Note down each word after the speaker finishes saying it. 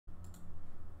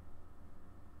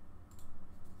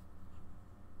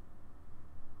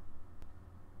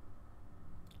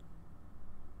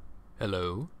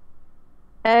Hello.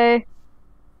 Hey.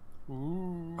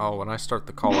 Ooh. Oh, when I start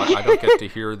the call, I don't get to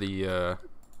hear the.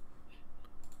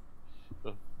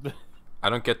 I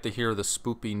don't get to hear the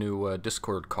spoopy new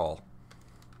Discord call.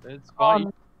 It's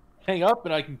fine. Hang up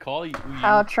and I can call you.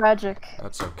 How tragic.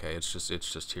 That's okay. It's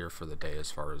just here for the day,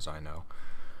 as far as I know.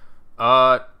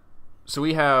 So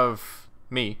we have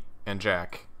me and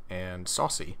Jack and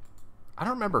Saucy. I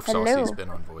don't remember if Hello. Saucy's been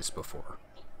on voice before.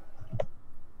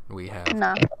 We have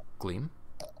No. Gleam.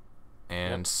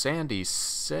 And Sandy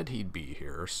said he'd be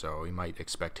here, so we might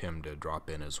expect him to drop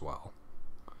in as well.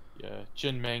 Yeah,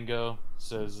 ChenMango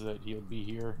says that he'll be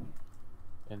here,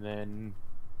 and then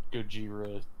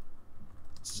Gojira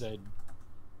said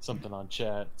something on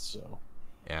chat. So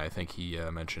yeah, I think he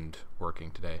mentioned working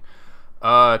today.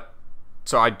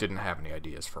 So I didn't have any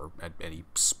ideas for any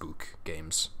spook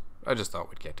games. I just thought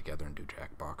we'd get together and do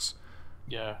Jackbox.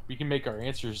 yeah, we can make our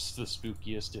answers the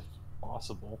spookiest if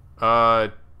possible.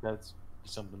 That's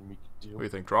something we could do. What do you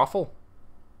think, Drawful?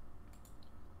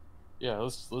 Yeah,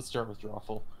 let's start with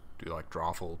Drawful. Do you like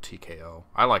Drawful, TKO?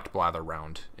 I liked Blather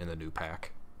Round in the new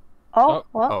pack. Oh,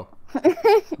 what? Oh.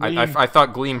 I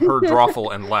thought Gleam heard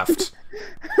Drawful and left.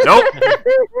 Nope!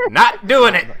 Not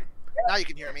doing it! Now you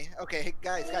can hear me. Okay, hey,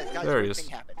 guys, There he is. thing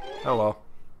happened. Hello.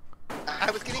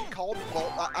 I was getting called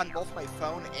on both my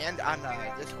phone and on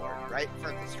Discord, right,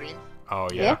 for the stream. Oh,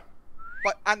 yeah? Yeah.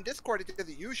 But on Discord, it did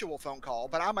the usual phone call,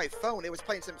 but on my phone, it was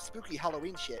playing some spooky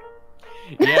Halloween shit.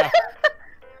 Yeah.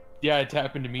 Yeah, it's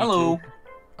happened to me Hello. too.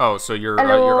 Oh, so your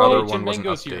Hello. other Hey, one wasn't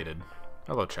ChenMango's here. updated.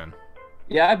 Hello, Chen.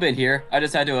 Yeah, I've been here. I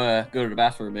just had to go to the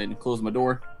bathroom and close my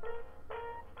door.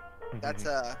 That's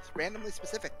randomly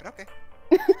specific, but okay.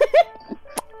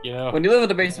 You know, When you live in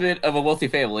the basement of a wealthy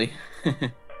family. Where's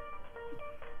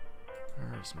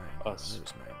Mango? Us.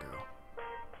 There's Mango.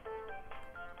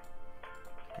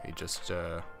 He just,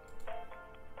 get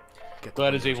the glad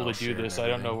I was windows able all to do shared and this. I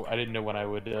everything. didn't know when I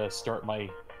would start my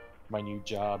new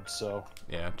job. So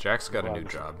Yeah, Jack's got a new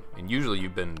job, and usually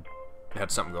you've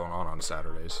had something going on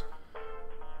Saturdays.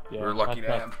 yeah, We're lucky to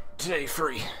not- have today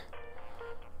free.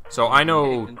 So I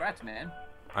know, Hey, congrats, man.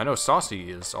 Saucy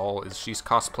she's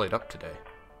cosplayed up today.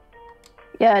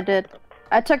 Yeah, I did.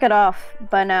 I took it off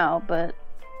by now, but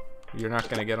You're not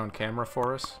gonna get on camera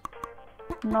for us?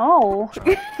 no.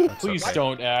 That's Please okay.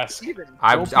 don't ask. Even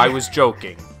I Don't I be- was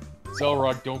joking.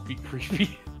 Xelrog, don't be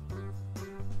creepy.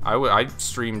 I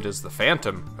streamed as the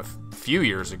Phantom a few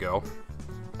years ago.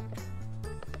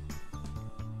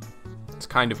 It's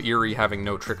kind of eerie having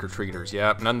no trick-or-treaters.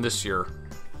 Yeah, none this year.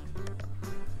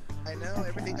 I know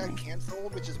everything got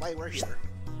canceled, which is why we're here.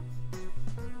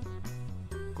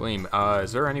 Gleam,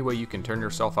 is there any way you can turn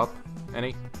yourself up?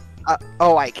 Any?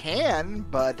 Oh, I can,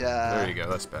 but There you go,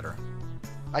 that's better.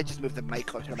 I just moved the mic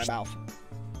closer to my mouth.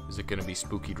 Is it gonna be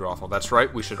spooky Drawful? That's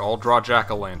right, we should all draw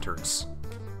jack-o'-lanterns.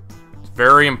 It's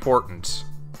very important.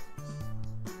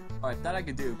 Alright, that I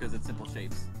could do because it's simple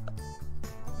shapes.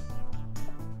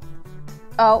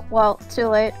 Oh, well, too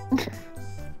late.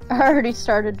 I already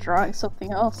started drawing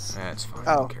something else. That's fine,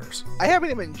 Oh. who cares? I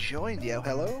haven't even joined you.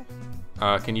 Hello?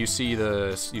 Can you see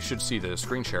you should see the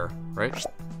screen share, right?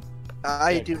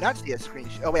 I do not see a screen.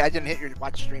 Oh wait, I didn't hit your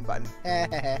watch stream button.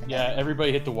 Yeah,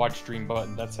 everybody hit the watch stream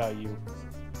button. That's how you.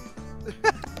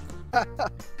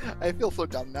 I feel so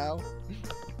dumb now.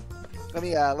 Let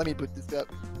me boot this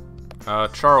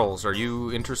up. Charles, are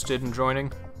you interested in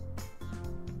joining?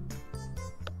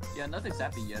 Yeah, nothing's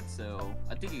happened yet, so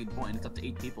I think you can join. It's up to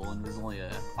 8 people, and there's only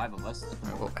 5 of us.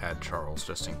 I will add Charles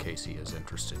just in case he is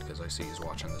interested, because I see he's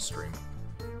watching the stream.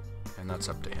 And that's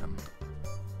up to him.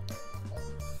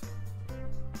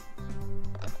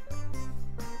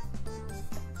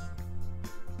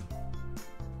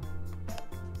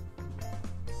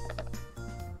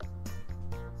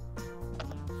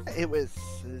 It was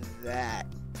that.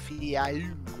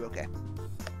 Okay.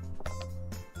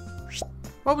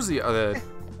 What was the other...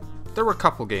 There were a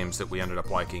couple games that we ended up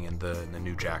liking in the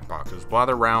new Jackbox. It was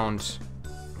Blather Round.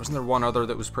 Wasn't there one other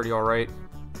that was pretty alright?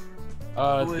 It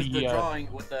was the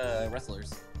drawing with the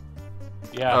wrestlers.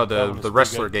 Yeah. Oh, that one was the pretty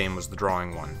wrestler good. game was the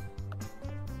drawing one.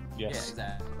 Yeah, Yes,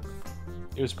 exactly.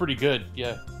 it was pretty good.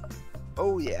 Yeah.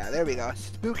 Oh yeah, there we go.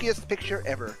 Spookiest picture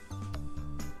ever.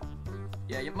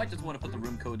 Yeah, you might just want to put the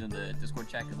room code in the Discord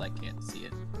chat because I can't see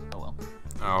it. Oh well.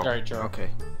 Oh, Alright, Charles. okay.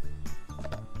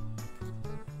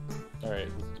 All right.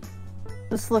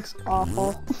 This looks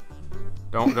awful.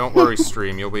 Don't worry,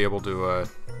 stream. You'll be able to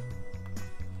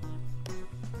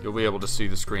see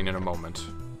the screen in a moment.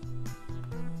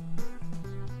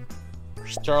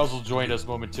 Charles will join us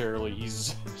momentarily.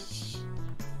 He's.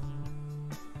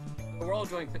 We're all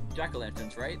drawing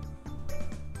jack-o'-lanterns, right?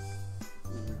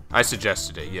 I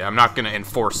suggested it. Yeah, I'm not gonna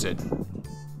enforce it.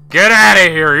 Get out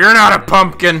of here! You're not a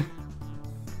pumpkin.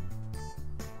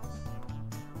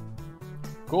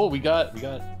 Cool. We got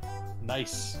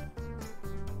nice.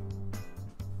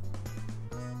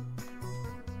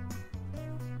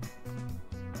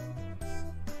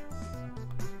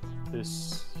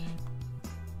 This.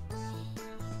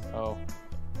 Oh.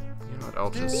 You know what? I'll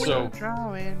just. So.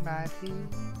 Drawing my feet.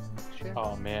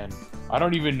 Oh man, I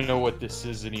don't even know what this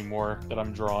is anymore that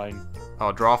I'm drawing.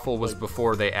 Oh, Drawful was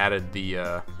before they added the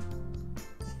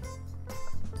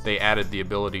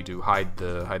ability to hide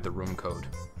the room code.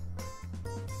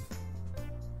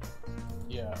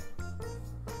 Yeah.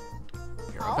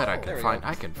 Here, I bet there we go.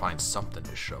 I can find something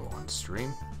to show on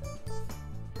stream.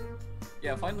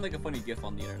 Yeah, find like a funny GIF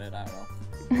on the internet. I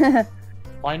don't know.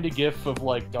 Find a GIF of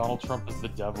like Donald Trump as the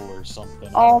devil or something.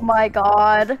 Oh my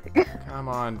god. Come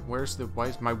on, why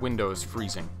is my Windows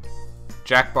freezing?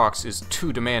 Jackbox is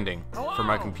too demanding for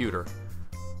my computer.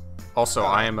 Also,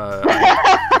 I am a...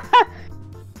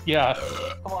 Yeah.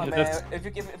 Come on, Yeah, man. that's- If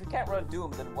you can't run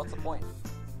Doom, then what's the point?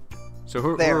 So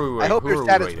who There. are we I hope you're waiting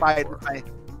satisfied for?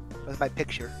 with my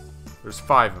picture. There's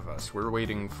 5 of us. We're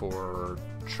waiting for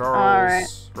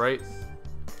Charles, right?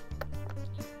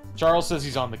 Charles says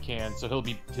he's on the can, so he'll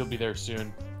be there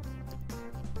soon.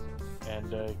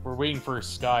 And we're waiting for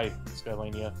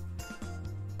Skylania.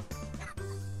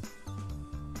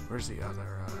 Where's the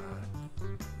other?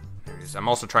 There he is. I'm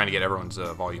also trying to get everyone's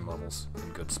volume levels in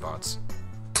good spots.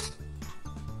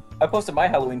 I posted my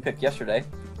Halloween pic yesterday.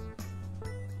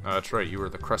 That's right. You were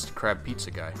the crusted crab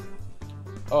pizza guy.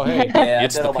 Oh hey, Yeah,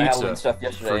 It's I did the all my pizza Halloween stuff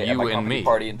yesterday for at you my and company me.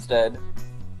 party instead.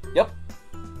 Yep.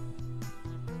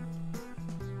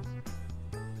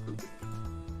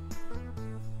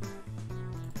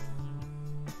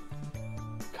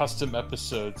 custom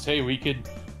episodes. Hey, we can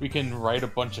write a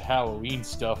bunch of Halloween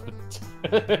stuff.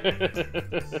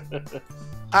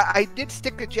 I did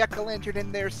stick a jack-o'-lantern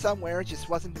in there somewhere, it just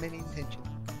wasn't my intention.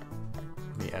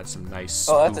 Let me add some nice.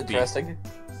 Oh, that's spoopy- interesting.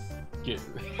 Get-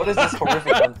 What is this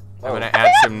horrific one? I'm gonna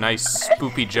add some nice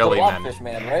spoopy It's a jelly men. blobfish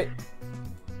man, right?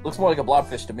 Looks more like a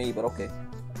blobfish to me, but okay.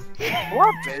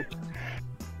 Blobfish?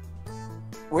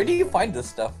 Where do you find this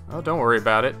stuff? Oh, don't worry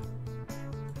about it.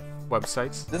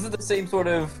 Websites. This is the same sort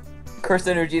of cursed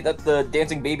energy that the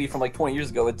dancing baby from like 20 years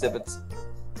ago exhibits.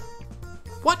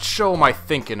 What show am I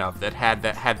thinking of that had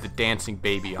the dancing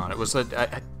baby on it? Was it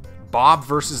a Bob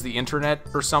versus the Internet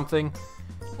or something?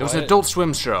 It was an What? Adult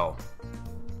Swim show.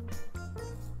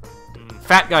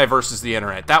 Fat Guy versus the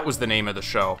Internet. That was the name of the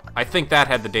show. I think that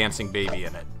had the dancing baby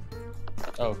in it.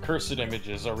 Oh, cursed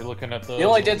images. Are we looking at those? The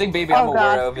only dancing baby I'm Oh,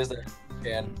 aware God. of is the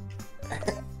can.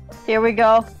 Here we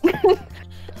go.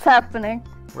 It's happening.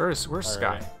 Where's Sky?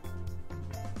 Alright.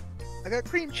 I got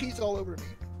cream cheese all over me.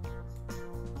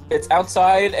 It's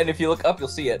outside, and if you look up, you'll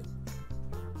see it.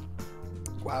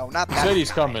 Wow, not He that. said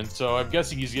he's coming, so I'm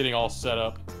guessing he's getting all set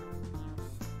up.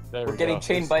 There We're we getting go.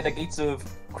 chained by the gates of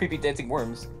creepy dancing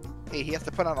worms. Hey, he has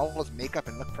to put on all his makeup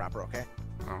and look proper, okay?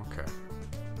 Okay.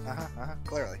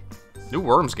 Clearly. New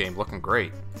Worms game looking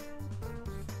great.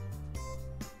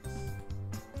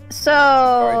 So,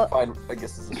 Alright, fine. I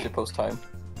guess this is shitpost time.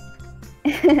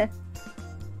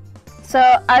 so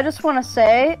I just want to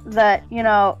say that, you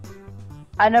know,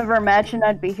 I never imagined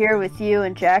I'd be here with you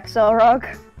and Jack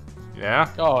Xelrog. Yeah.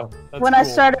 Oh, that's When I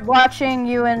cool. started watching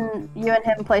you and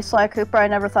him play Sly Cooper, I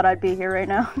never thought I'd be here right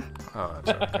now. Oh,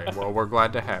 that's okay. Well, we're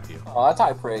glad to have you. Oh, that's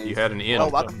high praise. You had an in Well,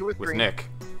 welcome to a with stream. Nick.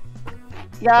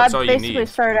 Yeah, That's all I you basically need.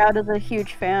 started out as a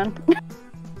huge fan.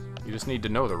 You just need to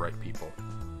know the right people.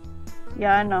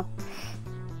 Yeah, I know.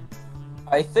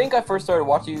 I think I first started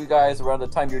watching you guys around the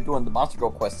time you were doing the Monster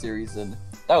Girl Quest series, and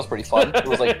that was pretty fun. It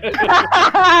was like,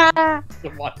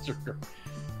 The Monster Girl.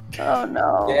 Oh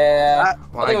no. yeah.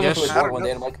 Well, think I was guess into a short one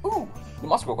day, and I'm like, ooh, the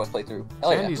Monster Girl Quest playthrough.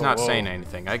 Hell yeah. Sandy's not Whoa. saying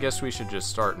anything. I guess we should just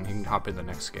start and he can hop in the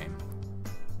next game.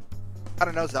 I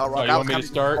don't know, Xelrog. Oh, you I want was me to kinda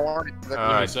start? torn. Give me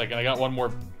a second. I got one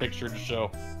more picture to show.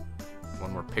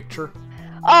 One more picture.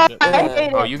 Oh, I Yeah. hate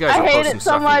it. Oh, you guys I are hate posting it so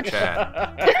stuff much. in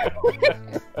chat.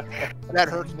 That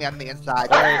hurts me on the inside.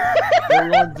 Alright,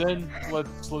 everyone's in.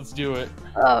 Let's do it.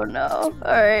 Oh no.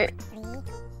 Alright.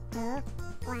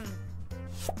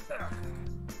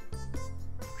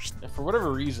 And for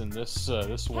whatever reason, this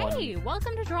one. Hey,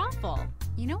 welcome to Drawful.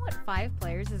 You know what 5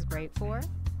 players is great for?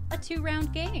 A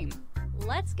 2-round game.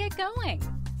 Let's get going.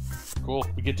 Cool.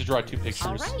 We get to draw 2 pictures.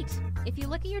 All right. If you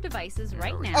look at your devices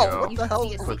right we now, go. what you the should hell see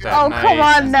a is Put secret. that Oh, nice, come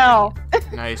on now.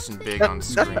 nice and big on the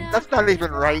That's, screen. that's not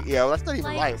even right, yo. That's not even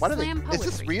Like right. What are they? slam Is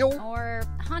this poetry real? Or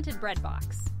haunted bread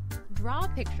box. Draw a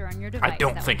picture on your device.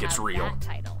 don't that think will it's have real. that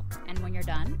title. And when you're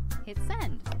done, hit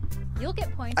send. You'll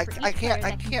get points I for each can't- player I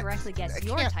that can can't- correctly guess I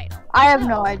your can't. title. I have So,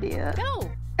 no idea.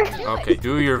 Go. Okay,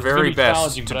 do your It's gonna very be best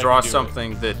challenging, to but I draw can do it.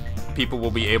 something that people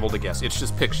will be able to guess. It's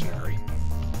just Pictionary.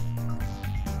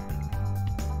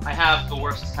 I have the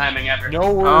worst timing ever.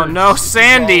 No words. Oh no,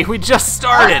 Sandy! We just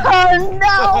started! Oh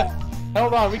no!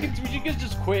 Hold on, we can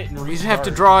just quit and We restart. have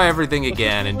to draw everything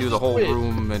again and let's do the just whole quit.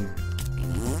 room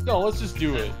and... No, let's just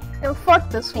do it. Yo, fuck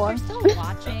this If you're one. still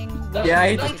watching, Yeah, I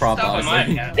hate That's this prompt, stuff in my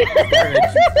honestly. head.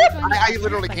 I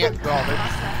literally can't draw this.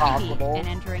 It's impossible. And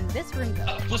entering this room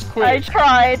code. Just I quit.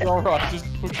 tried. No, Rock, just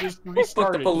Fuck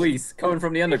restart the it. police coming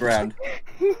from the underground.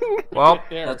 Well,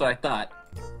 There. That's what I thought.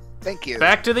 Thank you.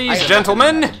 back to I these, am-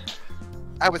 gentlemen!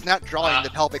 I was not drawing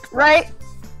the pelvic thrust. Right?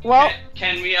 Well,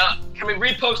 Can we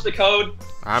repost the code?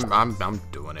 I'm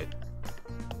doing it.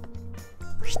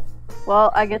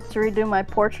 well, I get to redo my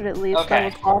portrait at least. Okay.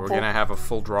 That was awful. We're gonna have a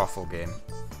full Drawful game.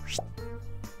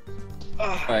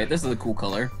 Alright, this is a cool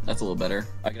color. That's a little better.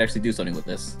 I can actually do something with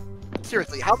this.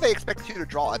 Seriously, how do they expect you to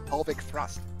draw a pelvic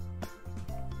thrust?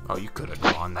 Oh, you could have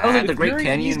drawn I was like that. the Great Very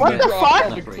Canyon. easy What to the draw fuck?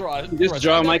 pelvic thrust. Just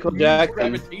draw Michael Jackson.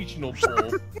 Gravitational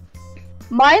pull.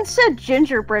 Mine said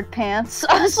gingerbread pants.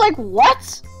 I was like,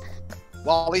 what?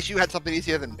 Well, at least you had something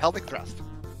easier than pelvic thrust.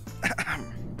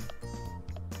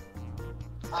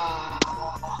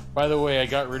 By the way, I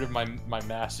got rid of my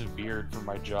massive beard for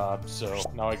my job, so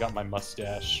now I got my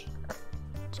mustache.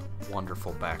 It's a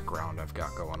wonderful background I've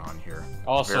got going on here.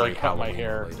 Also, Very I cut my Halloween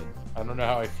hair. related. I don't know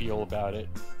how I feel about it.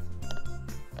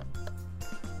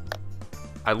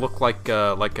 I look like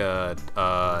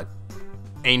a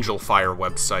Angel Fire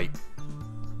website.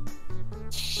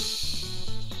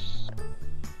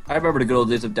 I remember the good old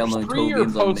days of downloading Pre total or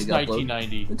games on post Mega Upload.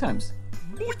 1990? Good times.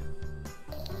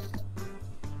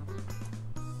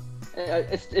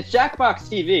 It's Jackbox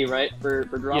TV, right? For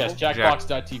Drawful? Yes,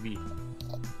 Jackbox.tv.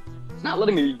 It's not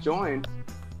letting me join.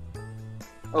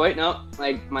 Oh wait, no.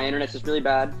 Like my internet's just really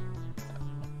bad.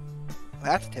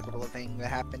 That's a typical thing that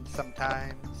happens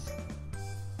sometimes.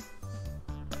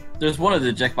 There's one of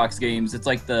the Jackbox games. It's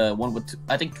like the one with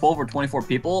I think 12 or 24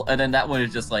 people, and then that one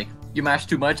is just like you mash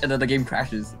too much, and then the game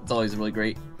crashes. It's always really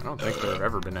great. I don't think there have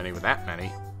ever been any with that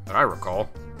many that I recall.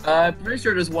 I'm pretty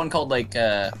sure there's one called like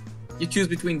you choose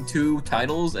between two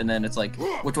titles, and then it's like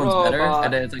which one's better, Robot.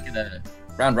 and then it's like in a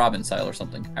round robin style or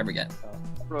something. I forget.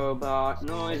 Robot Are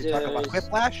noises. you talking about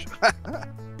Quiplash?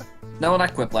 No,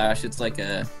 not Quiplash. It's like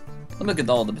a. Look at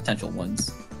all the potential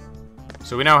ones.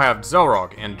 So we now have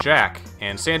Xelrog and Jack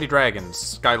and SandyDragginz,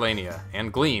 Skylania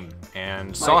and Gleam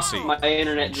and Saucy My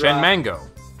internet and dropped. ChenMango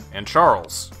and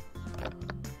Charles.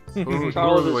 Who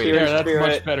Charles are we is waiting? here. Yeah, that's Spirit.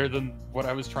 much better than what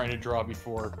I was trying to draw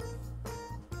before.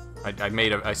 I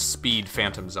made a speed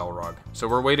Phantom Xelrog. So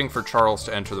we're waiting for Charles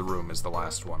to enter the room is the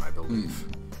last one, I believe.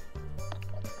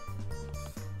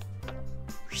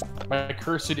 My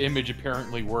cursed image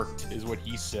apparently worked, is what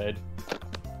he said.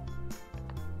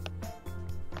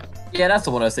 Yeah, that's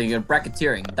the one I was saying.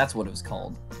 Bracketeering. That's what it was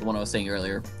called. The one I was saying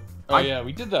earlier. Oh yeah,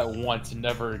 we did that once and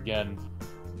never again.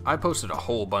 I posted a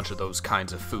whole bunch of those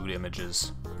kinds of food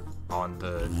images on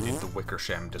the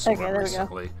Wickersham Discord Okay, there we go.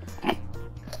 recently.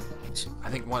 I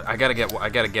think one I gotta get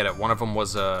it. One of them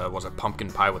was a pumpkin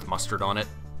pie with mustard on it.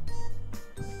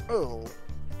 Oh.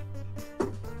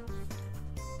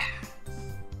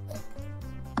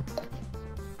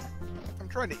 I'm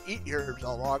trying to eat here,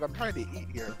 Xelrog. I'm trying to eat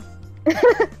here.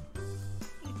 Let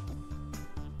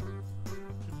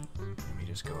me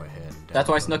just go ahead. And That's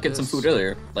why I download snuck in some this. food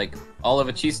earlier, like olive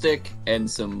a cheese stick and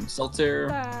some seltzer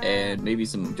and maybe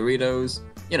some Doritos.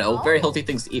 You know, very healthy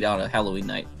things to eat on a Halloween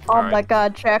night. Oh Alright. my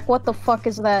god, Jack, what the fuck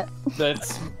is that?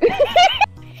 That's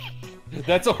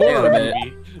that's a horror Wait a minute.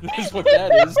 movie. That's what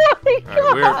that is.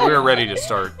 All right, we're ready to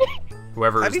start.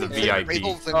 Whoever I is the need cinnamon VIP.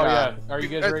 bagels and, Oh yeah, are you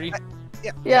guys ready?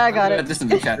 Yeah, I got Put it. this in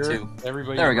the chat Sure. too.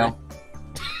 Everybody. There we ready? go.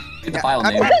 Get the Yeah, file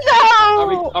I'm- name.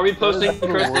 No! Are we posting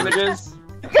cursed images?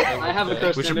 I have a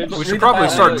cursed We should, image. we should probably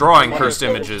start drawing cursed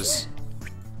images.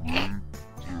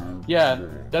 Yeah,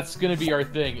 that's gonna be our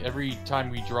thing. Every time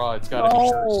we draw, it's gotta be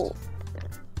No,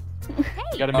 cursed.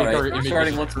 We gotta make Alright, our we're images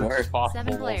starting as once cursed more. as possible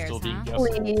 7 while players, still being huh? guessable.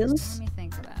 Let please. me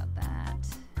think about that.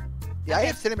 Yeah, I have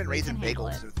Okay, cinnamon we raisin can handle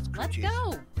bagels it. with cream Let's cheese.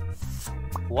 go.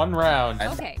 One round.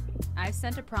 Okay, I've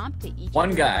sent a prompt to each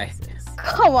One of your guy. voices.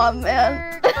 come on,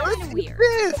 man. They're kinda weird.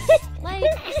 This! Like,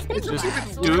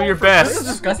 Just do your This best. is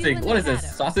disgusting. What is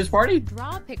this? Sausage party?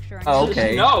 Draw a picture on Oh, your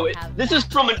okay. No, Have this is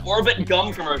from an Orbit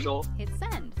gum commercial. Hit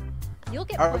send. You'll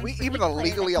get Are points we for even each player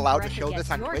illegally that can allowed to correctly show guess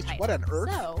this on your Twitch? title. What on earth?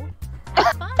 So,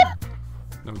 have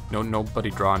fun. Nobody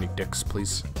draw any dicks,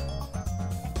 please.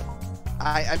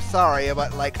 I'm sorry,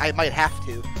 but like I might have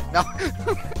to. No.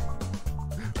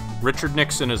 Richard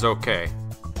Nixon is okay.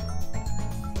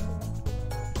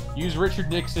 Use Richard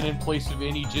Nixon in place of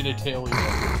any genitalia.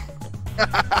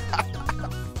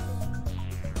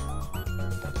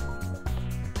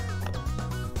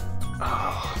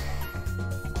 Oh.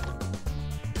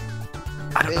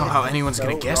 I don't know how anyone's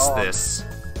gonna guess this.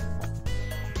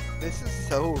 This is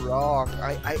so wrong.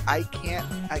 I can't.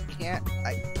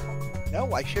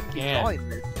 No, I shouldn't be drawing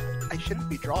this. I shouldn't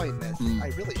be drawing this. I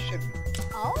really shouldn't.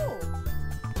 Oh.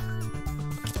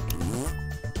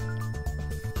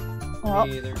 Well,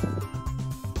 Me either.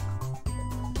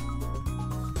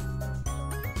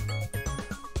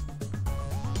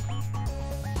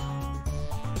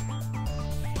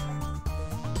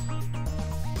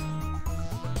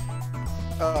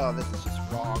 Oh, this is just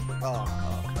wrong.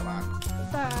 Oh, come on.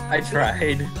 I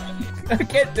tried. I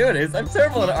can't do this. I'm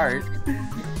terrible at art.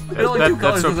 Only two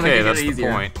colors That's doesn't make okay. it That's the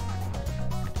easier. point.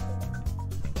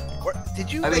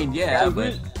 Did you? I mean, yeah,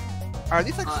 but Are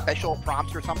these like special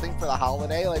prompts or something for the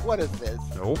holiday? Like, what is this?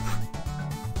 Nope.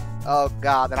 Oh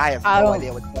god, then I have I no don't-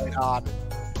 idea what's going on.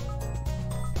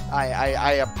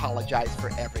 I apologize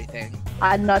for everything.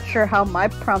 I'm not sure how my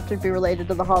prompt would be related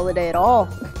to the holiday at all.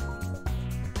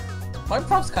 my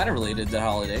prompt's kind of related to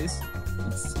holidays.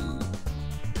 Let's see.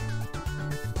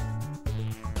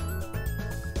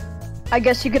 I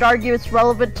guess you could argue it's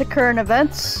relevant to current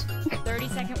events.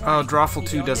 30-second Oh, warning. Drawful You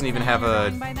 2 don't doesn't get even one have on your a...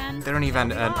 drawing by then? They don't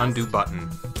even have an undo button.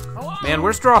 Man,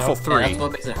 where's Drawful Nope. 3? That's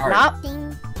what makes it hard. Not 30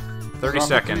 Drawful 3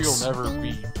 seconds. will never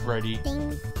be ready.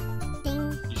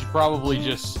 You should probably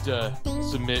just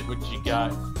submit what you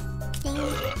got.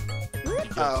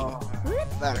 Oh,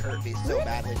 that hurt me so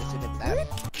badly to submit that.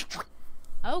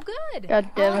 Oh, good. God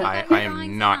damn it. I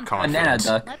am not Banana confident.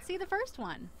 duck. Let's see the first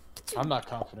one. I'm not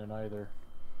confident either.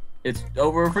 It's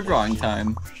over for drawing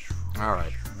time.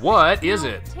 Alright. What is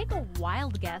it? Take a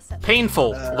wild guess at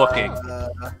Painful looking.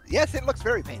 Yes, it looks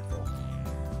very painful.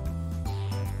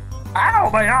 Ow,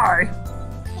 my eye!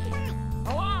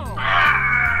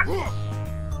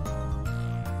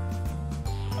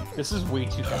 This is way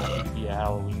too happy to be a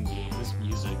Halloween game. This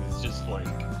music is just like...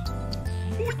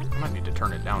 I might need to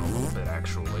turn it down a little bit,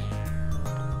 actually.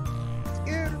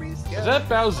 Scary, scary. Is that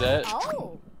Bowsette?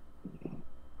 Oh.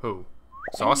 Who?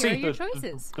 And here are Saucy? your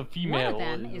choices. The female. One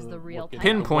of them is the real title.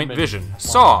 Pinpoint woman. vision.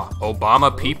 Saw.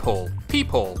 Obama peephole.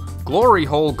 Peephole. Glory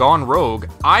hole gone rogue.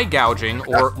 Eye gouging.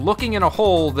 Or looking in a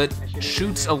hole that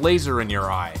shoots a laser in your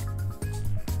eye.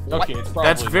 Okay, it's probably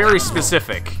That's not. very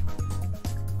specific.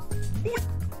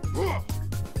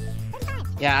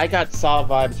 Yeah, I got Saw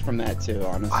vibes from that too,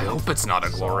 honestly. I hope it's not a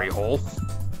glory hole.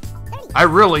 I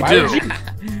really Why do. would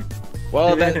you-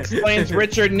 Well, that explains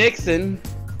Richard Nixon.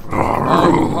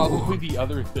 Probably the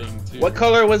other thing too. What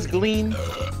color was Gleam?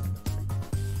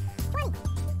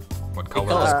 What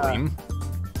color is Gleam?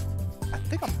 I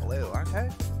think I'm blue, aren't I?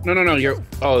 No, you're...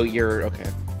 Oh, you're... Okay.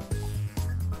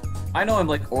 I know I'm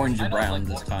like orange and brown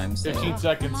this time, so... 15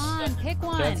 seconds. Come on, pick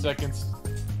one. 10 seconds.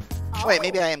 Wait,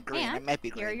 maybe I am green. And I might be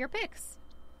here are green. your picks.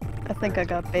 I think I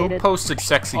got Who baited. posted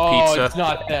sexy Oh, pizza? it's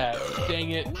not that.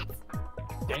 Dang it.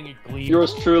 Dang it, Gleam.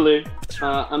 Yours truly.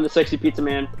 I'm the sexy pizza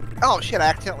man. Oh shit, I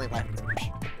accidentally left.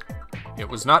 It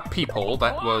was not peephole,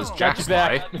 that was Got Jack's you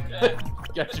eye.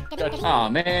 back. got you. Aw,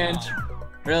 man.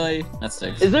 Really? That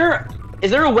stinks. Is there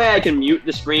a way I can mute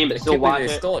the stream but I still can't believe watch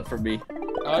they it? stole it from me.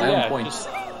 Oh My own yeah. point. Just...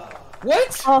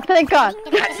 What? Oh, thank God.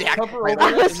 That's the Cover wait, over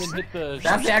it what? and then hit the.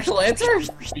 That's the actual answer?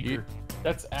 Speaker.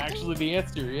 That's actually the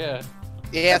answer. Yeah.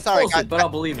 Yeah, sorry, Bullshit, but I'll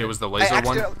believe It it. was the I laser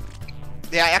one. accidentally,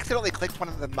 yeah, I accidentally clicked one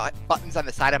of the buttons on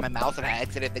the side of my mouse and I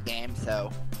exited the game.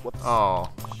 So, whoops. Oh.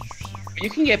 You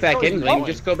can get back in, Gleam.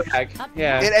 Just go back.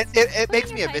 Yeah. It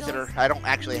makes me a visitor. I don't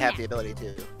actually have the ability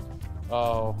to.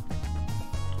 Oh.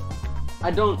 I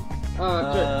don't.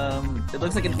 It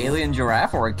looks like an alien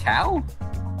giraffe or a cow?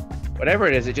 Whatever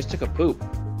it is, it just took a poop.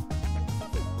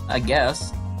 I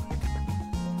guess.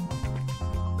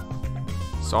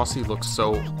 Saucy looks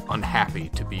so unhappy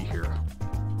to be here.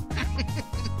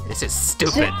 This is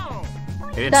stupid.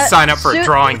 I didn't That sign up for a suit-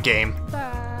 drawing game.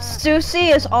 Susie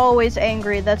is always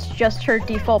angry. That's just her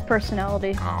default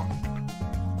personality. Oh.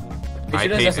 She I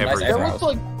does hate have some nice everything. That looks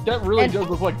like. That really And- does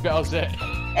look like Bowsette.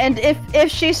 And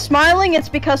if she's smiling, it's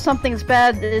because something's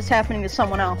bad is happening to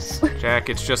someone else. Jack,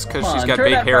 it's just because Come she's on, got turn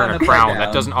big that hair and a frown crown. upside That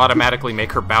down. doesn't automatically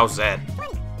make her Bowsette.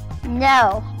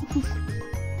 No.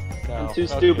 No. I'm too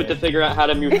stupid to figure out how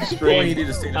to mute the Or you stream. need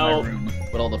to stay in my Oh. room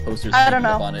with all the posters I don't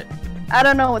up know. on it. I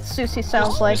don't know what Susie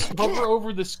sounds like. Just hover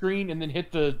over the screen and then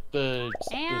hit the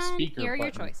And speaker here are your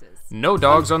button. choices. No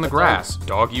dogs on the grass.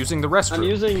 Dog using the restroom.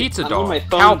 using- Pizza I'm on my dog.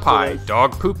 phone Cow for pie. this.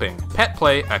 Dog pooping. Pet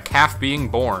play. A calf being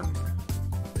born.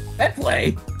 Pet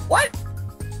play? What?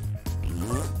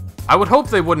 I would hope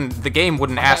they wouldn't. The game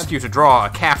wouldn't ask you to draw a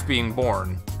calf being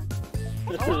born.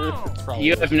 Probably.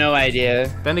 You have no idea.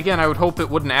 Then again, I would hope it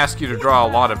wouldn't ask you to draw a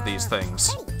lot of these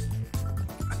things.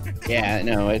 Yeah,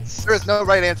 no, it's. There is no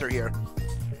right answer here.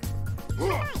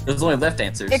 There's only left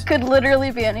answers. It could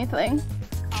literally be anything.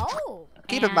 Oh.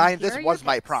 Keep in and mind, here this are was your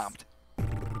my picks. prompt.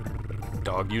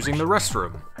 Dog using the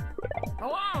restroom.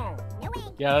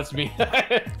 Yeah, that's me.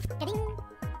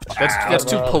 That's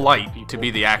too polite to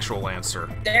be the actual answer.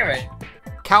 Damn it.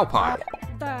 Cow pie.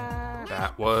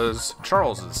 That was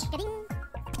Charles's.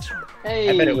 Hey.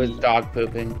 I bet it was dog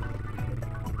pooping.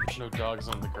 No dogs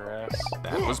on the grass.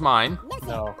 That was mine.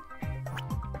 No.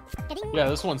 Yeah,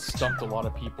 this one stumped a lot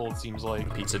of people, it seems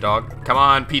like. Pizza dog. Come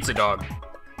on, pizza dog.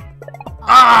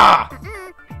 Ah!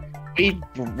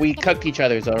 We cooked each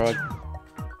other, Xelrog.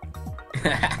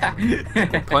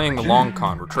 We're playing the long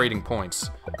con. We're trading points.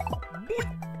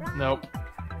 Nope.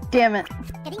 Damn it.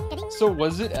 So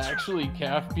was it actually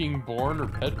calf being born or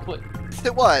pet play?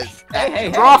 It was.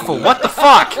 Hey. Drawful, what the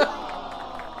fuck?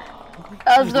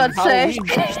 I was about to say.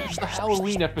 It's the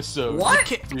Halloween episode. What?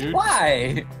 Dude.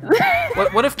 Why?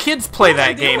 What if kids play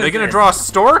that game? They're gonna draw a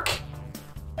stork?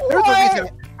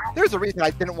 There's a reason I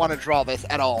didn't want to draw this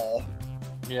at all.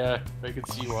 Yeah, I can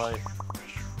see why.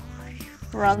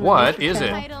 What is it?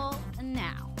 Title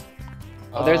now.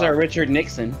 Oh, there's our Richard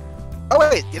Nixon. Oh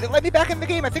wait, did it let me back in the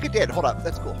game? I think it did. Hold up,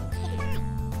 that's cool.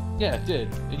 Yeah, it did.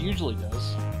 It usually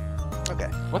does. Okay.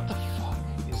 What the fuck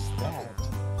is that?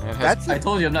 It has, That's I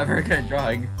told you I'm not very good at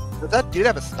drawing. Does that dude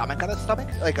have a stomach on his stomach?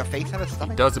 Like a face on his he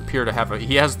stomach? does appear to have a.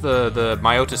 He has the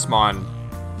Myotismon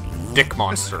dick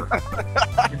monster.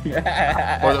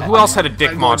 Or who else had a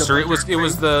dick monster? It was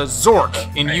the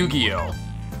Zork in Yu-Gi-Oh.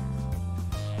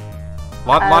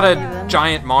 Lot of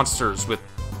giant monsters with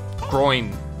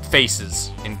groin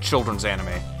faces in children's anime.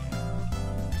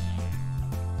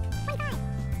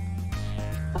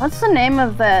 What's the name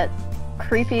of that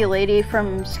creepy lady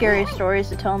from Scary Stories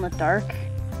to Tell in the Dark?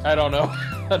 I don't know,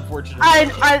 unfortunately.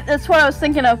 That's what I was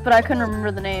thinking of, but I couldn't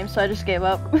remember the name, so I just gave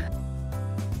up.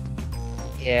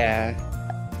 Yeah.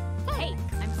 Hey,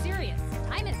 I'm serious.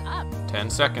 Time is up. 10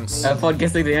 seconds. Have fun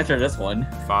guessing the answer to this one.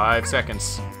 5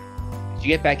 seconds. Did you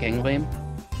get back in, Gleam?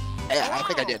 Yeah, I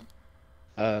think I did.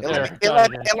 It There,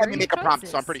 let me make a prompt,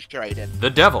 so I'm pretty sure I did. The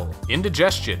Devil,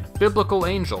 Indigestion, Biblical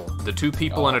Angel, The Two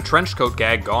People in a Trench Coat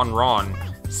Gag Gone Wrong,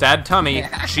 Sad Tummy,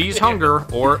 Cheese Hunger,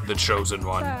 or The Chosen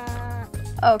One.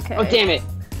 Okay. Oh damn it!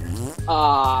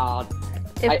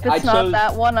 If it's not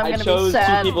that one, I'm gonna be sad.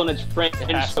 I chose two people in a French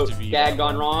has to be gag that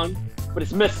gone wrong, but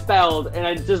it's misspelled, and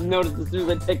I just noticed as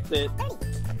soon as I picked it.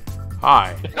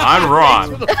 Hi, I'm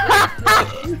Ron.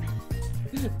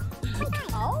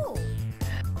 Oh.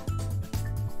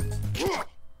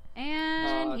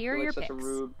 And here are your such a picks.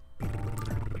 rude.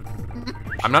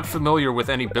 I'm not familiar with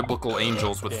any biblical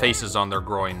angels with faces on their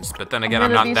groins, but then again, I'm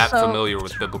gonna not be that so- familiar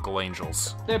with biblical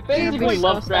angels. They're You're basically gonna be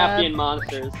so Lovecraftian sad.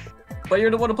 monsters. But you're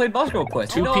the one who played Bosco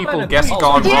Quest. Two You know people about it. guessed Oh,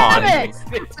 Gone Damn Wrong. it!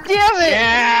 Damn it!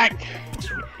 Jack!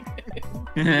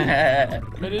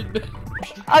 I didn't...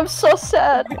 I'm so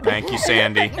sad. Thank you,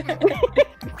 Sandy.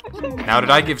 Now, did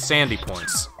I give Sandy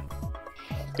points?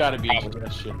 Gotta be a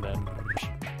question then.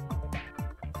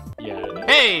 Yeah.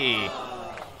 Hey!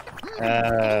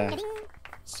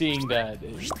 Seeing that,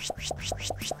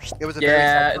 It was a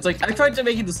Yeah, it's like I tried to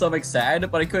make the stomach sad,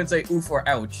 but I couldn't say oof or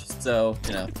ouch. So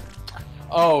you know.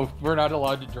 oh, we're not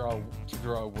allowed to draw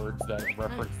words that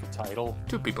reference the title.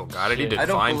 Two people got it. He did I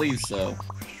don't fine. believe so.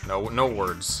 No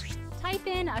words. Type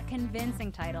in a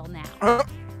convincing title now.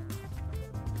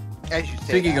 As you say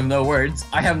Speaking of no words,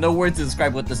 I have no words to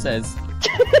describe what this says.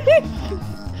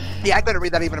 yeah, I couldn't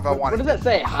read that even if I What wanted. does that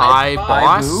say? Hi, five?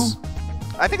 boss.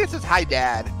 I think it says hi,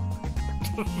 Dad.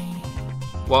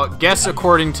 Well, guess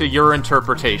according to your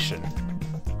interpretation.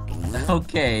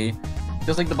 Okay,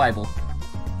 just like the Bible.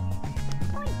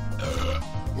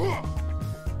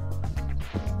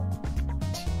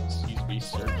 Excuse me,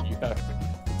 sir. Do you have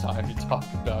time to talk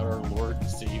about our Lord and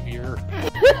Savior?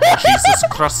 Jesus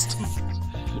Christ.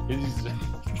 Is- Do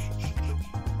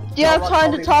you have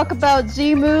time to talk about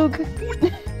Z-Moog?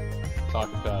 talk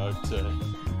about. Oh,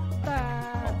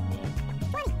 man.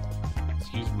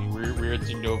 Excuse me. We're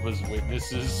Genova's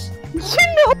witnesses.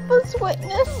 Genova's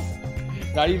witness?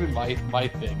 Not even my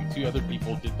thing. Two other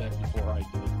people did that before I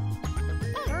did.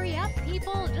 Hurry up,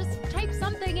 people. Just type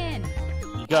something in.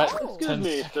 You got Excuse 10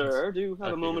 me, seconds. sir. Do you have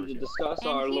Okay, a moment here to we go. discuss And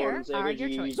our Lord here and are Savior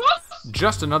your Jesus? choices.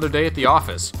 Just another day at the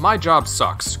office. My job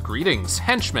sucks. Greetings,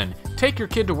 henchman. Take your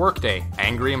kid to work day.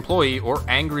 Angry employee or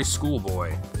angry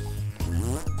schoolboy.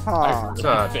 It's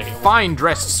a fine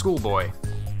dressed schoolboy.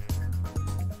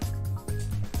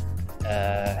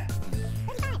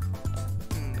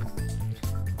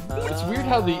 It's weird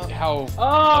how Oh!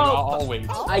 always.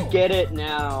 I get it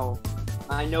now.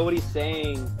 I know what he's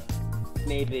saying.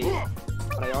 Maybe.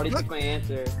 But I already picked my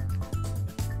answer.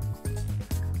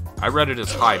 I read it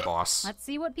as hi, boss. Let's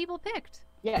see what people picked.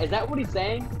 Yeah, is that what he's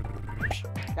saying?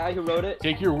 Guy who wrote it?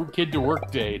 Take your kid to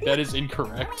work day. That is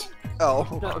incorrect. Oh.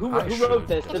 No, who wrote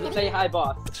this? Does it say hi,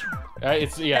 boss?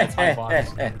 It's hi,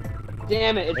 boss.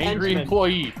 Damn it, it's Angry henchman.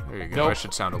 employee. There you go. Nope. I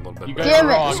should sound a little bit You better guys Damn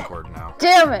are it. wrong. Discord now.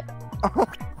 Damn it!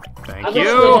 Thank I you.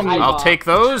 was saying hi, I'll boss. take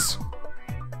those.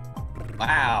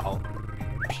 Wow.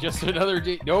 Just another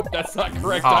day. Nope, that's not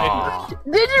correct Aw. either.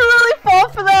 Did you really fall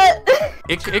for that?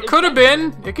 It could have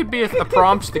been. It could be a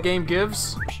prompt the game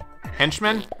gives.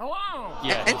 Henchman?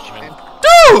 Yeah, henchman.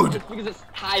 Dude! It's because it's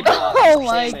hi, boss. Oh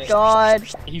my Damn it. god.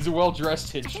 He's a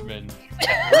well-dressed henchman.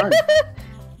 Yeah,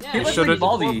 He it's looks should've- like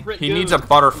Baldy. corporate He goon. needs a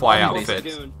butterfly Baldy outfit.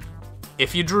 goon.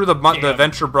 If you drew the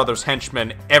Venture Brothers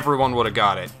henchman, everyone would have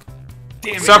got it.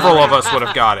 Damn it. Several of us would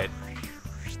have got it.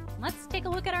 Let's take a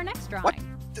look at our next drawing. What?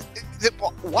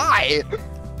 Why?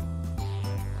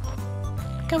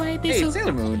 Hey,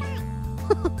 Sailor Moon.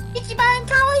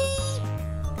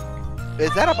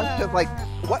 Is that a bunch of like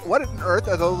what on earth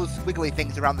are those wiggly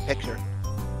things around the picture?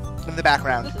 In the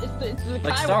background. It's the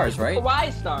Like Kai- stars, it's the right?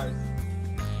 Kawaii stars.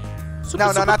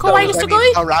 No, not those. I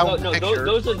mean, around Oh the no, picture.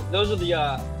 those are the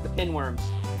pinworms.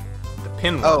 The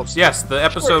pinworms. Yes, the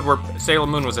episode where Sailor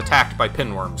Moon was attacked by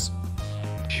pinworms.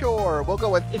 Sure, we'll go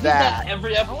with Isn't that that.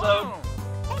 every episode?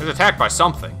 It was attacked by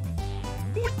something.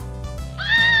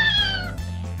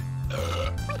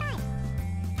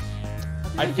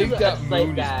 I This think is a that sight moon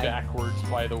is gag. backwards,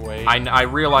 by the way. I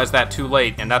realized that too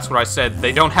late, and that's what I said.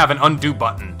 They don't have an undo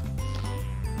button.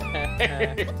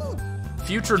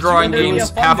 Future drawing There'd be a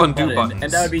games fun have button, undo buttons.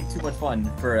 And that would be too much fun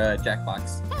for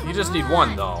Jackbox. You just need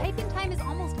one, though. Typing time is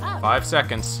almost up. 5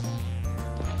 seconds.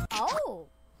 Oh.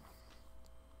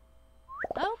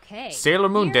 Okay. Sailor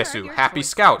Moon Here are Desu, your Happy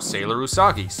choices. Scout, Sailor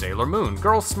Usagi, Sailor Moon,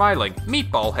 Girl Smiling,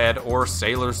 Meatball Head, or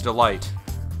Sailor's Delight.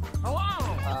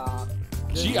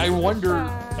 Gee, I wonder.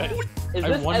 Is I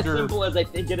this wonder- as simple as I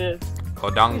think it is?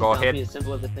 Odango Tell me Head. as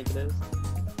simple as I think it is.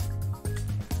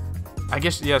 I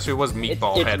guess, yes, it was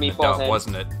Meatball it's Head, Meatball Head.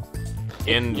 wasn't it?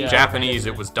 In Yeah. Japanese,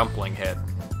 it was Dumpling Head,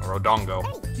 or Odongo.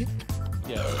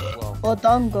 Yeah, well.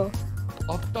 Odongo.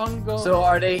 Otango. So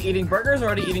are they eating burgers or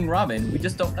are they eating ramen? We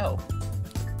just don't know.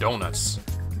 Donuts.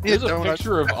 There's a Donuts.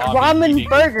 picture of Abi Ramen eating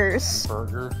burgers. a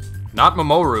burger. Not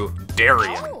Mamoru,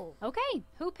 Darien. Oh. Okay.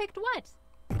 Who picked what?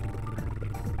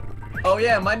 Oh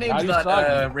yeah, my name's not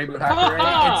Usagi. Reboot Hacker.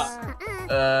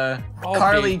 It's Okay.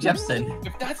 Carly Jepsen.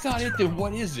 If that's not it, then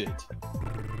what is it?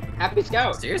 Happy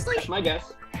Scout. Seriously? That's my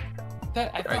guess.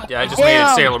 I thought Yeah, I just made it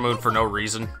Damn. Sailor Moon for no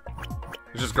reason.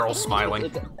 It's just girls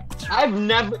smiling. I've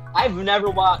never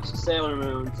watched Sailor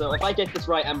Moon, so if I get this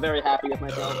right, I'm very happy with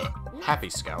myself.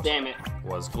 Happy Scout Damn it.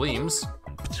 was Gleam's.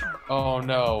 Oh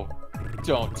no.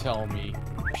 Don't tell me.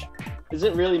 Is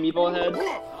it really Meatball Head?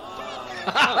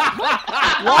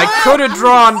 I could have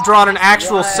drawn an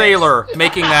actual sailor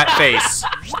making that face.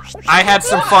 I had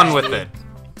some fun with it.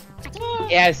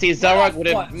 Yeah, see, Xelrog would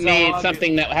have What, made Xelrog?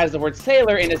 something that has the word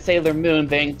sailor in a Sailor Moon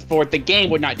thing for the game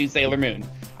would not do Sailor Moon.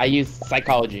 I used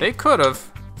psychology. They could have.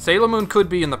 Sailor Moon could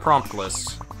be in the prompt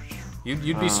list.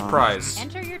 You'd be surprised.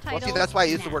 Enter your title. Well, see, that's why I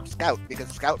use the now. word scout, because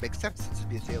scout makes sense to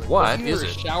be a sailor. What Either is a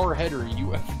it? shower head or a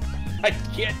UFO. I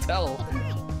can't tell.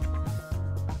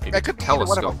 Maybe That could be either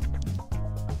one of telescope.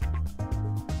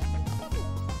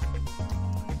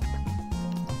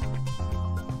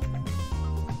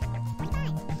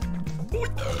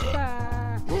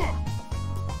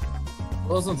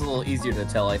 Well, this one's a little easier to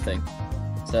tell, I think.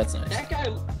 So that's nice.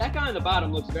 That guy on the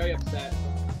bottom looks very upset.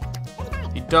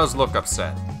 He does look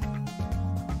upset.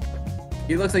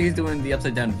 He looks like he's doing the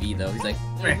upside down V though. He's like,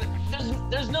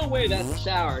 There's no way that's a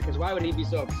shower, because why would he be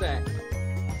so upset?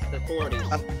 The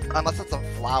 40s. Unless it's a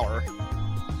flower.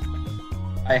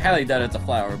 I highly doubt it's a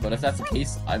flower, but if that's the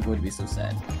case, I'm going to be so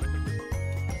sad.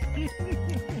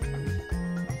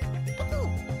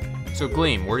 So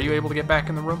Gleam, were you able to get back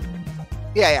in the room?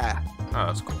 Yeah. Oh,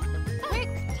 that's cool. Quick,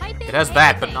 type in It has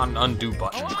that, but anything. not an undo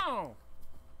button.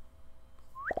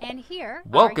 And here.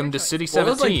 Welcome are to your City choices. Well, it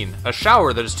was 17. A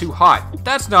shower that is too hot.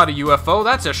 That's not a UFO,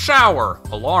 that's a shower.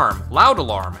 Alarm, loud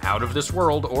alarm, out of this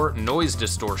world, or noise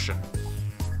distortion.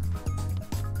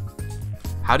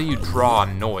 How do you draw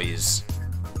noise?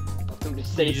 Welcome to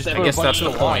City You just 7. I guess put a that's the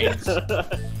bunch of point.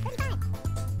 lines.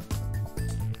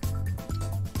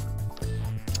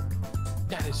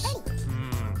 That is.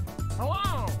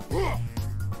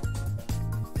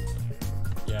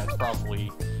 Yeah, it's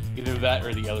probably either that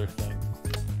or the other thing.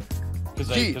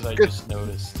 Because I Gee, just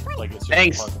noticed, like, it's just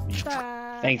Thanks. part of me.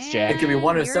 Thanks, Jack. It could be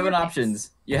one of Here 7 are your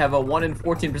options. You have a 1 in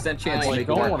 14% chance to I make it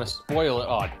don't work. want to spoil it.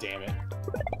 Oh, damn it.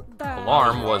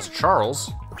 Alarm was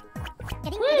Charles.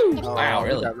 Wow,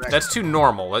 really? That's too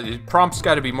normal. Prompt's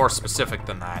got to be more specific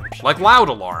than that. Like loud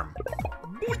alarm.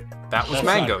 That was That's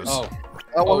Mango's. Not,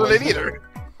 Oh, well, they either.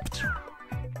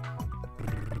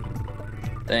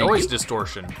 Thank Noise you.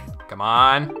 distortion. Come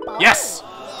on. Yes.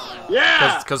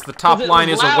 Yeah! Because the top 'Cause it line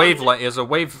was is a loud. wavelength,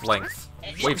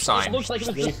 wave It sign. looks like it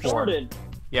was distorted.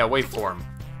 Yeah, waveform.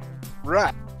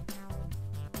 Right.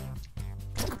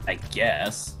 I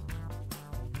guess.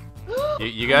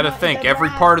 You got to think. Every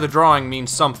part of the drawing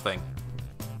means something.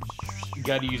 You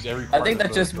gotta use every I part think of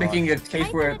that's the just drawing. making a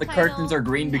case where the curtains are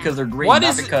green because they're green, What not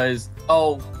is it? because they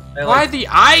Why like the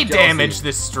eye jealousy. damage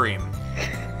this stream?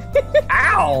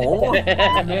 Ow!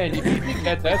 Man, if you think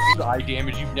that that's the eye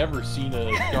damage, you've never seen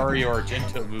a Dario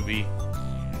Argento movie.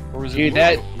 Or was it Dude, Leo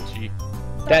that- Pucci?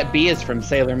 That bee is from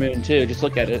Sailor Moon too. Just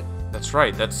look at it. That's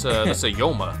right. That's a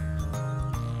Yoma.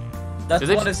 That's Did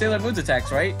they one just- of Sailor Moon's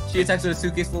attacks, right? She attacks with a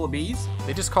suitcase full of bees.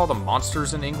 They just call them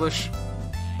monsters in English.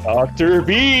 Dr.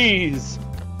 Bees.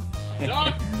 Good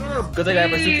thing I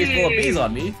have a suitcase full of bees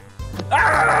on me.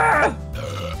 Ah!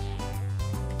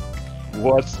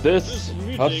 What's this?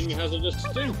 has a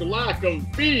distinct lack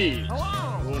of bees.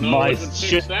 My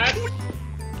shit.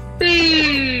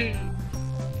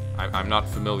 I'm not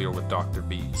familiar with Dr.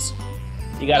 Bees.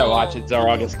 You gotta watch it.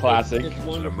 Xelrog is classic. It's Is it a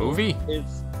wonderful. movie?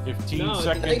 It's 15 No, I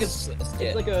seconds. I think it's a skit.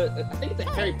 It's like I think it's a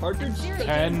Harry Partridge.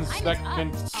 10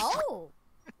 seconds. Oh.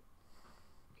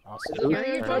 Awesome. Here are your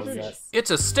Sorry about choices. that.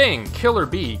 It's a sting, killer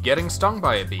bee, getting stung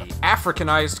by a bee,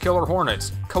 Africanized killer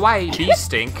hornets, kawaii bee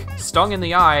stink, stung in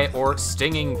the eye, or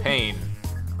stinging pain.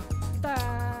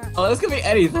 Oh, this could be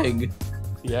anything.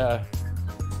 Yeah.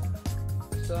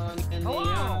 Sun in the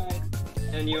eye,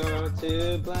 and you're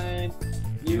too blind.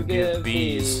 You give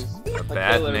bees a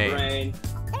bad killer name. brain.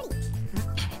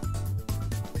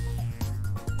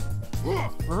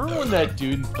 Remember when that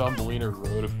dude in Thumbelina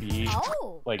wrote a bee?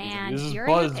 Oh. Like, and this is here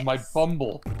Buzz, it my is.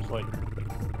 bumble. Like,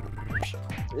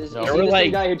 Is No. he There were the like-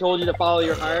 same guy who told you to follow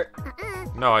your heart?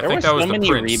 No, I There think were that was so the many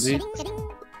prince. reboots.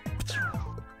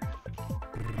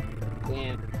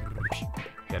 Damn.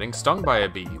 Getting stung by a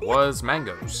bee was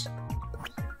Mango's.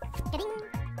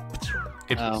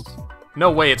 It, Oh. No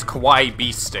way, it's kawaii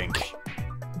bee stink.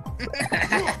 Not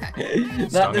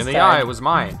Stung this in the time. eye was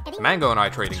mine. Mango and I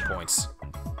trading points.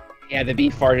 Yeah, the bee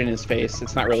farted in his face.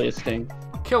 It's not really a sting.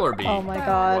 Killer bee Oh my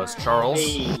god. was Charles.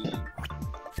 Hey.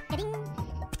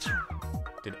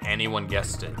 Did anyone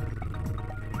guess it?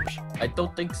 I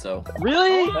don't think so.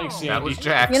 Really? thanks, Sandy. That was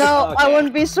Jack's. You know, I Okay.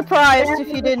 wouldn't be surprised if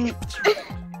you didn't.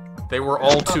 They were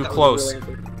all too That was close. a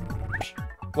real answer.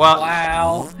 Well,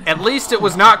 Wow. at least it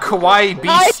was not kawaii bee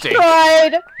I stink.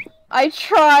 tried.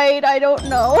 I don't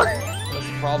know. That's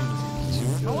the problem. Is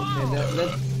he's too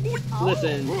good.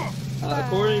 Listen,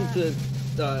 according to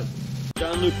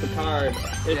Jean-Luc Picard,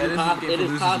 Yeah, this is it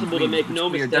is possible to make no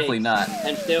We are mistakes definitely not.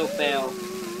 and still fail.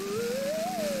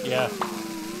 Yeah.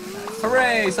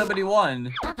 Hooray! Somebody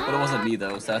won. But it wasn't me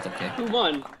though, so that's okay. Who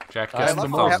won? Jack I gets am the the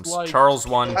most thumbs. liked. Charles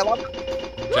won. I love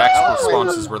Jack's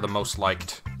responses were the most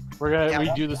liked. We're gonna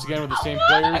Yeah. redo this again with the same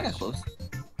I got players. close.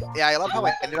 Yeah, I love how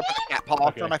I ended up with a cat paw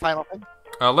Okay. for my final thing.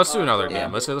 Let's do another yeah.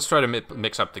 game. Let's try to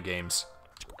mix up the games.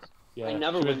 Yeah. I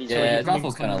never Should win we- these should we Yeah, do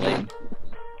Drawful's something- kind of lame.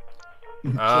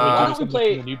 Why Uh, don't we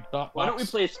play- the new dot Why don't we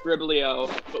box? play Scribblio,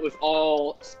 but with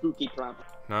all spooky prompts?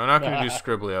 no, we're not gonna do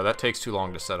Scribblio. That takes too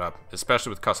long to set up, especially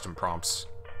with custom prompts.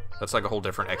 That's like a whole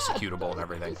different executable and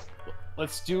everything.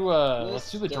 Let's do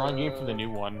the drawing game for the new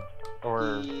one.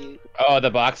 Or Oh, the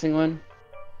boxing one?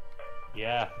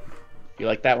 yeah, You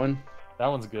like that one? that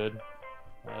one's good.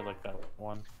 I like that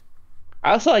one.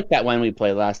 I also like that one we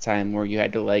played last time where you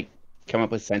had to like come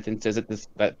up with sentences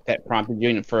that prompted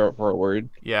you for a word.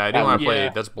 Yeah, I do want to play. Yeah.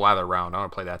 That's Blather Round. I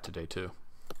want to play that today too.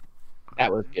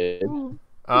 That was good.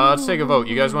 Let's take a vote.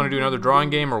 You guys want to do another drawing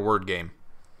game or word game?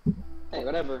 Hey,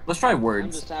 whatever. Let's try I'm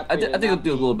words. just happy I to think it'll not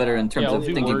do a little better in terms Yeah, we'll of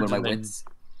do thinking with words my and then- wits.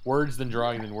 Words than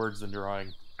drawing, then words than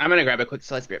drawing. I'm gonna grab a quick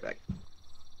slice beer back.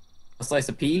 A slice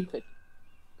of pea.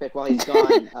 Quick, while he's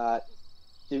gone,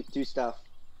 do stuff.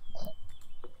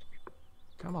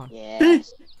 Come on. Yeah.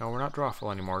 No, we're not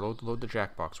Drawful anymore. Load the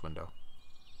Jackbox window.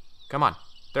 Come on.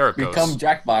 There it goes. Become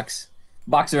Jackbox.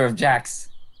 Boxer of Jacks.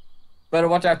 Better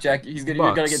watch out, Jack. You're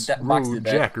gonna get that boxed to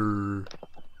death. Jacker.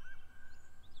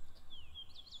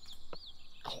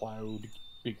 Cloud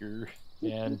bigger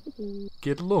and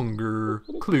Get longer.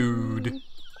 Clued.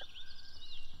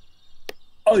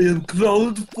 I am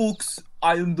Cloud Fox.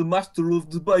 I am the master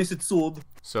of the bicep sword.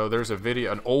 So there's a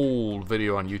video, an old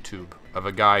video on YouTube of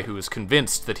a guy who is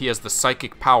convinced that he has the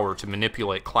psychic power to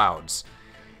manipulate clouds.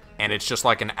 And it's just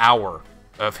like an hour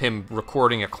of him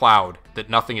recording a cloud that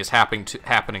nothing is happening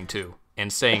to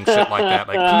and saying shit like that,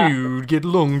 like, cloud, get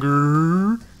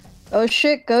longer. Oh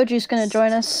shit, Goji's gonna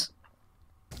join us.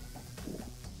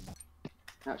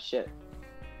 Oh shit.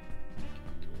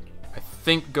 I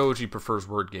think Goji prefers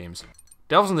word games.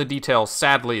 Delves in the Details,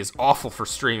 sadly, is awful for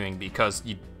streaming because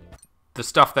the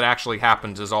stuff that actually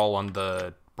happens is all on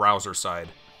the browser side.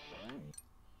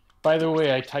 By the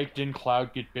way, I typed in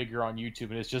cloud get bigger on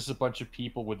YouTube, and it's just a bunch of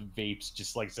people with vapes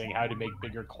just like saying how to make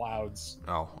bigger clouds.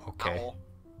 Oh, okay.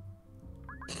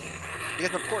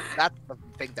 Because of course that's the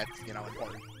thing that's, you know,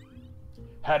 important.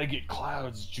 How to get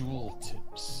clouds jewel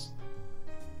tips.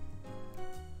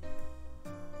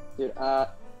 Dude, I'm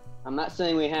not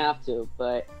saying we have to,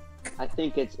 but I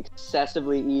think it's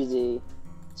excessively easy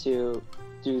to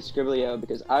do Scribblio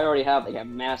because I already have like a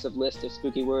massive list of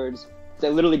spooky words. I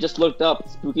literally just looked up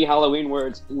spooky Halloween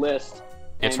words list.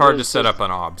 It's hard to set up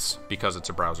an OBS because it's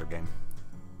a browser game.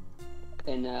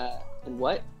 And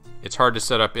what? It's hard to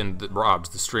set up in the OBS,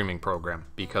 the streaming program,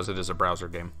 because it is a browser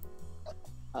game.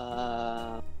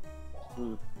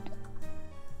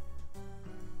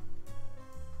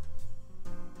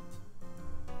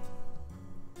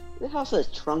 The house says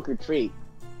trunk or treat.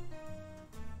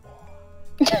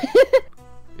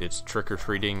 It's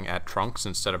trick-or-treating at trunks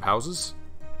instead of houses?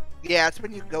 Yeah, it's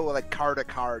when you go like car to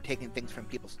car, taking things from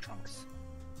people's trunks.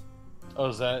 Oh,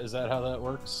 is that how that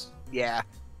works? Yeah.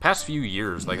 Past few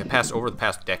years, like over the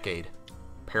past decade,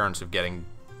 parents have been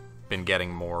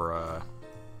getting more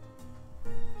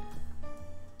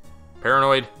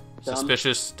paranoid,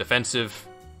 suspicious, defensive.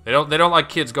 They don't like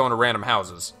kids going to random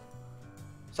houses.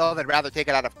 So they'd rather take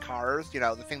it out of cars, you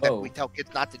know, the thing that we tell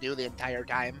kids not to do the entire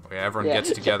time. Yeah, everyone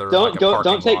gets together. Don't in like a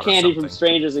don't take lot or candy from something.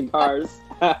 strangers in cars.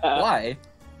 Why?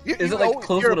 Is it like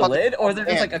close to the lid, or is there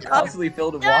just like a constantly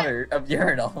filled water of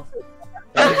urinal?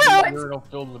 Urinal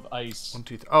filled with ice. 1,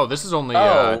 2, 3. Oh, this is only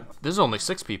this is only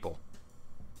 6 people.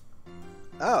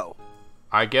 Oh.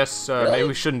 I guess maybe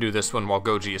we shouldn't do this one while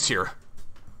Goji is here.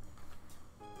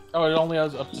 Oh, it only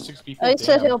has up to 6 people. I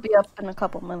said he'll be up in a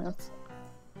couple minutes.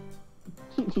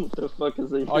 What the fuck is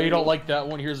he? Oh, you don't like that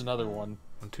one? Here's another one.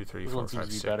 1, 2, 3, This 4, one seems 5,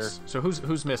 to be 6. better. So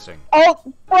who's missing?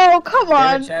 Oh, bro, come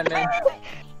on!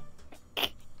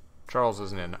 Charles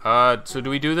isn't in. So do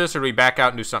we do this or do we back out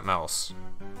and do something else?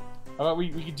 How about we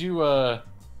could do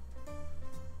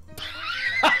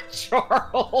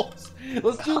Charles.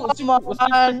 Let's do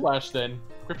Quiplash then.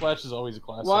 Quiplash is always a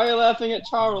classic. Why are you laughing at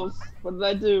Charles? What did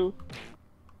I do?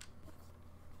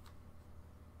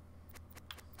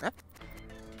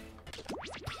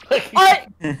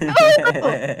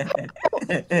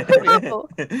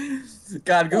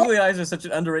 God, googly eyes are such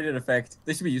an underrated effect.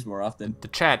 They should be used more often. The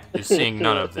chat is seeing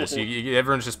none of this.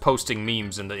 Everyone's just posting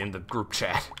memes in the group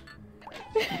chat.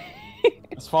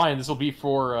 It's fine. This will be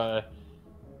for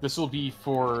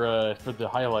the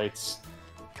highlights.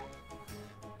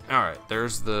 All right,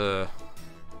 there's the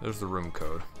room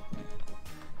code.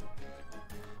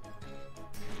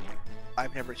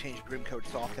 I've never changed room code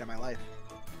so often in my life.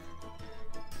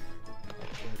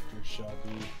 Character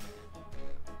shabby.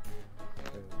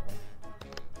 There we go.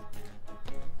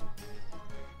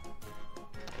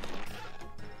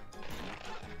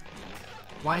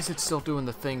 Why is it still doing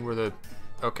the thing where the...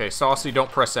 Okay, Saucy,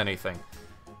 don't press anything.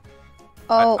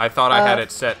 Oh, I thought I had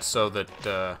it set so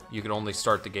that you could only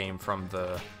start the game from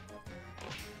the...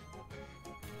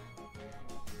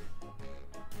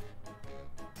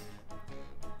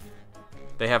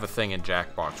 They have a thing in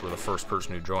Jackbox where the first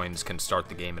person who joins can start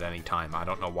the game at any time. I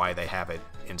don't know why they have it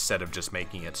instead of just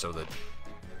making it so that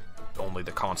only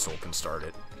the console can start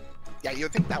it. Yeah, you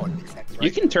would think that would make sense, right? You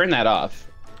can turn that off.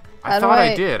 I thought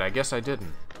I did. I guess I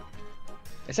didn't.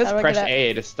 It says press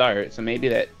A to start, so maybe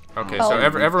that... Okay, so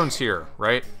everyone's here,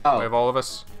 right? Oh. We have all of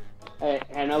us? Hey,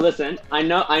 now listen. I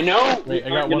know. Wait, I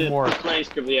got one more. Playing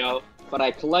Scribblio, but I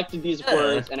collected these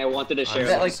words and I wanted to share. Is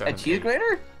that like a cheese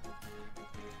grater?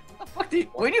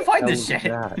 Where do you find this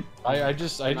shit? I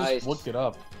just looked it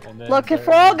up. And then Look, if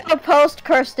we're all gonna post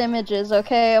cursed images,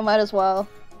 okay, I might as well.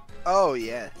 Oh,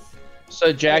 yes.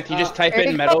 So, Jack, you just type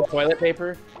in metal toilet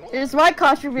paper? Here's my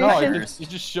contribution. No, it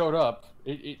just showed up.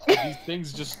 These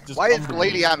things just Why is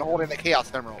Gladion holding the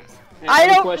Chaos Emeralds? I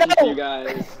don't question know. for you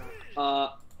guys.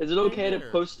 Is it okay to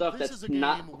post stuff that's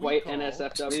not quite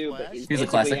NSFW, but is Here's a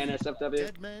classic. NSFW?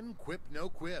 Dead men quip no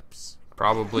quips.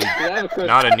 Probably I have a quick-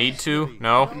 not a need to.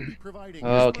 No.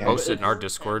 Okay. Post it in our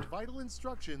Discord. And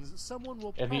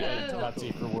the not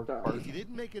safe for work part. If you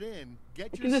didn't make it in,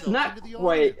 get Because it's yourself not into the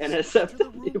quite audience. an Enter the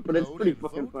SFW, room but it's code pretty and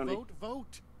fucking funny.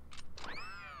 Vote.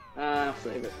 I'll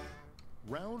save it.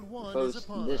 Round one Post is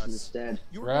upon this us. instead.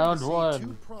 You're Round going to see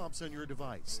one. 2 prompts on your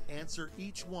device. Answer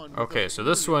each one. Okay, with a so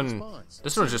this clear one, response.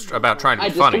 this one's just about trying to I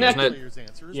be funny, isn't disconnected. it? Players'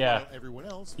 answers, Yeah. while everyone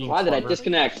else Being Why did I clever.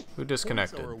 disconnect? Who Points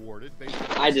disconnected? are awarded based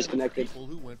on I the disconnected. people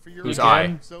who went for your Who's answer,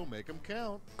 I? So make 'em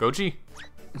count. Goji?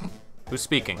 Who's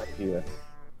speaking? Yeah.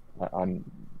 I'm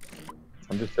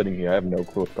just sitting here. I have no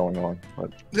clue what's going on.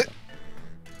 But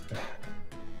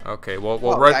Okay, well,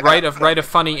 Oh, write a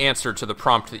funny answer to the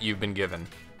prompt that you've been given.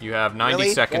 You have 90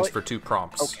 Really? seconds Really? for 2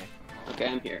 prompts. Okay. Okay,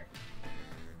 I'm here.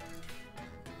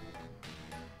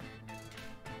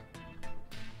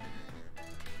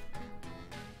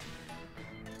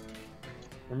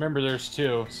 Remember, there's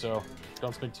 2, so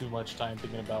don't spend too much time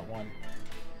thinking about one.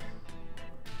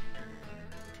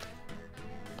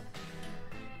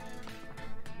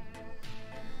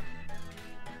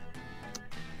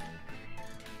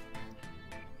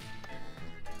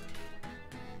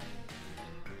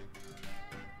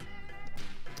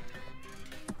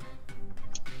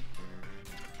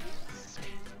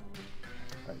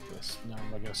 Like this. No,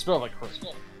 I'm not gonna spell like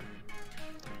correctly.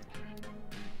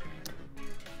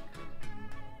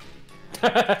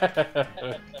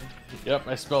 Yep,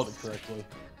 I spelled it correctly.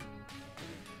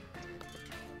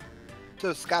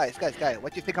 So Sky,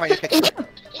 what do you think about your picture?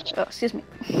 Oh, excuse me.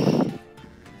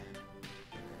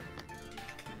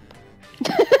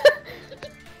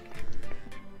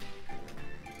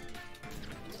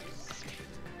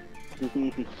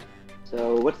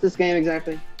 So, what's this game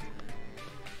exactly?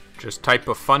 Just type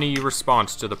a funny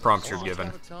response to the prompts you're given.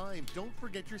 Out of time. Don't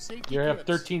forget your safety You have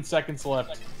grips. 13 seconds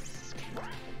left.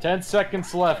 10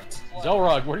 seconds left.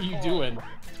 Xelrog, what are you doing?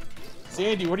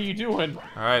 Sandy, what are you doing?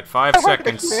 Alright, 5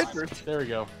 seconds. There we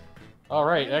go.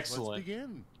 Alright, Let's excellent.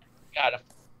 begin. Got him.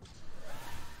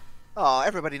 Oh,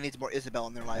 everybody needs more Isabel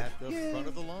in their life. At the front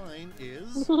of the line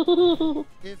is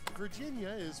if Virginia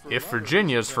is for If lovers,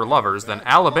 Virginia's for then lovers, then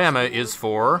Alabama is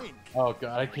for blank. Oh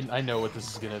god, I know what this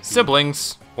is gonna be.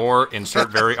 siblings, or insert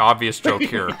very obvious joke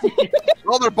here.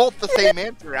 Well, they're both the same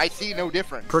answer. I see no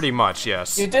difference. Pretty much,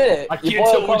 yes. You did it. I You can't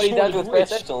boiled tell comedy which down one to is its bare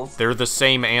which. essentials. They're the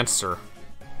same answer.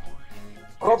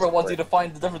 Corbett wants you to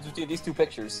find the difference between these 2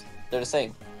 pictures. They're the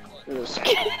same.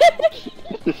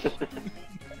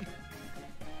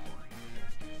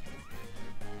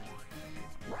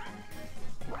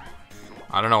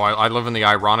 I don't know, I live in the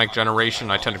ironic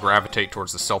generation. I tend to gravitate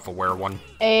towards the self-aware one.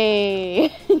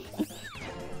 Hey.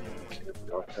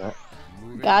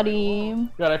 Got him.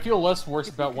 God, I feel less worse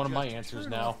about one of my answers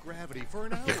Turn now. off gravity for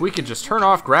an hour. If we could just turn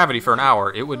off gravity for an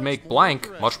hour, it would make blank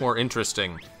much more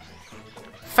interesting.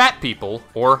 Fat people,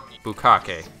 or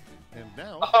bukkake. And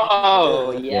now,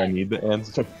 Oh, do I yeah. need the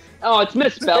answer? Oh, it's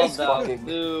misspelled, Space though. fucking.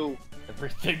 Ooh.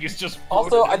 Everything is just Also,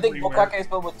 floating I think everywhere. Bukake is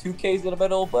spelled with 2 K's in the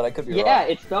middle, but I could be Yeah, wrong.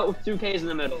 it's spelled with 2 K's in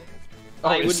the middle. Oh,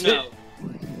 I would is know.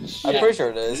 I'm pretty sure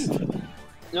it is.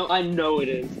 No, I know it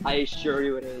is. I assure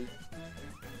you it is.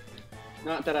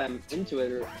 Not that I'm into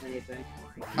it or anything.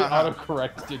 The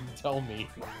autocorrect didn't tell me.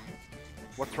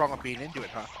 What's wrong with being into it,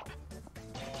 huh?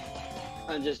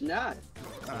 I'm just not.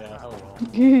 Yeah, oh well.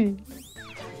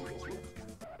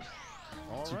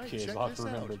 all 2 right, kids, check I'll have this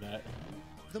to remember out. that.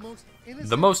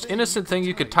 The most innocent thing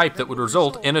you could type that would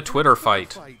result in a Twitter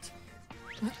fight.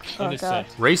 Oh, Innocent.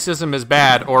 Racism is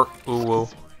bad, or ooh.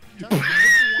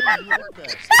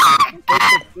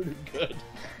 Pretty good.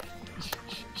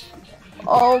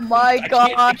 Oh my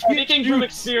gosh. Speaking from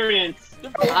experience,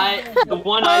 the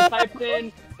one I typed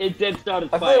in, it did start a I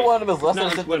fight. feel like one of them is less Not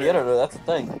on innocent than the Twitter. other, that's the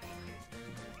thing.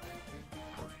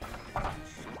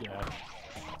 Yeah.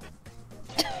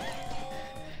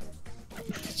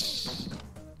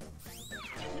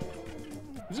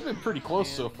 This has been pretty close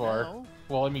so far.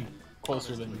 Well, I mean,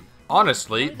 closer than...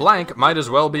 Honestly, blank might as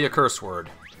well be a curse word.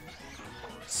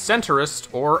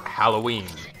 Centrist or Halloween.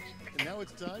 And now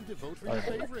it's time to vote for your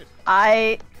favorite.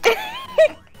 I.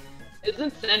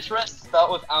 Isn't centrist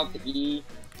spelled without the E?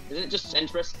 Isn't it just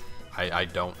centrist? I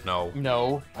don't know.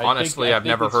 No. Honestly, I've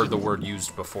never heard the word. word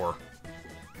used before.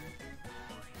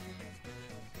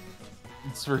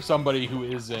 It's for somebody who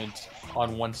isn't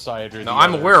on one side or the No, other.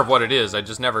 I'm aware of what it is, I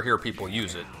just never hear people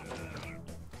use it.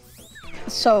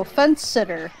 So, fence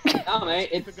sitter. No, mate,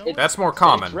 it's That's more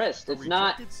common. centrist. It's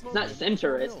not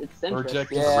centrist. It's centrist.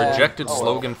 Rejected. Yeah. Rejected Oh, well.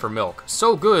 slogan for milk.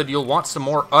 So good, you'll want some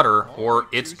more udder, or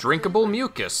it's drinkable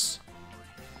mucus.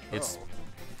 It's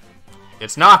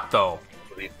not, though.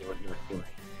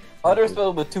 Udder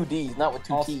spelled with 2 D's, not with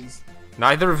 2 T's.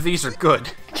 Neither of these are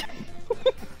good.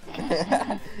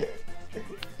 I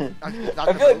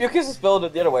feel like Mucus is spelled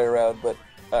it the other way around, but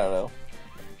I don't know.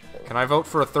 Can I vote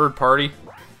for a third party?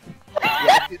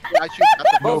 Yeah,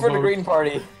 vote for the Green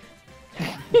Party.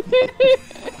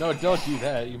 No, don't do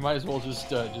that. You might as well just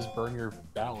burn your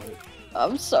ballot.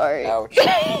 I'm sorry. Ouch.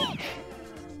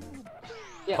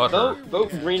 Yeah,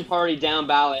 vote Green Party down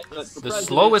ballot. The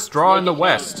slowest draw in the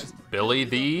West. Billy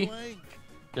the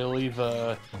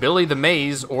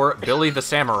Maze or Billy the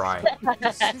Samurai.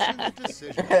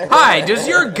 Hi, does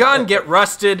your gun get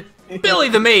rusted? Billy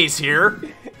the Maze here.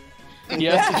 He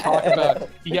has to talk about.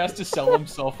 He has to sell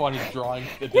himself on his drawing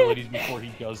abilities before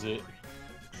he does it.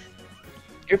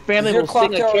 Your family will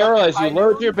sing a carol as you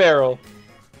load your barrel.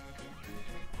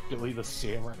 Billy the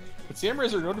Samurai. But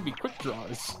samurais are known to be quick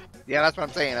draws. Yeah, that's what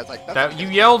I'm saying. That's like you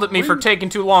yelled at me for taking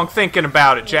too long thinking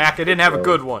about it, Jack. I didn't have a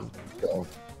good one.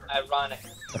 Ironic.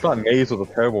 I thought Maze was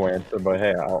a terrible answer, but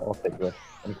hey, I'll take this.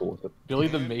 I'm cool with it. Billy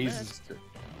the Maze is good.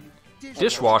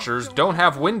 Dishwashers don't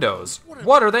have windows.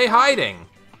 What are they hiding?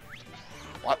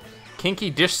 What? Kinky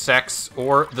dish sex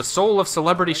or the soul of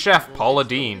celebrity chef Paula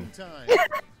Deen.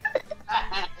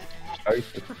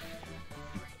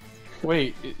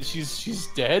 Wait, she's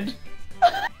dead?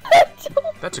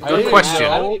 That's a good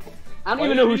question. I don't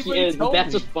even know who she is, but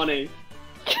that's just funny.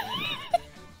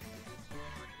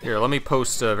 Here, let me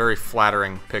post a very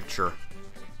flattering picture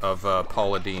of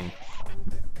Paula Deen.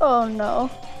 Oh no.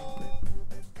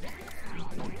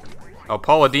 Oh,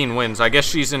 Paula Deen wins. I guess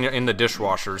she's in the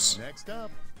dishwashers. Next up.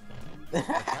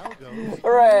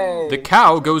 Hooray! The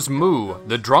cow goes moo.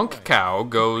 The drunk cow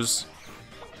goes,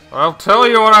 I'll tell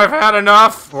you when I've had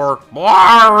enough, or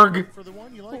blarg. For the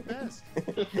one you like best.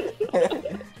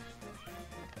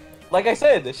 Like I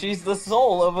said, she's the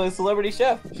soul of a celebrity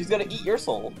chef. She's gonna eat your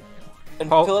soul and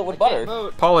fill it with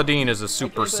butter. Paula Deen is a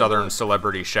super southern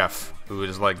celebrity chef who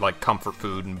is like comfort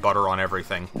food and butter on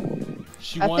everything.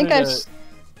 She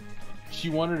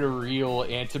wanted a real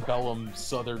antebellum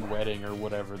southern wedding or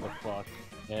whatever the fuck.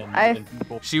 And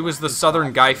people... She was the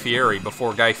southern Guy Fieri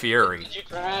before Guy Fieri.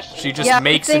 She just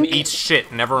makes and eats shit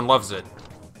and everyone loves it.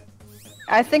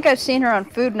 I think I've seen her on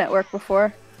Food Network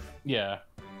before. Yeah.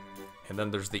 And then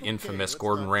there's the infamous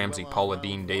Gordon Ramsay Paula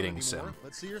Deen dating sim.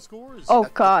 Let's see your scores. Oh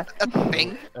god. That's a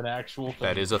thing. An actual thing.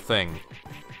 That is a thing.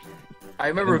 I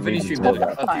remember Vinny streamed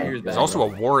that a few years back. There's also a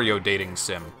Wario dating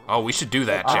sim. Oh, we should do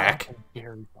that, Jack.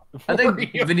 I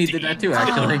think Vinny did that too,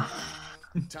 actually.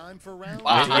 Time for round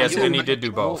Yes, Vinny did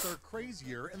do both.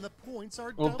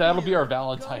 Well, that'll be our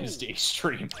Valentine's Day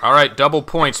stream. Alright, double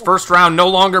points. First round no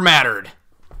longer mattered.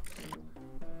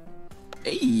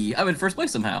 Hey, I'm in first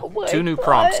place somehow. Oh 2 new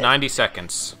prompts, 90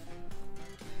 seconds.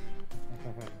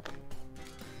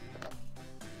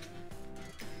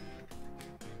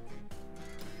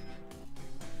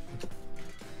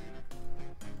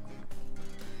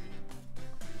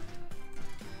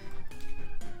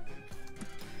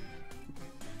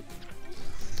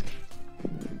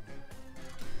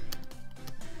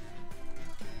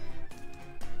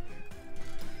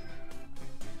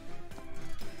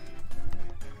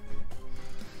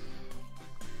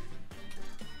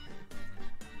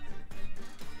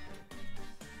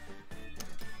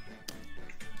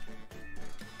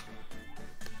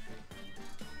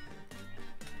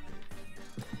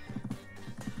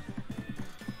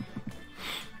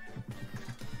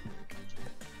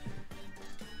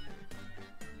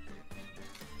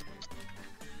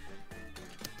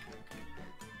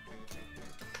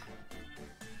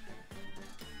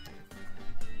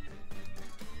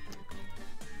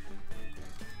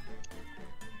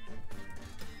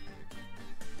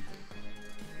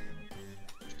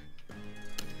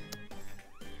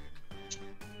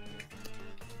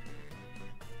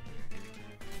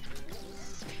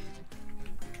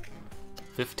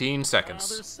 Fifteen seconds.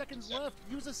 There's seconds left.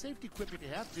 Use a safety quip if you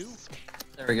have to.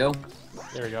 There we go.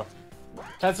 There we go.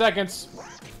 10 seconds.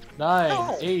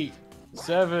 9, 8,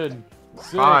 7,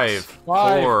 6,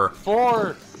 5,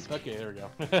 4. Okay, there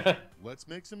we go. Let's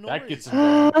make some noise. That gets him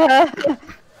going. I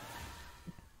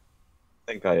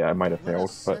think I might have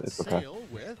failed, but it's okay.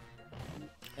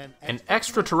 An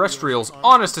extraterrestrial's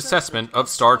honest assessment of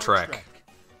Star Trek.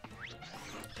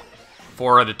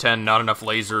 4 out of 10, not enough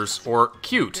lasers, or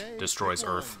cute, destroys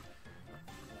Earth.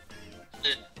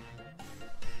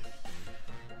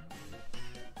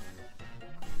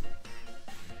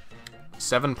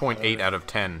 .8 out of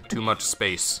 10, too much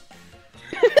space.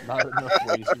 Not enough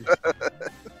lasers.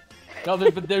 No,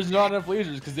 but there's not enough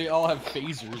lasers because they all have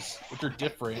phasers, which are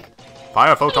different.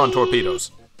 Fire photon torpedoes.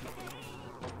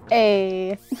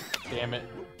 Hey. Damn it.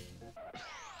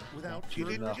 Without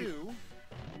further ado,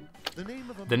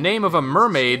 The name of a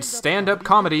mermaid stand-up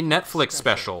comedy Netflix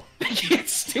special. I can't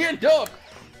stand up.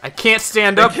 I can't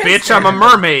stand up, bitch, I'm a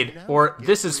mermaid! Or,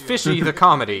 This is Fishy, the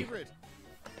comedy.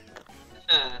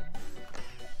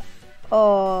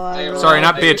 Oh, sorry,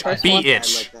 not bitch,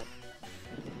 B-itch.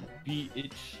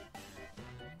 B-itch.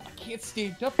 I can't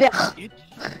stand up, bitch.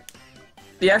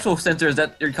 The actual censor is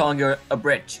that you're calling her a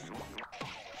britch.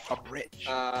 A britch.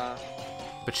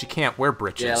 But she can't wear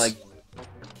britches. Yeah, like...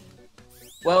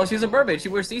 Well, she's a mermaid, she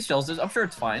wears seashells, I'm sure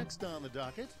it's fine.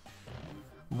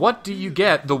 What do you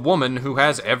get the woman who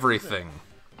has everything?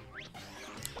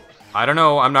 I don't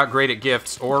know, I'm not great at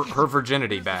gifts or her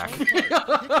virginity back.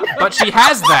 But she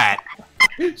has that!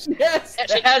 She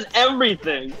has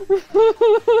everything!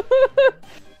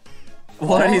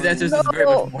 One of these answers is very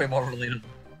much way more relatable.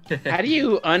 How do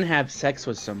you unhave sex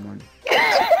with someone?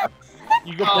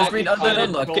 You go just read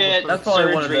unlook. That's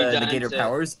probably one of the negator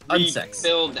powers. Unsex.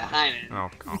 Build the hymen.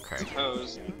 Oh, okay.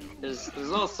 Suppose. There's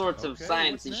all sorts of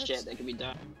sciencey shit that can be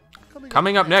done.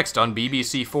 Coming up next on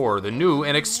BBC4, the new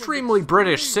and extremely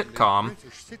British sitcom...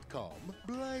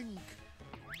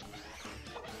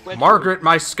 Margaret,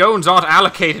 my scones aren't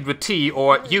allocated with tea,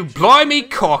 or you blimey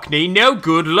cockney, no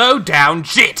good low down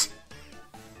jit!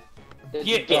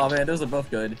 Oh man, those are both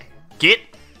good. Git?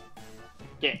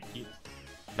 Get.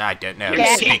 I don't know how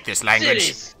to speak this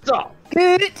language. Stop!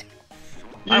 Git!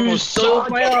 I was so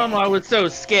my arm, I was so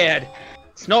scared.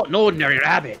 It's not an ordinary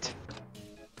rabbit.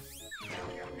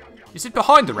 Is it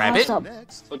behind the rabbit?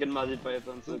 Fucking Monty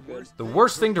Python, so good. The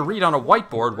worst thing to read on a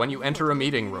whiteboard when you enter a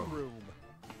meeting room.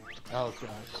 Oh gosh.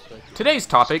 Today's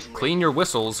topic, clean your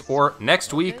whistles, or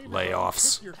next week,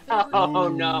 layoffs. Oh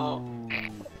no.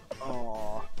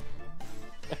 Oh.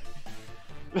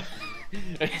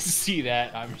 I see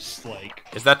that, I'm just like...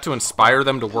 Is that to inspire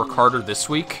them to work harder this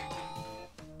week?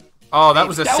 Oh, that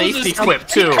was a safety clip,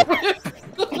 too.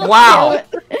 Wow.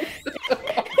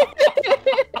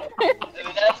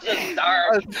 That's just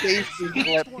dark. A safety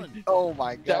clip. Oh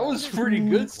my god. That was pretty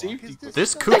good safety clip.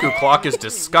 This cuckoo clock is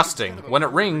disgusting. When it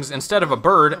rings, instead of a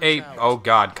bird, oh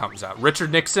god comes out.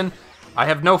 Richard Nixon, I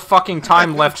have no fucking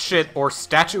time left shit or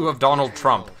statue of Donald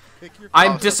Trump.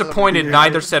 I'm disappointed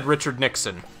neither said Richard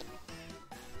Nixon.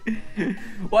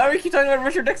 Why are we keep talking about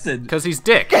Richard Nixon? Because he's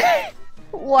dick.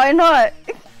 Why not?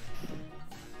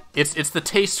 It's the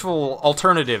tasteful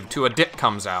alternative to a dick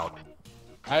comes out.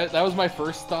 That was my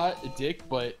first thought, a dick,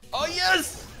 but... Oh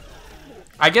yes!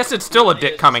 I guess it's still a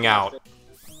dick coming out.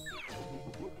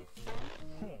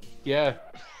 Yeah.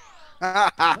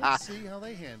 Let's see how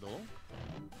they handle.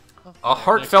 A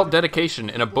heartfelt dedication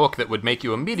in a book that would make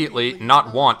you immediately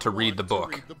not want to read the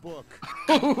book.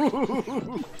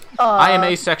 I am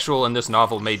asexual and this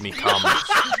novel made me come.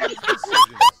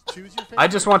 I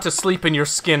just want to sleep in your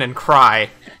skin and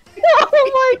cry.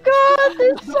 Oh my god,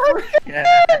 this is so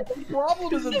good! The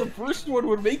problem is that the first one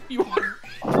would make me want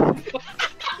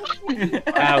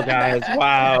Wow, guys,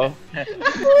 wow.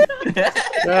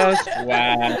 Just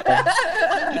wow.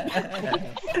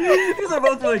 These are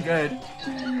both really good.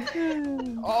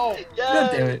 Oh,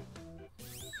 God damn it.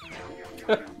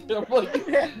 I'm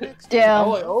like, Damn.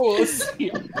 oh, let's see.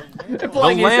 The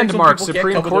landmark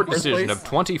Supreme Court decision of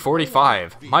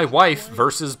 2045. My wife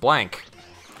versus blank.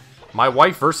 My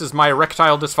wife versus my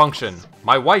erectile dysfunction.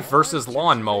 My wife versus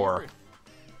lawnmower.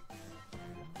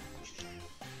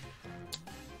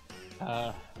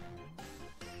 The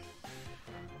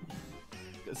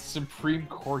Supreme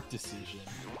Court decision.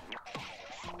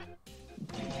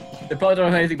 They probably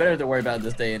don't have anything better to worry about in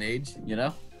this day and age, you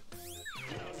know?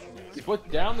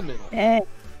 Split down the middle. Eh.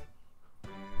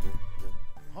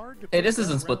 Hey, this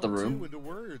isn't split the room. Into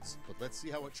words, but let's see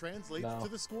how it translates to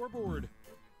the scoreboard.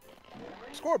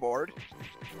 Scoreboard?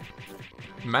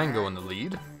 Mango in the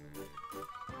lead.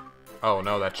 Oh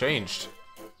no, that changed.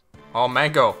 Oh,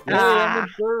 Mango. Hey, I'm in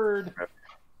third.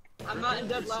 I'm not in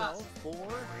dead last.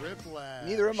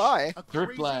 Neither am I.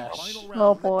 Quiplash.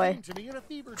 Oh boy.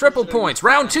 Triple points.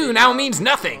 Round 2 now means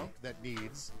nothing. That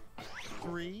needs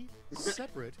 3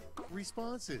 separate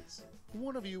responses.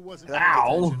 One of you wasn't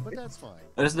Ow! but that's fine.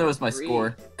 I just noticed my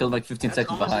score, because I'm like 15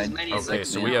 seconds behind. Okay,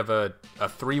 so we have a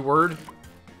 3-word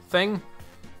thing?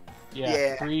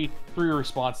 Yeah, three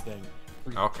response thing.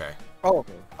 Okay.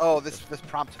 Oh, this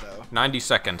prompt though. 90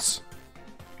 seconds.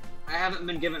 I haven't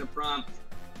been given a prompt.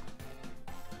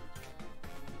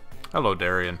 Hello,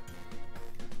 Darian.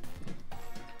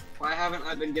 Why haven't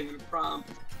I been given a prompt?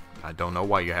 I don't know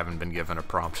why you haven't been given a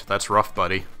prompt. That's rough,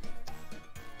 buddy.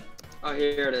 Oh,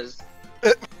 here it is.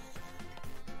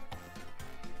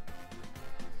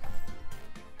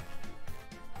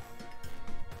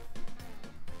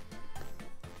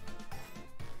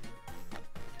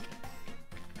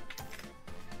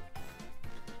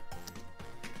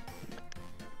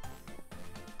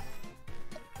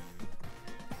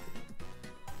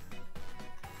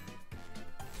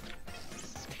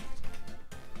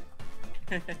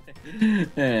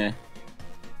 Eh.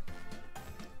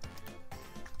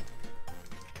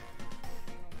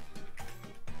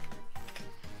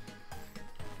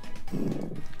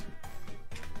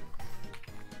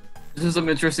 This is some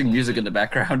interesting music in the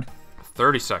background.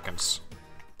 30 seconds.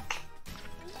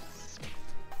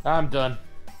 I'm done.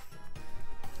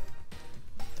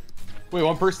 Wait,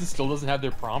 one person still doesn't have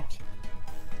their prompt?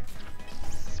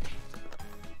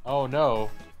 Oh no.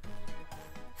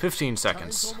 15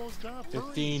 seconds.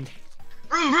 15.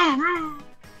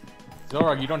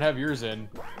 Xelrog, you don't have yours in.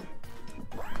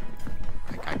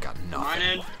 I got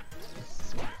nothing.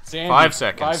 Sandy, 5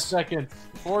 seconds. 5 seconds.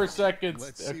 4 seconds.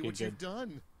 Let's see what you've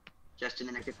done. Just in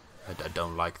the neck. I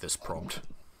don't like this prompt.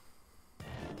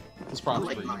 This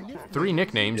prompt. 3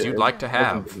 nicknames you'd like to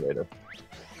have.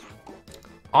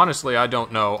 Honestly, I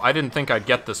don't know. I didn't think I'd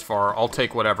get this far. I'll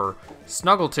take whatever.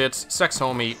 Snuggle tits, sex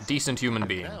homie, decent human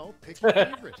being. Now pick your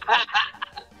favorite.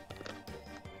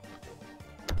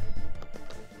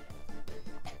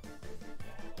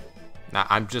 Now,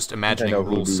 I'm just imagining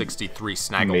Rule 63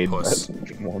 Snagglepuss.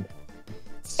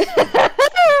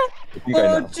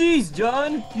 Oh, jeez,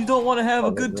 John. You don't want to have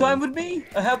a good time with me?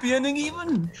 A happy ending,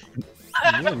 even?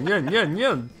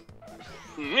 Yin.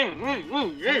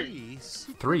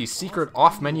 3 secret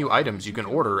off-menu items you can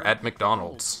order at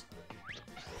McDonald's.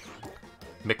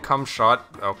 McCumshot,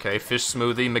 okay, fish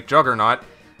smoothie, McJuggernaut,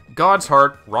 God's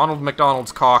heart, Ronald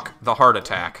McDonald's cock, the heart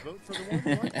attack.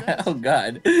 Oh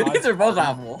god, these are both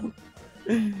awful.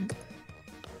 I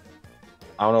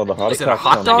don't know, the heart Is it a attack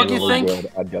hot sounds dog, you really think?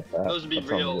 good. I'd get that. Those would be That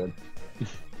sounds real. good.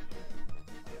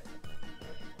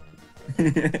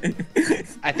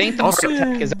 I think the Also- heart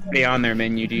attack is already on their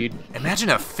menu, dude. Imagine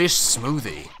a fish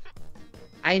smoothie.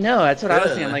 I know, that's what I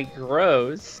was saying, like,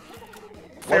 gross.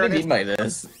 What do you mean by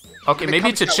this? Okay, maybe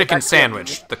it's a chicken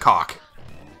sandwich, the cock.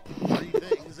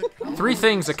 3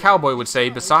 things a cowboy would say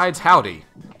besides howdy.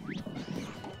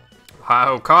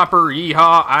 Hi-ho, copper,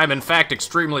 yeehaw, I'm in fact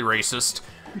extremely racist.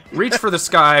 Reach for the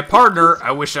sky, partner,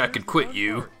 I wish I could quit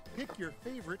you. Pick your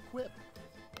favorite quip.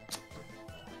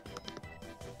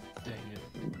 Dang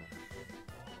it.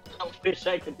 I wish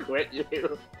I could quit you.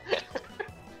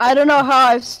 I don't know how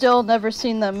I've still never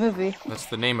seen that movie. That's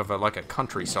the name of a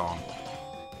country song.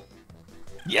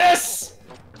 Yes!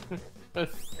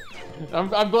 I'm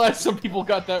glad some people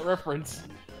got that reference.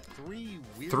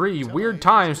 3 weird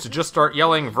times to just start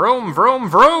yelling, vroom, vroom,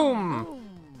 vroom!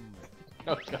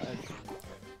 Oh god.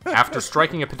 After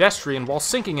striking a pedestrian while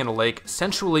sinking in a lake,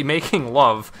 sensually making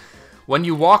love. When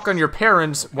you walk on your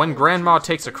parents, when grandma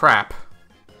takes a crap.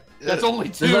 That's only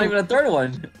 2. There's not even a third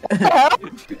one.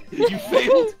 You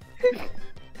failed.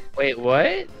 Wait,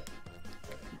 what?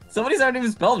 Some of these aren't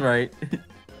even spelled right.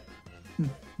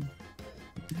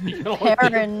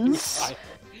 Parents.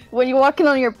 When you're walking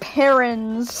on your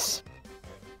parents.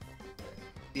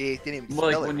 Yeah, didn't even More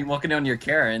like spell it. when you're walking down your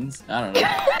Karens. I don't know.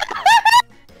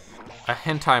 A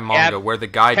hentai manga where the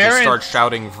guy just parents- starts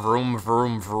shouting vroom,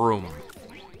 vroom, vroom.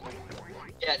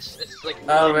 Yeah, it's like.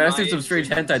 Oh man, I seen some strange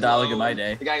hentai dialogue in my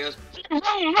day. The guy goes.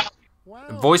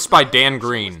 Voiced by Dan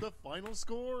Green. The final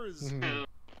scores. Do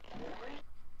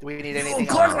we need anything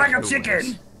Close else? like a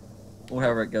chicken! Or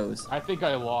however it goes. I think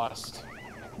I lost.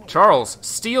 Charles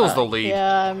steals the lead.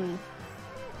 Yeah,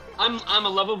 I'm a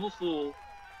lovable fool.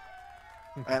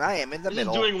 And I am in the This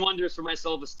middle. is doing wonders for my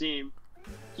self-esteem.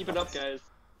 Keep it up, guys.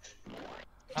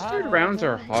 Third rounds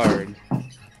are hard.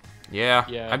 Yeah,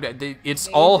 it's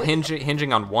all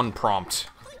hinging on one prompt.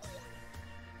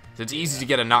 It's easy to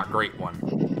get a not great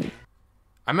one.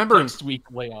 I remember Next week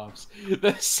layoffs.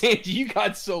 Sandy, you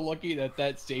got so lucky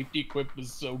that safety quip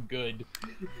was so good.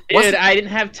 Dude, I didn't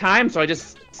have time, so I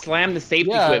just slammed the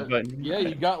safety quip button. Yeah,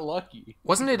 you got lucky.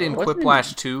 Wasn't it in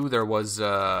Quiplash 2 there was,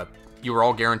 you were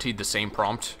all guaranteed the same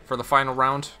prompt for the final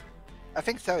round? I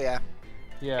think so, yeah.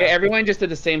 Yeah, Everyone just did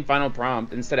the same final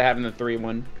prompt instead of having the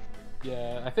 3-1.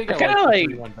 Yeah, I think I kinda like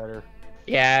the 3-1 better.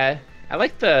 Yeah, I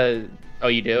like the... Oh,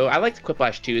 you do? I liked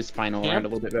Quiplash 2's final round a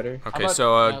little bit better. Okay,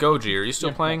 so, Gojira, are you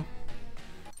still playing?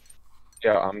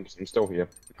 Yeah, I'm still here.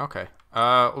 Okay.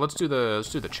 Let's do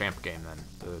the champ game then,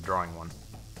 the drawing one.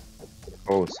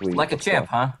 Oh, sweet. Like a champ,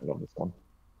 huh? I love this one.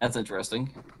 That's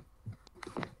interesting.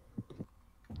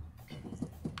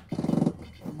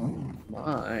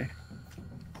 My.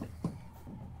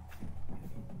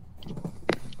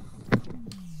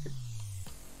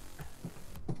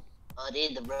 I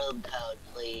need the room code,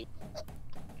 please.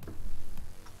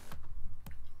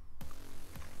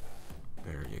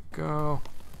 There you go.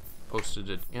 Posted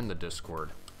it in the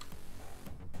Discord.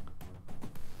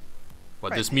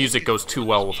 But this music goes too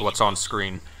well with what's on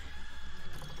screen.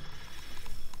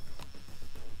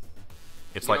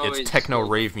 It's like it's techno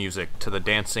rave music to the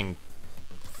dancing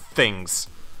things.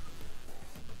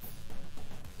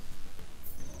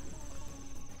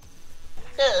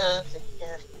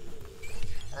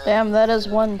 Damn, that is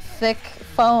one thick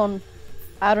phone.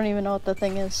 I don't even know what the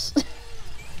thing is.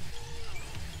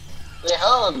 We're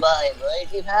home by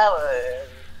mighty power.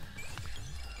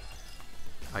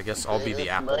 I guess I'll be the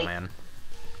Apple Man.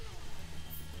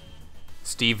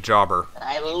 Steve Jobber.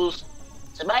 I will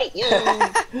smite you.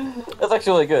 That's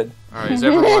actually really good. Alright, is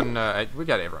everyone... we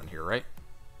got everyone here, right?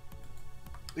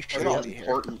 We should all be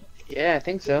here. Yeah, I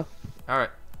think so. Alright.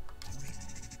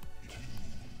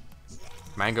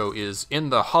 Mango is in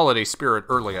the holiday spirit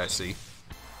early, I see.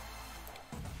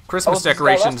 Christmas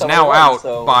decorations now out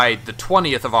by the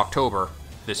 20th of October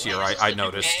this year, I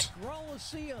noticed.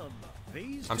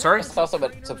 I'm sorry? I saw some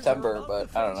in September,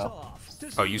 but I don't know.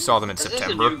 Oh, you saw them in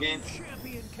September?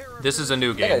 This is a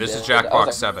new game. This is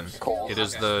Jackbox 7. It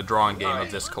is the drawing game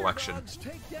of this collection.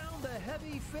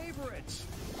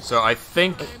 So I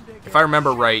think, if I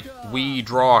remember right, we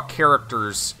draw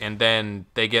characters and then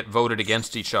they get voted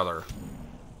against each other.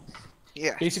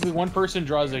 Yeah. Basically, one person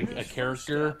draws a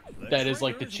character that is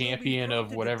like the champion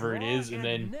of whatever it is, and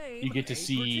then you get to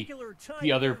see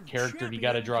the other character. And you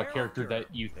got to draw a character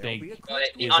that you think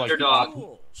is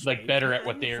underdog, like better at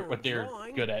what they're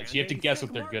good at. So you have to guess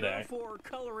what they're good at.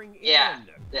 Yeah,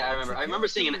 I remember. I remember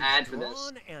seeing an ad for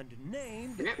this.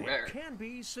 Where?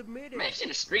 I've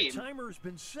seen a stream. Timer's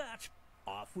been set.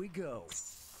 Off we go.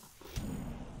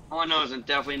 All I know is I'm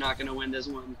definitely not going to win this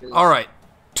one. Alright,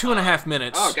 2.5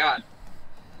 minutes. Oh, God.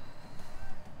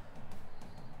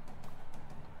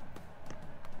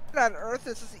 What on earth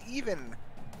is this even?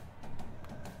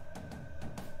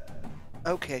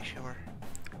 Okay, sure.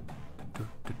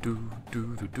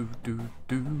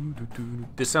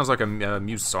 This sounds like a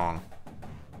Muse song.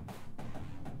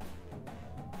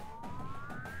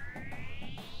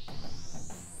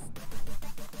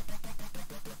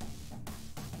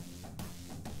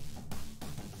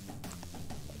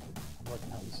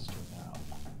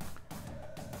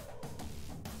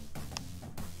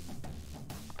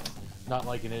 Not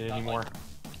liking it anymore.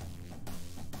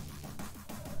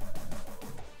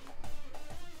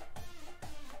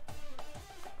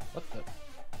 What the?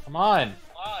 Come on!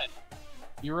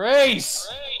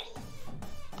 Erase!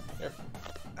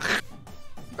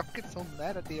 Don't get so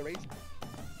mad at the erase.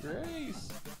 Erase!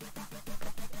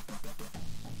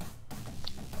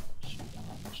 Shoot, I don't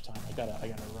have much time. I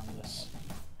gotta run this.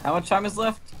 How much time is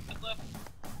left?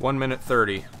 1 minute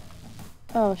 30.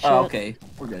 Oh shit. Oh, okay.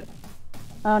 We're good.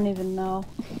 I don't even know.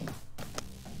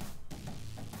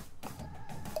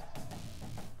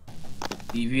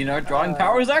 DeviantArt drawing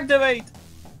powers activate!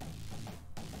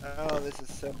 Oh, this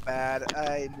is so bad.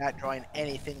 I'm not drawing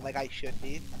anything like I should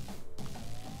be.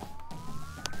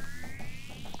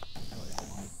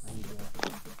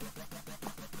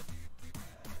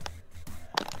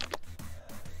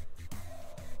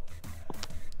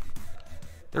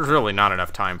 There's really not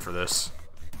enough time for this.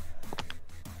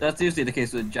 That's usually the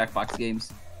case with Jackbox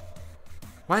games.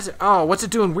 Why is it? Oh, what's it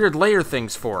doing weird layer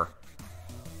things for?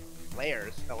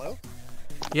 Layers? Hello?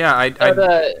 Yeah,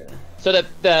 So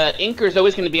the inker is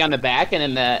always going to be on the back, and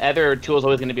then the other tool is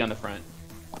always going to be on the front.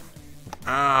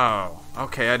 Oh,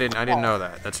 okay. I didn't know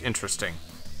that. That's interesting.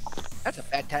 That's a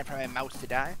bad time for my mouse to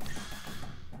die.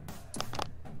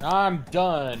 I'm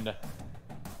done.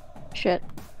 Shit.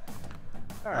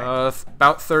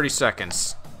 About 30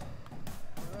 seconds.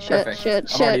 Shit, Perfect.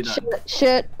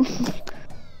 shit.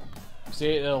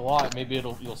 Say it a lot, maybe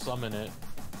you'll summon it.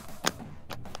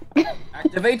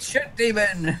 Activate shit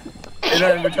demon!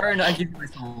 In return, I give you my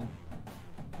soul.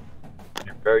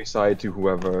 I'm very sorry to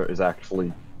whoever is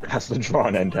actually has to draw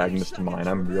an antagonist to mine.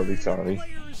 I'm really sorry.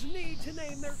 Players need to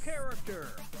name their character.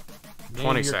 20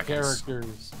 Name your seconds.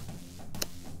 Characters.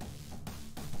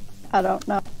 I don't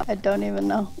know. I don't even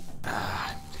know.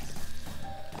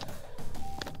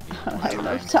 I don't have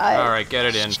enough time. Alright, get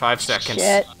it in. 5 seconds.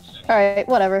 Shit. Alright,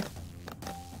 whatever.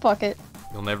 Fuck it.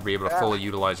 You'll never be able to fully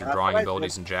utilize your drawing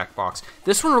abilities in Jackbox.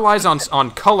 This one relies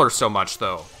on color so much,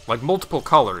 though. Like, multiple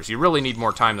colors. You really need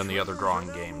more time than the other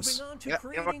drawing games. You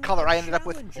know what color I ended up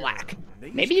with? Black.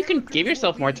 Maybe you can give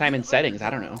yourself more time in settings. I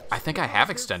don't know. I think I have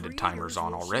extended timers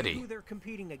on already.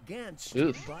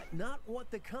 Oof.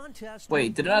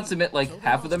 Wait, did I not submit like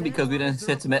half of them because we didn't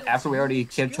hit submit after we already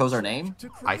chose our name?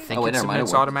 I think Oh, wait, it never mind, it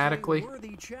submits worked. automatically.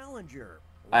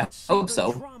 I hope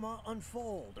so.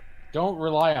 Don't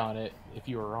rely on it if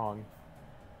you were wrong.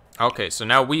 Okay, so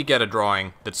now we get a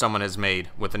drawing that someone has made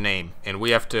with a name, and we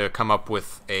have to come up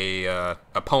with a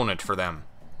opponent for them,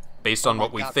 based on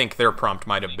what we think their prompt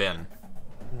might have been.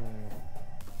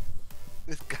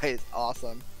 This guy is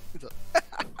awesome.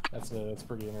 That's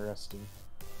pretty interesting.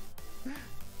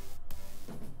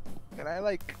 And I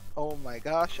like, oh my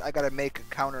gosh, I gotta make a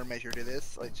countermeasure to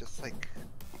this. Like, just like,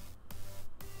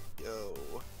 yo.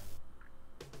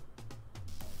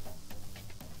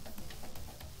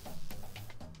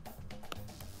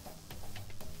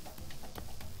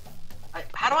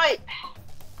 How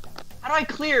do I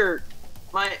clear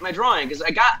my drawing? Because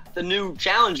I got the new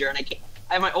challenger and I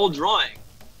have my old drawing.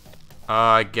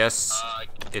 I guess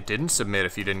it didn't submit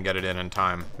if you didn't get it in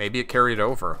time. Maybe it carried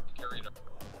over.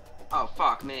 Oh,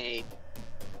 fuck me.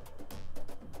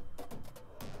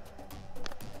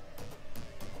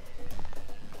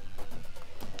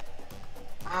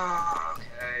 Oh,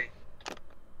 okay.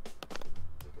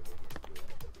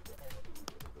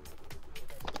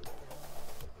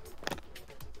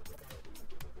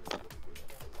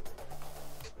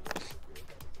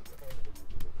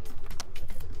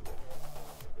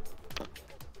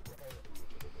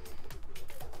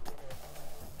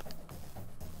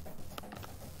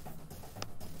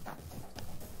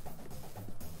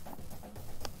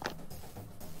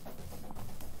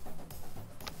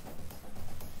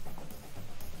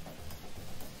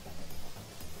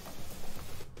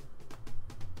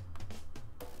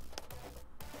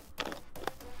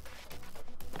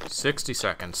 $60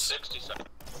 seconds.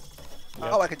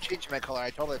 Oh, I can change my color.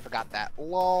 I totally forgot that.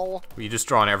 Lol. Were you just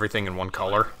drawing everything in one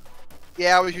color?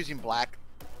 Yeah, I was using black.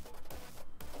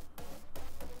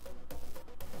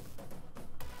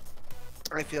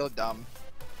 I feel dumb.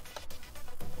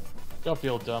 Don't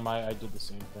feel dumb. I did the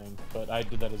same thing, but I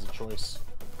did that as a choice.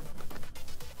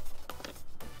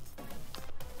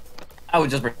 I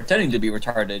was just pretending to be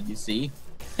retarded, you see.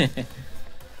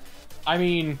 I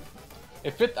mean,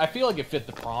 it fit. I feel like it fit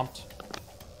the prompt.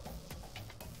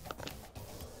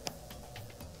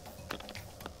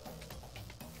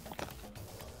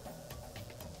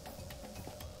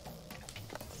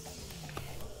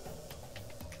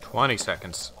 $20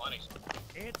 seconds.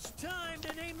 It's time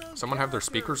to name those Someone have their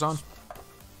speakers on?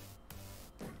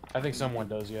 I think someone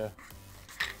does, yeah.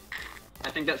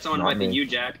 I think that someone Not might be me. you,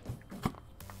 Jack.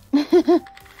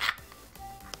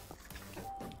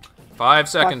 5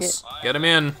 seconds. Get him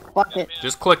in. Fuck it.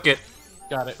 Just click it.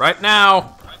 Got it. Right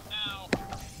now.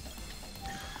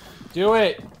 Do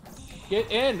it. Get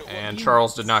in. And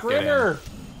Charles did not get in. Are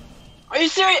you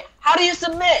serious? How do you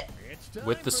submit?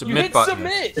 With the You submit hit button.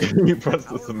 submit. You press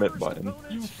the submit button.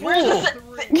 Where's the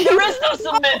there is no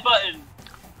submit button.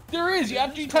 There is.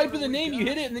 After you type in the name, you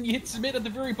hit it, and then you hit submit at the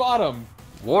very bottom.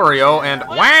 Wario and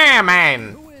Wham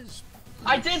Man.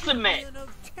 I did submit.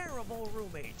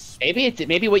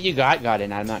 Maybe what you got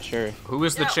in. I'm not sure. Who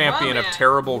is the Yeah, champion of Wham-Man.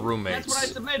 terrible That's roommates? what I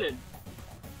submitted.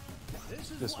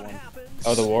 This one.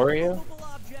 Oh, the Wario.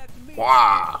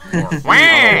 Wow.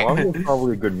 Oh, I'm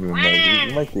probably a good roommate.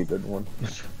 He might be a good one.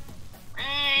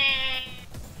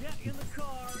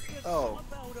 Oh.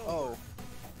 Oh.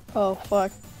 Oh,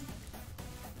 fuck.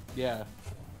 Yeah.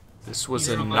 This was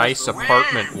a nice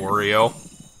apartment, Wario.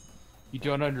 You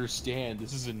don't understand.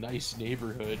 This is a nice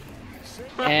neighborhood.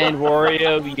 And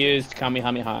Wario used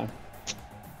Kamehameha.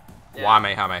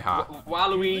 Wamehameha.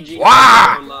 Waluigi.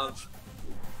 Wah! Love.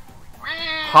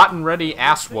 Hot and ready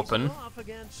ass whoopin'.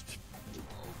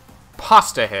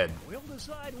 Pasta head.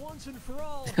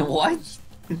 What?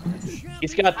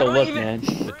 He's got the look, man.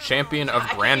 The champion of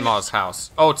Grandma's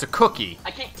house. Oh, it's a cookie.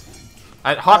 I can't.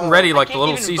 At hot and ready like the can't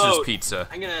Little even Caesars vote. pizza.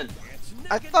 I'm gonna.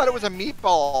 I thought it was a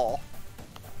meatball.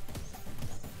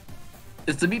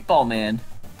 It's the meatball man.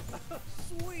 I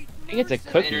think it's a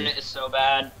The cookie. internet is so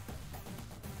bad.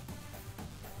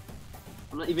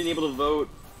 I'm not even able to vote.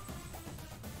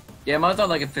 Yeah, mine's on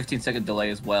like a 15-second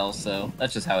delay as well, so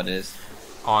that's just how it is.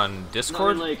 On Not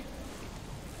Discord? even, like,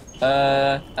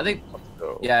 I think,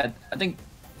 yeah, I think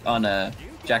on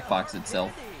Jackbox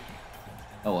itself.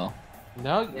 Oh well.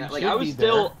 No, yeah, you like should I was be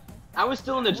still, I was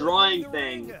still in the drawing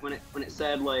thing when it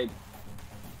said like.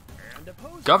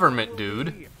 Government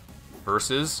dude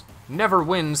versus never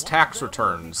wins tax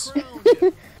returns.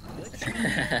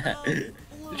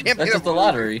 That's just the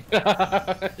lottery.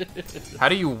 How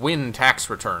do you win tax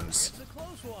returns?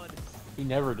 He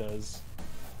never does.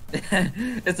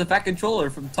 It's the fat controller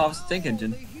from Tom's Tank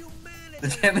Engine. The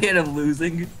champion of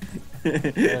losing.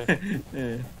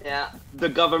 Yeah, the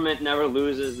government never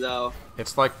loses though.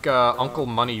 It's like Uncle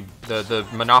Money, the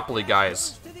Monopoly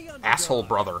guy's asshole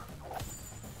brother.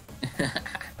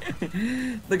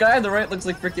 The guy on the right looks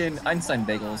like frickin' Einstein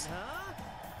bagels.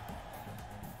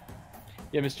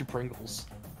 Yeah, Mr. Pringles.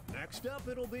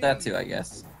 That too, I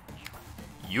guess.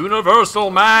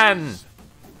 Universal Man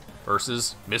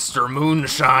versus Mr.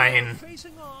 Moonshine.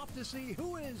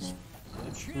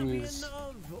 Who's...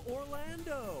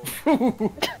 Orlando.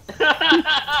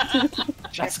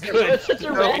 That's good. That's such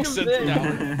a random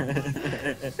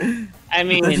thing. I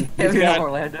mean, he's got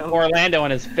Orlando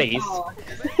on his face.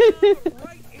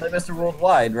 Like Mr.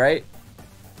 Worldwide, right?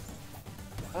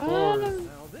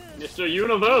 Mr.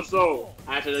 Universal.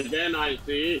 At it again, I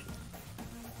see.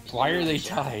 Why are they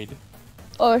tied?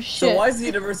 Oh shit. So why is the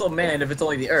Universal Man if it's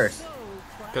only the Earth?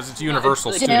 Because it's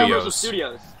Universal It's Studios. Universal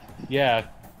Studios. Yeah,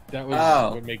 that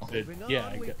was what makes it.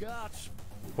 Yeah.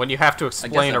 When you have to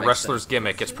explain a wrestler's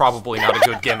gimmick, it's probably not a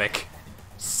good gimmick.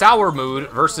 Sour Mood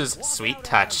versus Sweet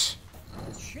Touch.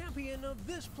 Champion of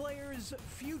this player's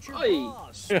future Oi.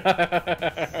 boss.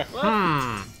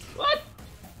 What?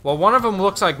 Well, one of them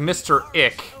looks like Mr.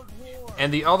 Ick,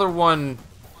 and the other one...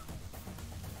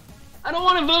 I don't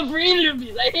want to vote for either of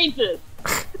these. I hate this.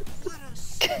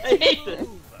 I hate this.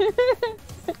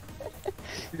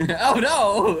 Oh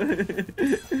no!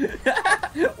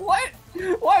 What?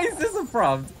 Why is this a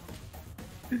prompt?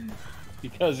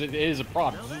 Because it is a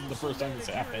prompt. This isn't the first time this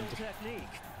happened.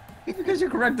 Because you're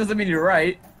correct doesn't mean you're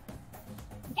right.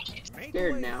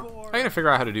 Scared now. I gotta figure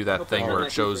out how to do that thing where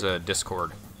it shows a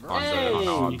Discord on the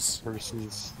OGS.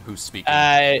 Who's speaking?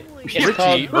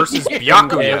 Richie versus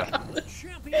Byakuya.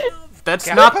 That's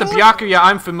not the Byakuya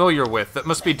I'm familiar with. That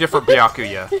must be different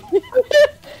Byakuya.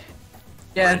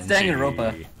 Yeah, it's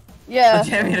Danganronpa. Yeah. The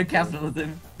champion of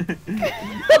capitalism.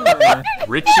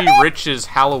 Richie Rich's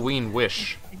Halloween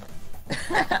Wish.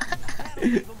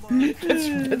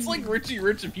 That's like Richie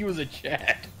Rich if he was a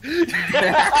Chad. Dude,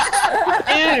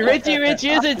 Richie Rich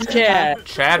is a Chad.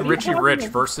 Chad Richie Rich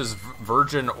versus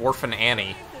Virgin Orphan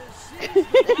Annie.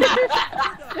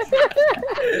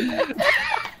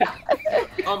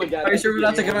 Oh my god. Are you sure we're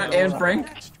not talking about Anne Frank?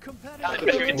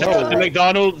 No, the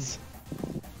McDonald's.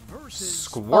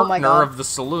 Squirtner of the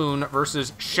Saloon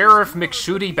versus Sheriff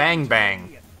McShooty Bang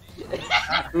Bang.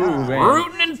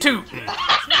 Rootin' and tootin'.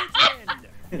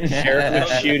 Sheriff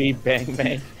McShooty Bang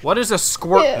Bang. What is a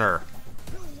squirtner?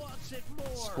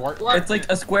 It's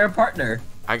like a square partner.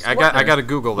 I gotta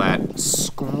Google that.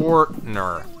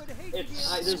 Squirtner.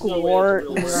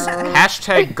 Squirtner.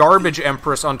 Hashtag Garbage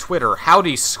Empress on Twitter.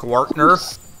 Howdy,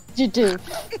 Squirtner. You do.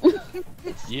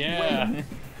 Yeah.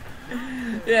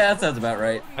 Yeah, that sounds about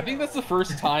right. I think that's the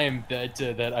first time that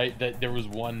that there was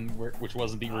one which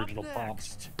wasn't the original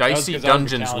prompt. Dicey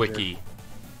Dungeons Wiki.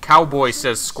 Cowboy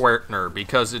says Squirtner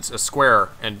because it's a square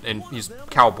and he's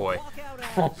cowboy.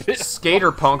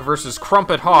 Skater Punk versus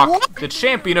Crumpet Hawk, the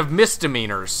champion of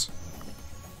misdemeanors.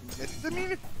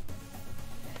 Misdemeanor?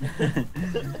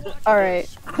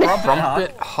 Alright.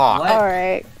 Crumpet Hawk.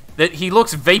 Alright. That he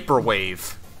looks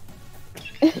vaporwave.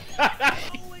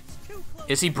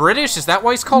 Is he British? Is that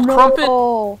why he's called Crumpet?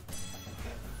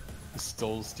 He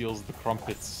steals the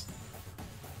crumpets.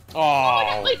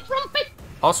 Oh.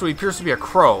 Also, he appears to be a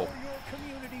crow.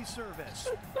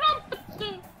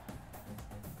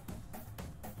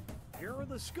 Here are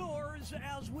the scores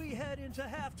as we head into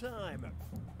halftime.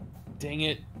 Dang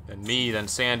it. Then me, then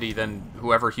Sandy, then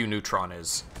whoever Hugh Neutron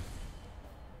is.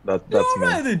 That's me.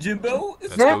 Rather, Jimbo.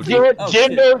 Let's go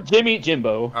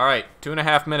Jimbo. Alright,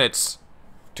 2.5 minutes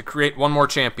to create one more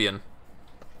champion.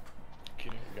 Okay,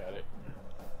 got it.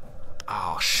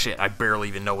 Oh shit, I barely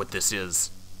even know what this is.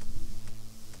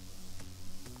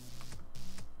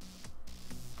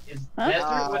 Is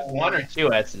Desert with one or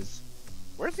two S's?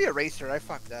 Where's the eraser? I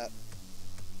fucked up.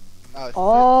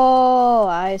 Oh,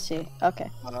 I see.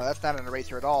 Okay. Oh, no, that's not an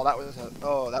eraser at all. That was a.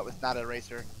 Oh, that was not an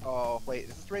eraser. Oh, wait,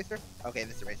 is this eraser? Okay,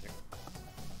 this is eraser.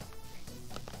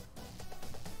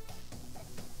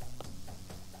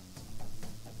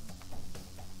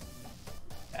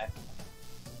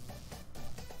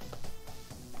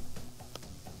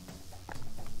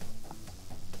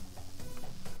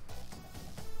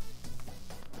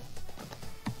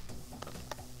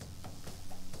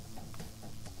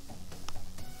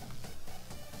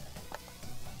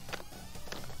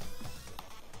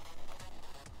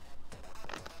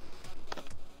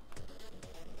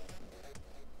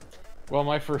 Well,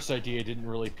 my first idea didn't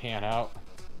really pan out.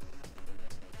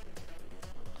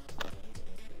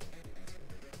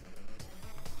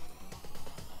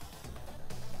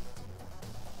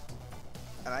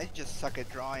 And I just suck at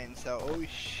drawing, so oh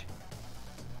sh.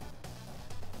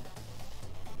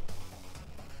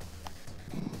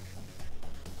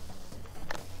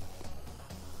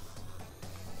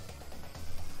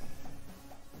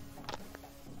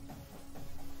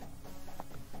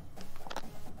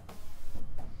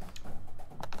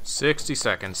 $60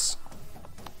 seconds.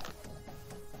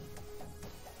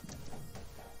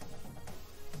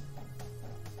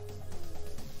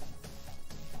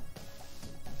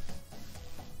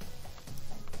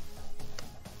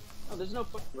 there's no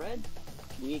fucking red.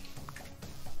 Weak.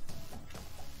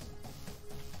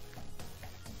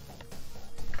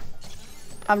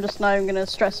 I'm just not even gonna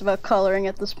stress about coloring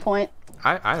at this point.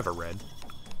 I have a red.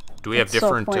 Do we have It's so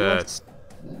different? pointless.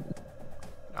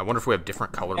 I wonder if we have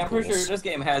different color I'm pretty pools. sure this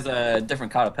game has a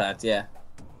different color palettes. Yeah.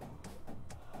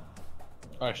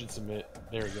 Oh, I should submit.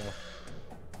 There we go.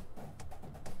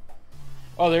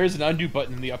 Oh, there is an undo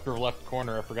button in the upper left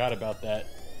corner. I forgot about that.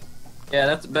 Yeah,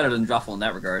 that's better than Drawful in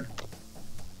that regard.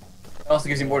 It also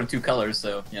gives you more than 2 colors,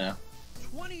 so, you know.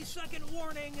 20-second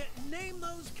warning. Name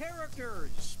those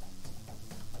characters.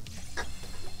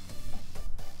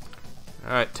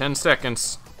 Alright, 10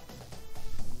 seconds.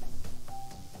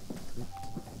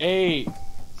 8,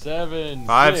 7,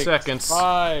 5 6, seconds.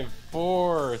 5,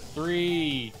 4,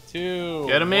 3, 2.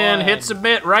 Get him in. Hit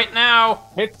submit right now.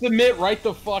 Hit submit right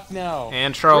the fuck now.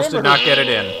 And Charles did not get it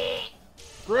in.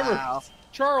 Grimmer. Wow.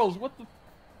 Charles, what the?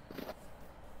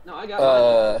 No, I got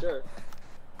mine. Sure.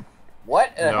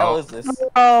 What the No. hell is this?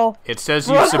 Oh. It says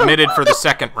you submitted for the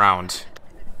second round.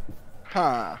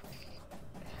 Huh.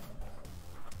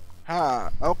 Huh.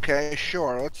 Okay,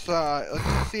 sure. Let's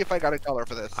see if I got a color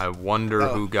for this. I wonder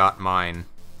Oh. who got mine.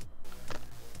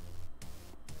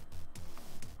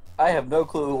 I have no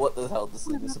clue what the hell this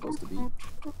thing is supposed to be.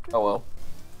 Oh well.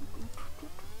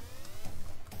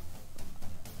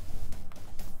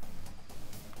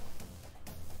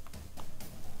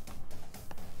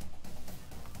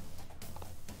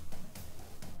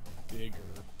 Bigger.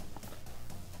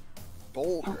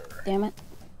 Bolder. Damn it.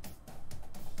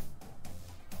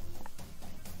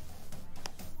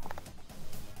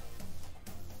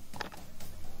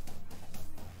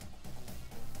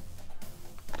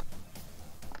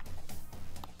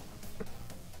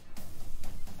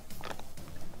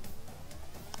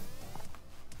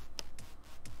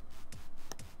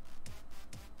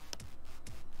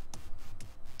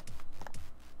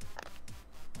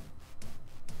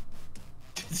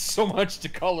 So much to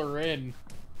color in.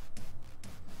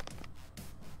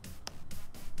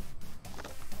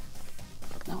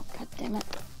 No, god damn it.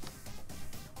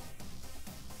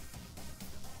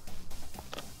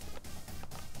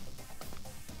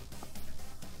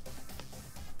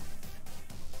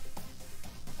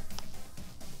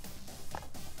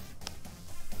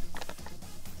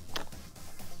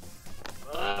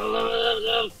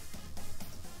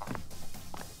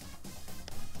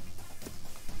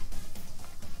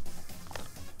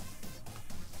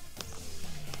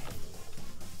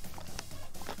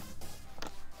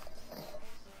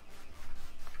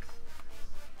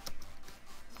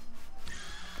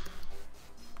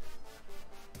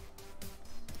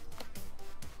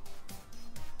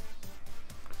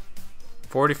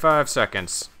 $45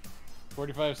 seconds.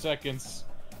 45 seconds.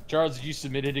 Charles, did you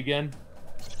submit it again?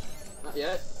 Not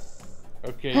yet.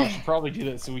 Okay, you should probably do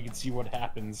that so we can see what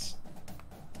happens.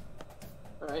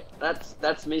 Alright,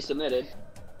 that's me submitted.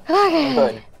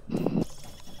 Good.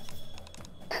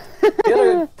 The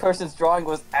other person's drawing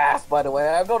was ass, by the way.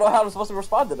 I don't know how I'm supposed to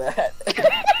respond to that.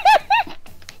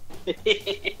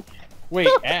 Wait,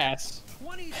 ass?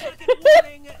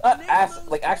 Ass,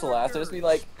 like actual ass. I just be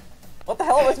like, what the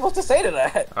hell am I supposed to say to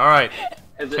that? Alright.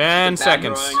 10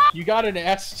 seconds. You got an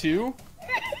S too?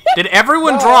 Did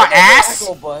everyone No, draw I got an ass?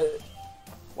 actual butt.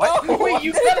 What? No, Wait,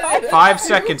 you got an 5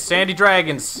 seconds.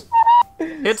 SandyDragginz.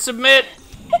 Hit submit.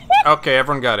 Okay,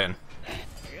 everyone got in.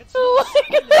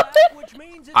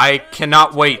 I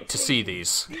cannot wait to see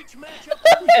these.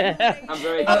 I'm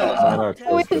very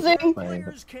Wheezing.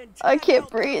 I can't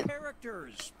breathe.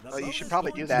 Oh, you should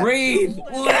probably do that. Breathe!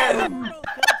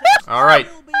 Alright.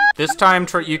 This time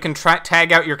you can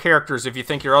tag out your characters if you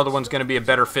think your other one's going to be a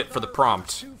better fit for the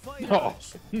prompt. No,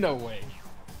 no way.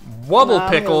 Wubble Nah, I'm gonna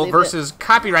Pickle leave versus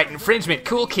Copyright Infringement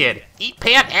Cool Kid. Eat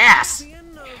pant ass!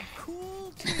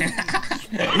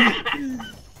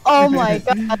 Oh my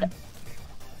god.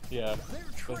 Yeah.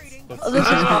 Oh, this is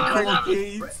hard.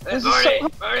 This is so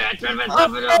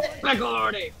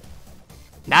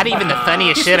Not even the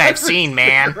funniest shit I've seen,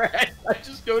 man. I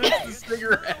just noticed the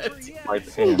cigarette. My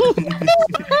pan.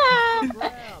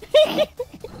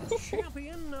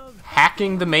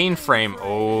 Hacking the mainframe.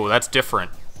 Oh, that's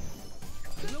different.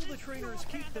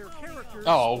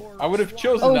 Oh, I would have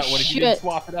chosen Oh, that one if you didn't shit.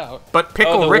 swap it out. But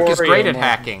Pickle Oh, the Rick is Wario great at one.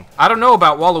 hacking. I don't know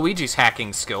about Waluigi's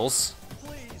hacking skills.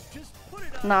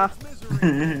 Nah.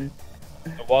 The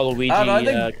Waluigi. I don't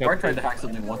know, I think Bart tried to hack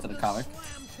something once in a comic.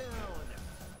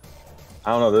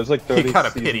 I don't know. There's like 30 got a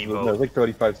seasons pity of- vote. There's like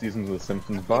 35 seasons of The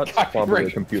Simpsons, but it's probably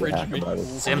a computer hack about it.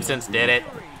 Simpsons did it.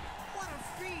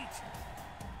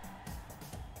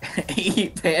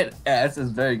 Eat pant ass is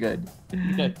very good.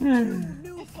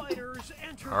 New fighters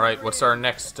All right, what's our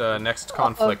next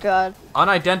conflict? Oh god.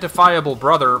 Unidentifiable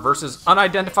brother versus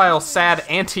unidentifiable sad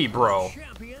auntie-bro.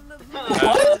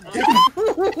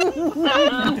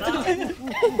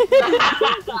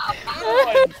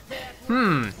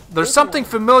 There's something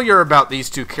familiar about these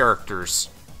two characters.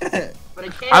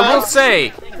 I will say,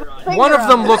 one of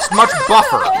them looks much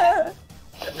buffer.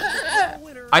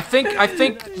 I think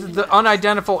the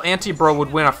unidentifiable auntie-bro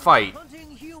would win a fight.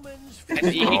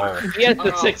 He has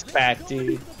the six-pack,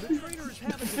 dude.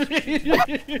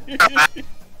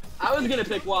 I was gonna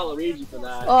pick Waluigi for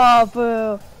that. Oh,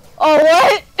 boo. Oh,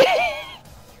 what?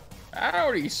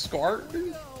 Howdy, Scart.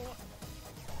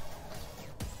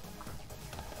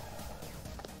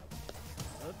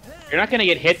 You're not gonna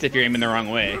get hits if you're aiming the wrong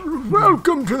way.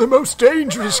 Welcome to the most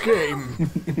dangerous game.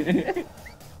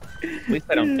 At least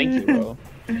I don't think you will.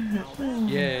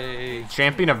 Yay.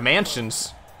 Champion of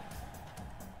Mansions.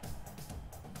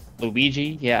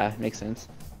 Luigi? Yeah, makes sense.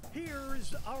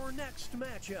 Here's our next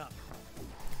matchup.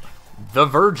 The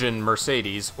Virgin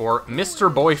Mercedes, or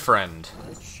Mr. Boyfriend.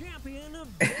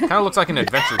 Kind of looks like an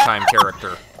Adventure Time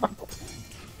character.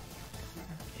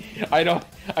 I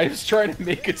was trying to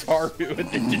make Guitaru and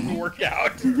it didn't work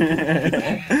out.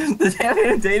 The champion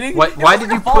of dating? Why did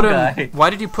you put him?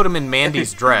 Why did you put him in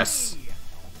Mandy's dress?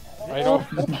 I don't.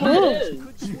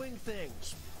 Could swing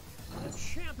things. The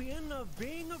champion of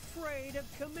being afraid of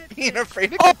commitment. Being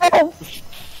afraid of commitment.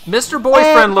 Mr.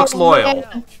 Boyfriend looks loyal.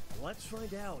 Let's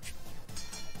find out.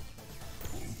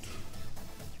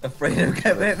 Afraid of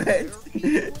commitment?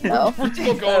 No.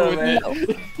 Still going with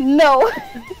it. No.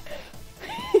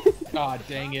 Aw,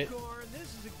 dang it.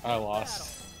 I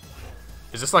lost.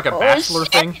 Is this like a bachelor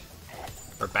thing?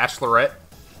 Or bachelorette?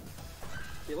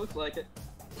 He looks like it.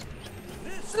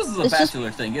 This is a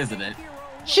bachelor thing, isn't it?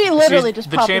 She literally She's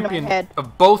just the popped into my champion head.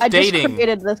 of both I dating. just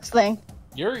created this thing.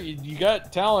 You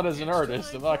got talent as an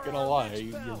artist. I'm not gonna lie.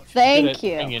 You're Thank good at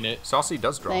you. winging it. Saucy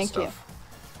does draw Thank stuff.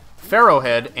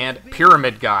 Pharaohhead and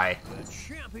Pyramid Guy.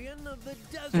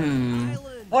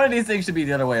 One of these things should be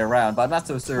the other way around, but I'm not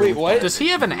so sure. Wait, what? Does he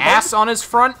have an ass on his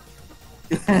front?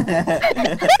 He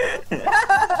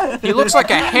looks like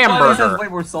a One hamburger. has way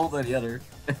more soul than the other.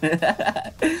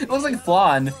 It looks like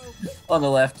Flan on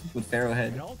the left with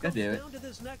Pharaohhead. God damn it.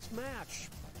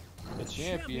 The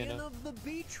champion of the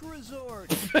beach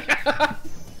resort.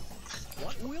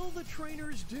 What will the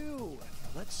trainers do?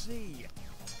 Let's see.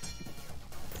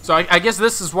 So I guess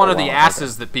this is one of the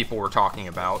asses that people were talking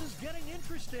about. This is getting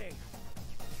interesting.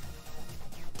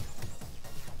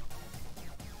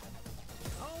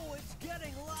 Oh, it's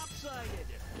getting lopsided.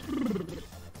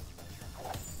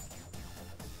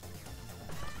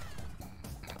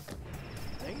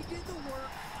 They did the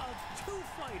work of two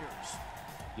fighters.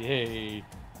 Yay.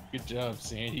 Good job,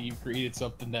 Sandy. You created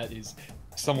something that is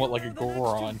somewhat like a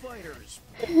Goron.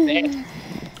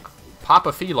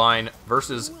 Papa Feline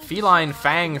versus Feline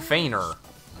Fang Feiner.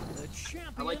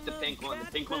 I like the pink one. The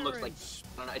pink one looks like,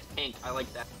 I don't know, it's pink. I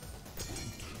like that.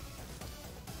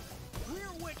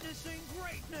 We're witnessing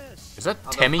greatness. Is that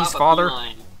Although Temmy's Papa father?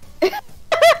 Feline-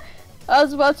 I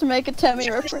was about to make a Temmie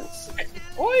reference.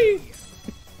 Oi!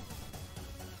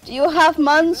 Do you have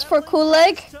muns for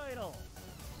Kool-Aid?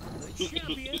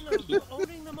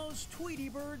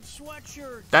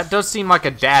 That does seem like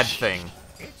a dad thing.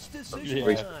 Yeah.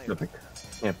 Specific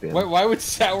champion. Why would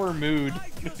Sour Mood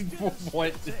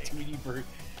want the Tweety Bird?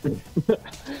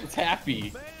 It's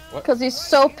happy. What? Because he's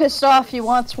so pissed off he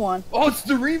wants one. Oh, it's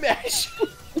the rematch!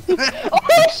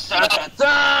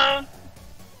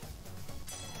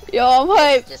 Yo, I'm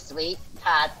hyped. Just sweet,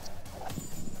 hot.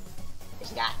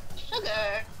 It's got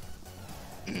sugar.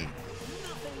 Nothing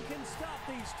can stop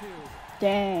these two.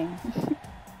 Dang.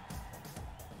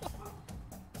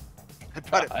 I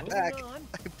brought it back.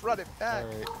 I brought it back.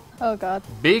 Right. Oh god.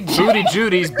 Big Booty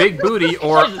Judy's Big Booty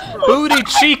or Booty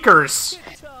Cheekers.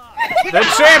 The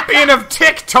champion of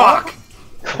TikTok.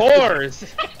 Course.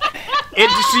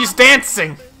 She's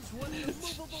dancing.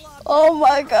 Oh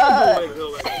my god.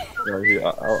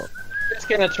 Just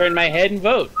gonna turn my head and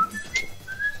vote.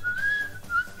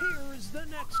 Here's the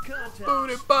next contest.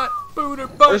 Booty butt, booty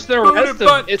butt, Where's the booty rest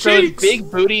butt of it? So is cheeks. Big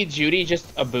Booty Judy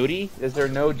just a booty? Is there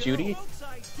no Judy?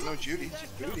 No Judy,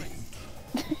 just Booty.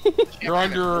 You're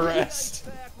under arrest.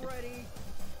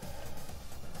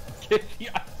 Will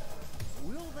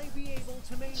they be able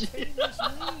to maintain this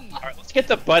lead? Alright, let's get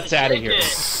the butts out of here.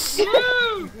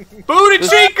 Booty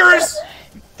Cheekers.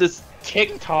 This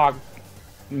TikTok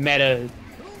meta.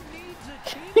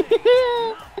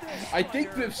 I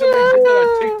think that if somebody did that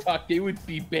on TikTok, they would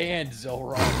be banned,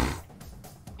 Xelrog.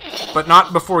 But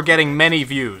not before getting many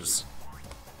views.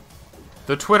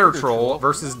 The Twitter troll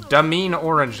versus the mean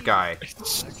orange guy.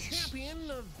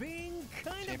 Champion of being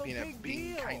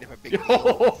kind of a big deal.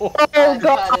 Oh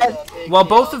god. Well,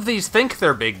 both of these think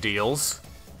they're big deals.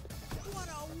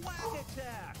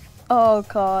 Oh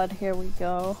god, here we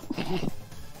go.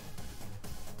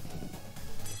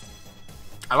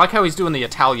 I like how he's doing the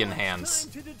Italian hands.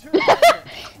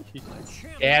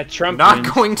 Yeah, Trump. Not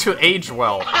wins. going to age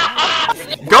well.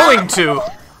 Going to.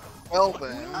 Well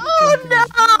then. Oh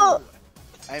no!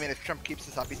 I mean, if Trump keeps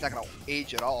this up, he's not gonna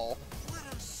age at all.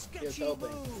 Here's hoping.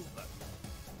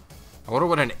 I wonder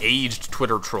what an aged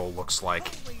Twitter troll looks like.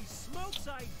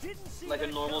 Like a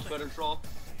normal Twitter troll.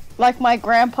 Like my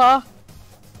grandpa.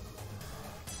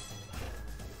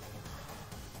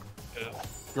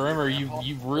 Grimmer, you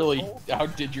really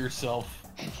outdid yourself.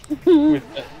 With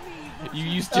that. You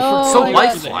used different So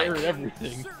colors for the lifelike. hair and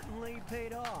everything.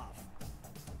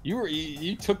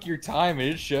 You took your time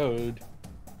and it showed.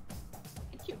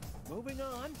 Moving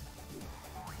on.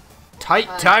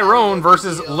 Tyrone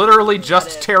versus literally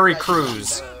just Terry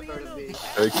Crews.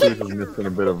 Terry Crews is missing a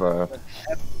bit of a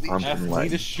arm and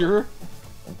leg. Athletic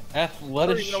I don't even know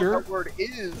what sure. that word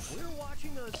is.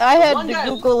 I had One to guy-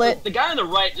 Google it. The guy on the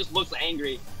right just looks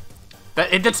angry.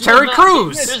 That's Terry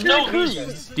Crews. There's no leisure.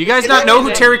 Do you guys not know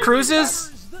who Terry Crews is?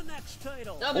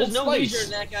 No, there's no Old Spice. leisure in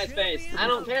that guy's face. I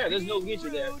don't care. There's no leisure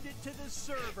there.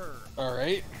 All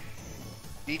right.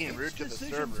 Being rude to the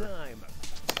server.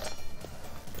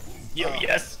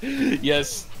 Yes.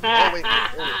 Yes. Oh, wait,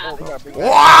 oh, we gotta bring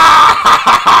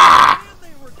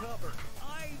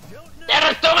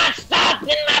There is too much salt in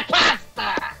my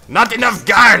pasta! Not enough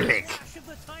garlic.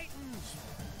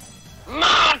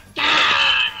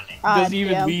 Doesn't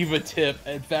even damn. leave a tip.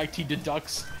 In fact, he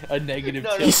deducts a negative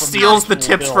tip. He from steals the actual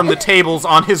tips bill. from the tables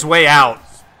on his way out.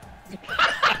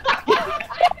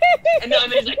 And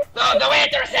then he's like, oh, the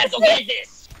waiter said to get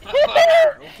this!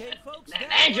 Okay, folks,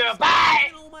 Thank you, that was bye!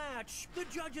 the final match. The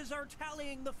judges are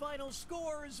tallying the final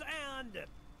scores, and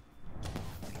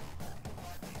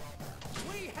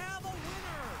we have a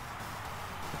winner.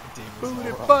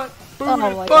 Booty butt, Oh booty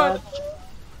my butt. god.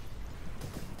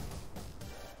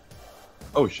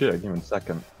 Oh shit, I came in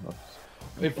second. Oops.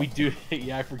 If we do,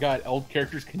 yeah, I forgot. Old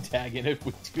characters can tag in if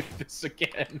we do this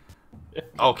again.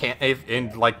 Oh,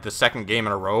 in like the second game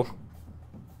in a row?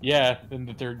 Yeah, in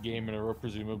the third game in a row,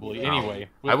 presumably. Anyway,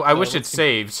 I wish it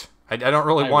saved. I don't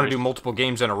really I want to wish. do multiple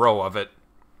games in a row of it.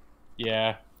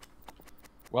 Yeah.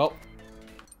 Well.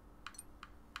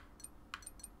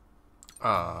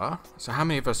 So how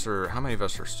many of us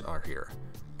are here?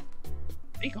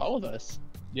 I think all of us.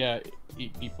 Yeah,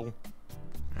 8 people.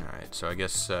 All right, so I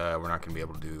guess we're not gonna be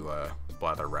able to do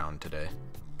Blather Round today.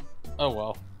 Oh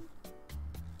well.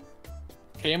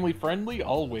 Family friendly,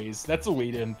 always. That's a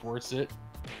way to enforce it.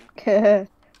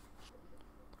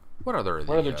 What other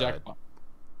Jackbox?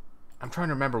 I'm trying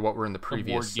to remember what were in the board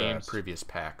previous games. previous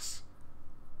packs.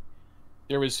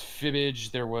 There was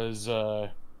Fibbage. There was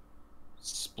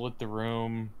Split the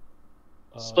Room.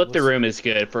 Split the Room is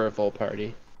good for a full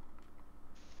party.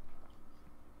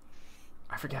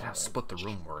 I forget how Split the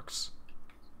Room works.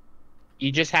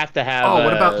 You just have to have. Oh,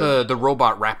 what about the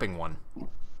robot rapping one?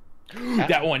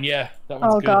 That one, yeah. That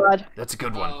one's Oh good. god. That's a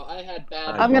good one. Oh, I had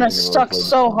bad. I'm gonna suck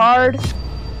so hard. I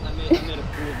made a fool of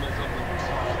myself with this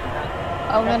song.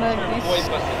 I'm gonna Voice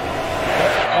be. busted.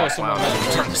 Oh, someone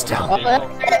Turn this down.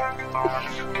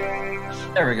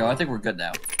 There we go. I think we're good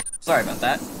now. Sorry about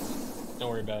that. Don't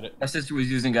worry about it. My sister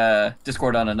was using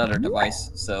Discord on another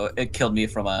device, so it killed me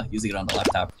from using it on the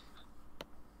laptop.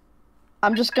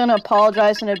 I'm just gonna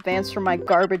apologize in advance for my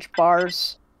garbage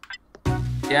bars.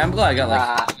 Yeah, I'm glad I got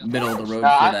like middle of the road for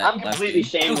that. I'm completely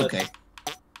last game. It was shameless.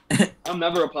 okay. I'll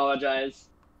never apologize.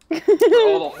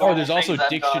 Oh, there's also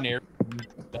dictionary.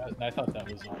 I thought that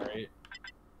was alright.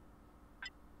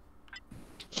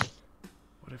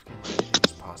 What if anything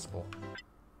is possible?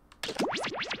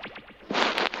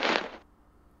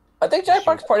 I think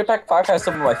Jackbox Party Pack 5 has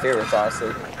some of my favorites,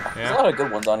 honestly. There's a lot of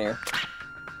good ones on here.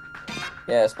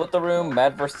 Yeah, Split the Room,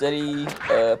 Mad vs. City,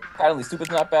 Patently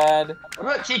Stupid's not bad. What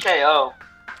about TKO?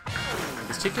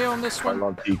 Is TKO on this I one?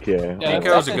 love TK. Yeah,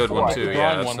 TKO's a good one too.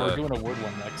 Yeah, Drawing one. that's We're doing a wood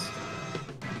one next.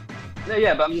 No,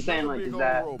 yeah, but I'm just saying, like, is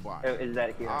that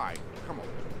here? Alright, come on.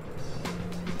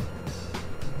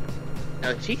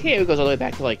 No, TKO goes all the way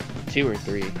back to like 2 or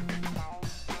 3.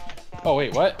 Oh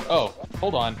wait, what? Oh,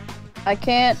 hold on. I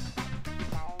can't.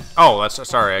 Oh, that's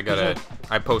sorry.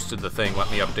 I posted the thing.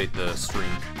 Let me update the stream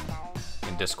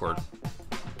in Discord.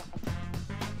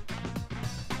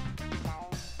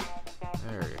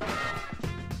 There you go.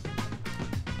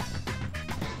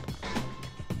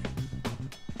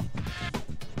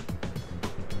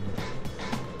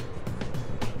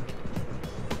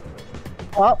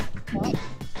 Oh.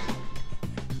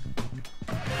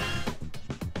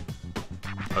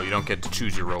 Oh, you don't get to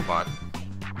choose your robot.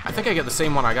 I think I get the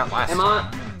same one I got last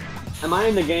Am I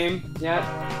in the game yet?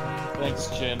 Thanks,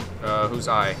 Chen. Who's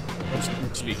I?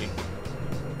 Who's speaking?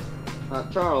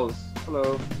 Charles.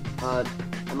 Hello.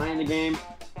 Am I in the game?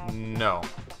 No.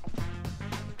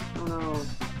 Oh no.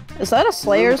 Is that a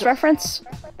Slayers reference?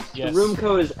 Yes. The room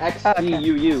code is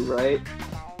XGUU, right?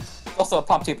 It's also a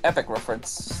Pop Tape Epic reference,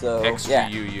 so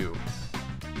XGUU.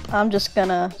 I'm just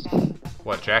gonna...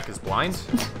 What, Jack is blind?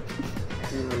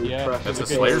 Yeah. That's a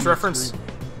Slayers reference?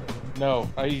 No,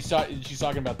 she's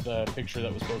talking about the picture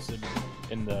that was posted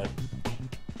in the...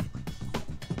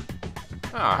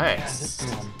 Oh, hey.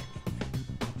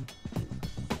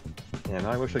 Man,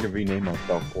 I wish I could rename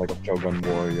myself like a Shogun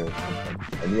Warrior or something.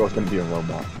 I knew I was gonna be a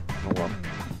robot. Oh well.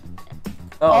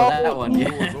 Oh, that one,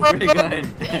 yeah. Pretty good.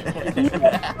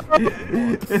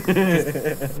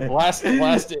 last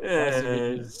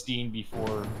scene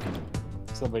before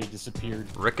somebody disappeared.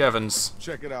 Rick Evans.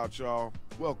 Check it out, y'all.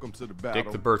 Welcome to the battle.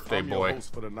 Dick the birthday I'm boy. Your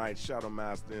host for the night, Shadow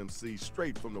Master MC,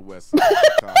 straight from the west side of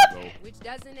Chicago. Which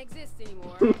doesn't exist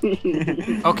anymore.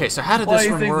 Okay, so how did this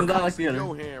one work?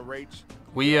 Your hand, Rach.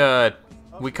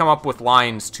 We come up with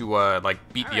lines to like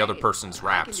beat the other person's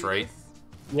raps, right?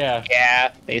 Yeah.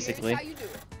 Yeah, basically. Here's how you do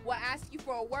it. We'll ask you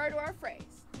for a word or a phrase.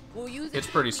 We'll use it It's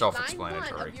to pretty complete line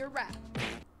self-explanatory. one of your rap.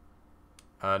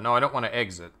 No, I don't want to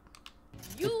exit.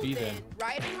 You then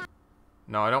write a line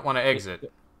No, I don't want to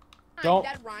exit. Don't.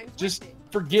 that rhymes Just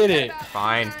forget it.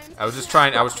 Fine. I was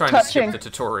trying to skip the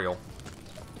tutorial.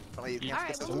 Alright,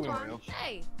 we'll move on.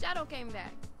 Hey, Shadow came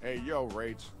back. Hey, yo,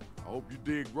 Rach. I hope you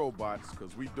dig robots,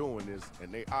 because we doing this,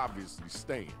 and they obviously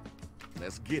staying.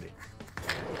 Let's get it.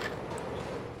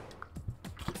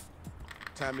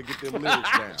 Time to get them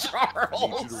lyrics down. Charles. I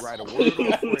need you to write a word or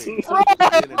a phrase. In an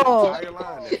entire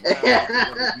line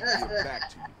that we give back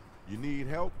to you. You need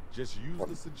help? Just use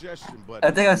the suggestion button.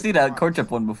 I think I've seen that court trip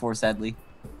one before, sadly.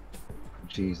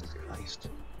 Jesus Christ.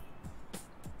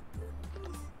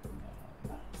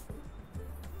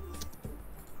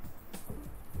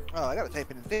 Oh, I gotta type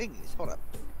in thingies. Hold up.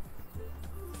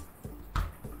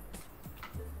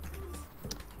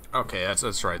 Okay,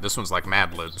 that's right. This one's like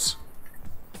Mad Libs.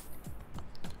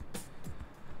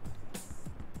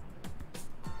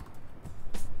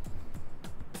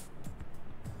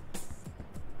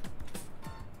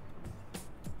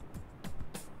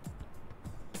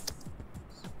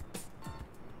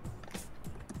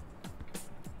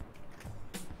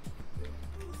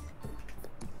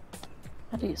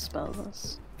 How do you spell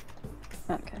this?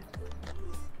 Okay.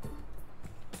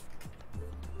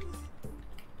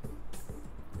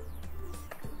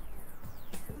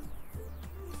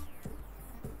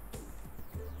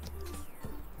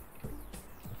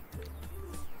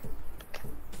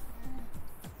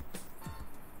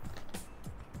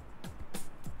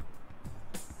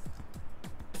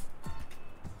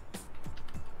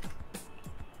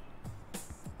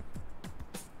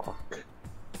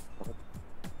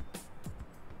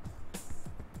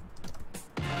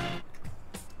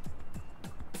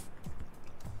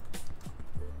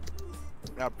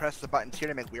 Now press the buttons here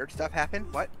to make weird stuff happen.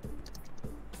 What?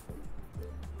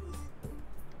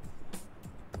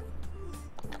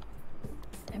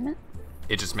 Damn it.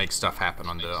 It just makes stuff happen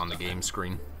on the game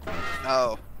screen.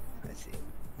 Oh, I see.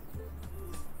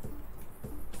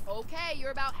 Okay,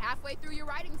 you're about halfway through your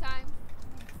writing time.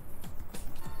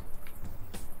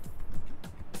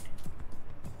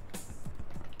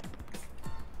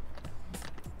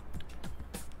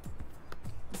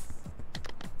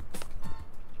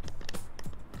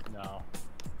 No.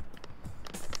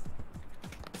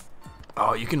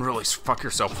 Oh, you can really fuck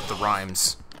yourself with the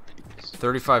rhymes.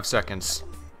 35 seconds.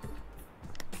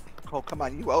 Oh, come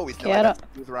on. You always know Yeah, I how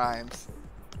don't- to use rhymes.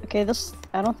 Okay,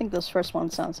 I don't think this first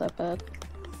one sounds that bad.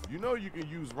 You know you can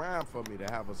use rhyme for me to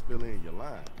have us fill in your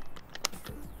line.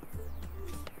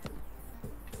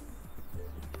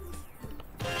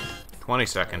 $20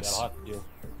 seconds. That'll have to do.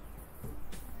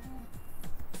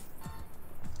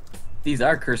 These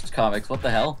are cursed comics. What the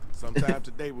hell? Sometime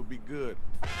today would be good.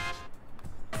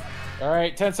 All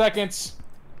right, 10 seconds.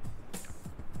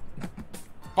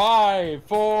 5,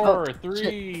 4,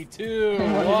 3, 2,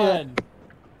 1.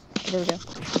 There we go.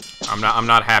 I'm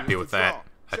not happy with that.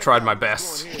 I tried my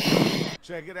best.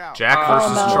 Check it out. Jack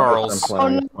versus no. Charles. Oh,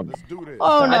 no.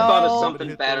 Oh, I thought of no.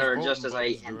 something better just as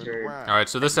I entered. Alright,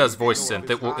 so this has voice synth.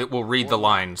 It will read the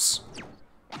lines.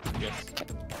 Yes.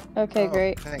 Okay,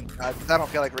 great. Thank God, 'cause I don't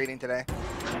feel like reading today.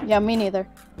 Yeah, me neither.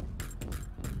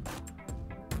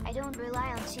 I don't rely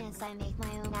on chance I make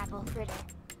my own apple fritter.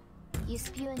 You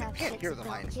spewing up Can't shit hear the to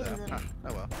lines kill though. them. Huh.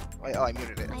 Oh well. Wait, oh, I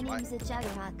muted it. My Why? name's a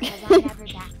Juggernaut because I never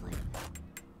backflip.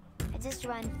 I just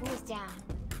run fools down.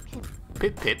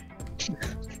 Pip pip.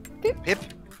 Pip.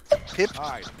 Pip.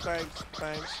 Alright,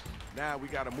 thanks. Now we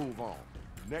gotta move on.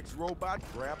 Next robot,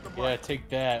 grab the button. Yeah, take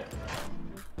that.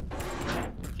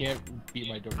 Can't beat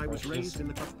my door. I was raised in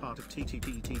the tough part of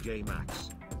TJ Maxx.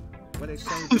 When they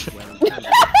say well,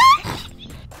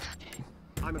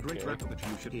 I'm a great rapper, but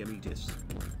you should hear me diss.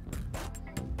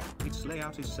 Its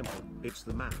layout is simple. It's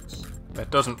the max. That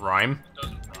doesn't rhyme.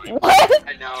 What?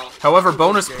 I know. However,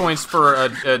 bonus points for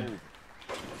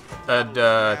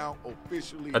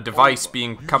a device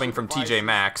being coming from TJ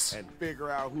Maxx. And figure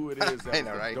out who it is that's I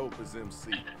know, right? the dopest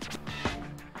MC.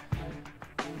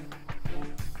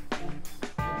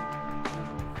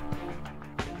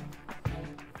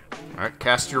 Alright,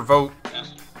 cast your vote.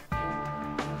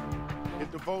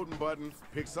 Hit the voting button.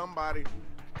 Pick somebody.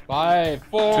 5,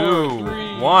 4, 2,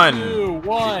 3, 1. 2, 1.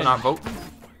 People not vote.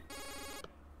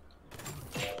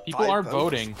 People aren't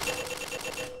voting.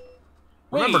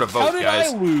 Remember to vote, how did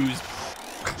guys. I lose?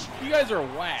 You guys are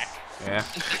whack. Yeah.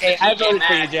 Hey, I voted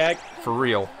for you, Jack. For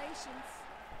real.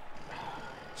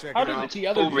 Check How it did out. the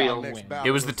other guy Next win? battle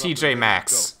It was the is up to TJ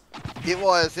Maxx. It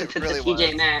was. It The really TJ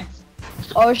was. Maxx.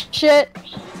 Oh shit.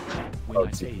 Oh,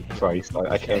 Jesus Christ,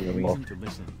 I can't anymore. To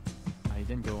listen. I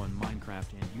then go on Minecraft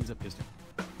and use a pistol.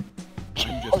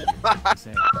 I'm just here to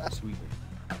say sweetly.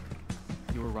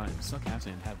 Your rhymes suck ass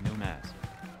and have no mass.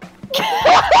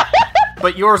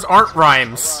 But yours aren't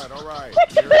rhymes. Alright.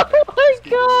 Oh my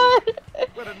god.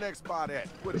 Where the next spot at?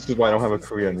 This is why I don't have a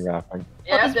career in rapping.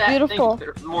 Yeah, That's I have to beautiful.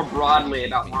 think more broadly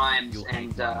about rhymes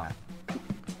and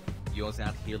Yours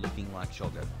out here looking like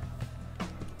sugar.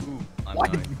 Ooh, I'm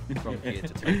What? going from here to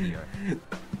Tokyo.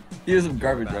 Here's some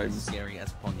garbage About rhymes. as scary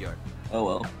as Ponyo. Oh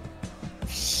well.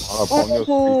 Ponyo's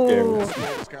pretty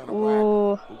scary. It's kind of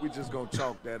Ooh. whack, but we just gonna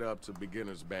chalk that up to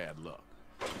beginner's bad luck.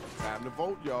 Time to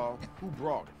vote, y'all. Who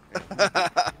brought it?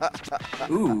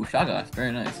 Ooh, Shaga,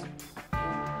 very nice.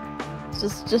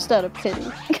 Just out of pity.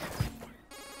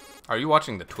 Are you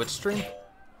watching the Twitch stream?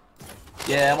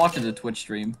 Yeah, I'm watching the Twitch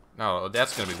stream. No,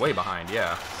 that's gonna be way behind,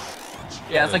 yeah.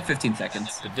 Yeah, it's like 15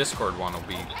 seconds. The Discord one will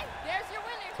be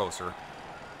closer.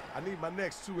 I need my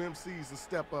next two MCs to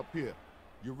step up here.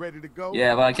 You ready to go?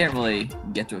 Yeah, but I can't really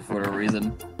get to it for whatever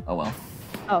reason. Oh well.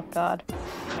 Oh god.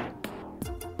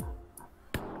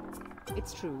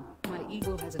 It's true, my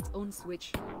ego has its own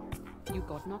switch. You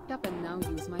got knocked up and now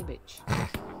use my bitch.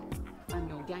 I'm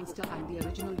no gangster, I'm the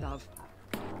original love.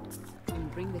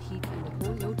 And bring the heat and the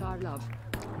whole Lotar love.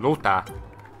 Lota.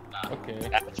 Okay.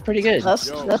 That's pretty good. That's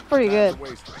pretty good.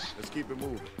 Let's keep it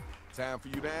moving. Time for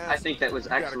you to answer. I think that was You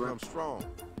gotta excellent. come strong.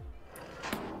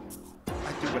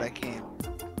 I do what I can.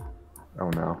 Oh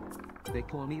no. They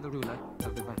call me the ruler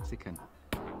of the Vatican.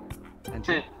 And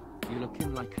you look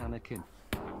in like Anakin.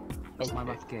 My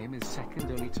rough game is second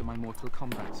only to my Mortal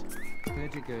Kombat.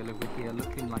 Heard your girl over here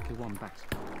looking like a wombat.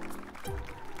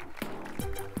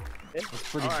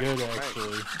 That's pretty good,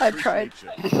 actually. I tried. Yo,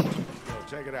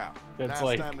 check it out. That's Now it's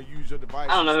like- time to use your device.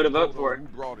 I don't know who to vote for. Who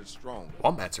brought it strong?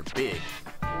 Wombats are big.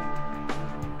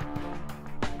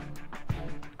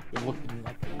 You're looking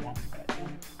like a wombat.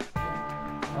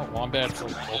 Oh, wombats are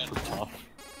ultra tough.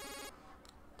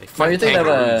 They Oh, fight you're thinking of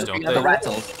kangaroos, don't the they?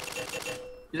 rattles.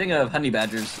 You're thinking of honey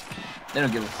badgers. They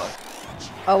don't give a fuck.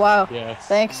 Oh wow. Yeah.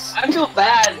 Thanks. I feel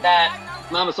bad that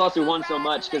Mama Saucy won so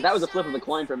much because that was a flip of a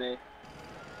coin for me.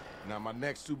 Now my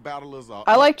next two battlers are.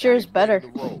 I liked up and yours better.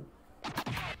 ready to roll.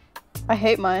 I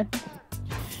hate mine.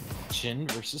 Chin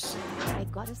versus Sin. I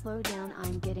gotta slow down,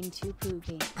 I'm getting too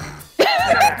poopy.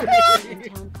 In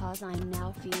town cause I'm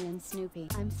now feeling snoopy.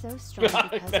 I'm so strong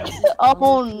because I eat Oh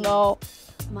all the no. peas.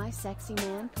 My sexy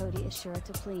man Pody is sure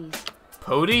to please.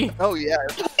 Pody? Oh yeah.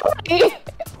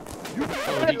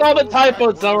 It's all the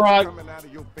typos, Xelrog. Coming out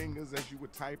of your fingers as you were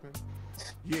typing.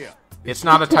 Yeah. It's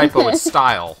not a typo, it's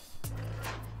style.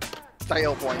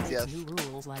 Style points, yes. New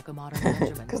rules like a modern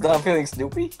Benjamin. Cause now I'm feeling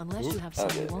snoopy? Unless you have some,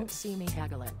 Okay. you won't see me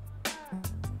haggling.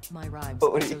 My rhymes But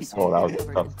are what so do you- sweet, Oh, that was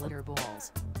covered tough. in glitter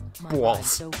balls. My Balls.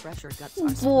 rhymes so fresh your guts are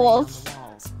spraying Balls. on the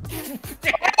walls.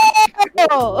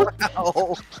 Oh,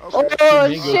 Oh. oh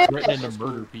ChenMango shit. threatening to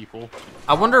murder people.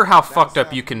 I wonder how fucked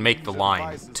up you can make the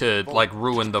line to, like,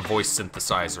 ruin the voice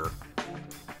synthesizer.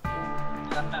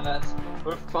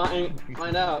 We'll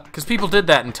find out. Because people did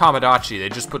that in Tamagotchi. They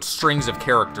just put strings of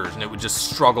characters and it would just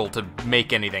struggle to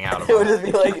make anything out of It would it. just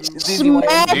be like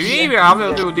Smash.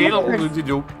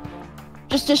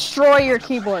 Just destroy your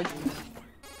keyboard.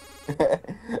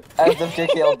 as the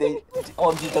JKLD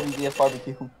on GWDF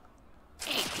barbecue.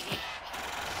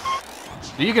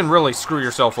 You can really screw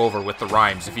yourself over with the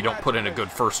rhymes if you don't put in a good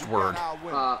first word.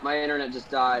 My internet just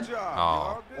died.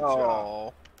 Oh.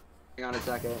 Oh. Hang on a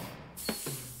second.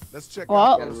 Let's check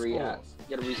Well, Gotta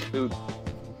reboot.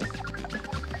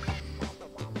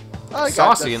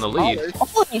 Saucy in the lead.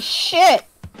 Holy shit!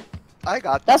 I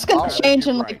got That's gonna that. change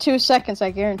in like 2 seconds,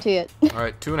 I guarantee it.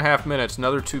 Alright, 2.5 minutes,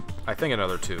 another 2, I think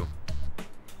another 2.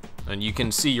 And you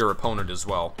can see your opponent as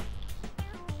well.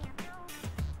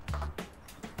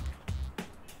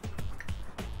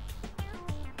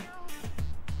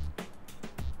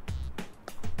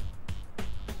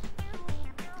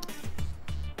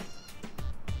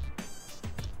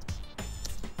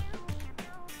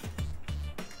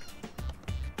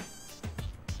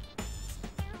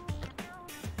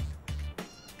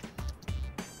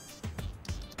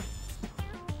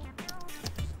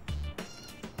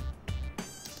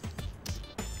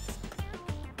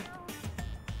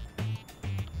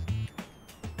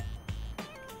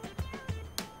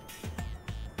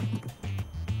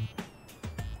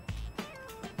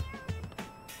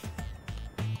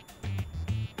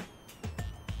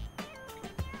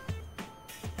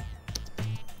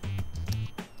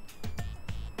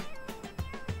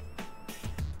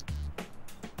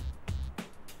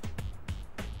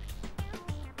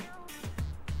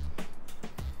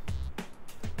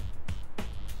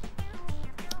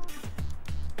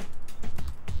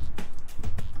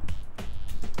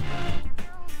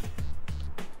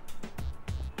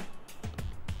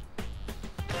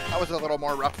 That was a little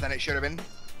more rough than it should have been.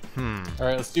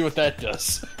 Alright, let's see what that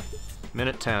does.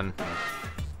 Minute 10.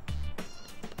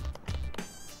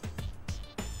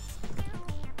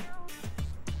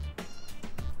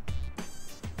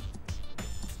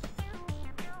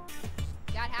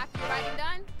 Got half your writing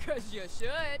done? Cause you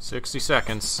should. 60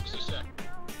 seconds.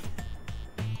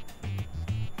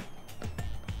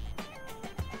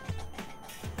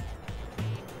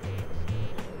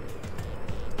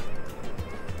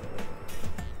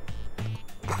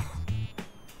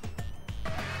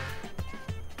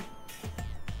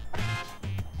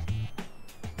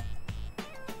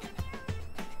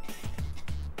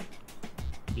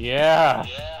 Yeah.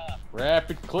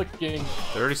 Rapid clicking.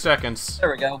 30 seconds.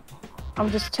 There we go. I'm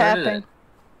just tapping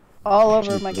all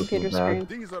over my Jesus, computer man.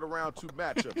 screen. These are the round 2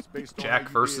 matchups based on Jack how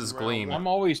you versus did in round Gleam. one. I'm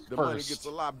always The money first. gets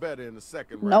a lot better in the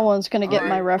second No round. one's gonna get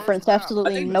my reference.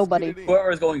 Absolutely nobody.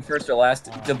 Whoever is going first or last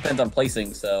depends on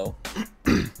placing, so.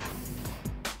 It's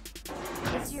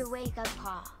your wake-up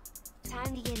call.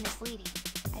 Time to get misleading.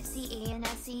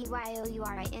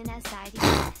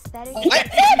 SCANSEYOURINSID. Better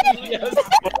Yes.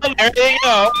 Well, there you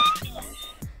go.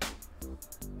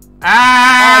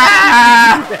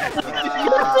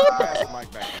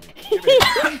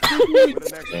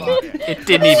 It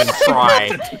didn't even try.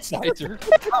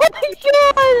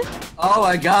 Oh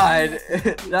my god.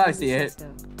 Now I see it.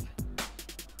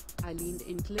 I leaned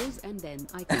in close and then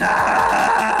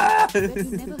I bet you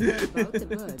never heard about the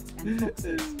birds and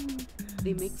foxes.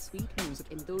 They make sweet music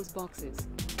in those boxes.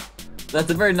 That's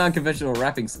a very non-conventional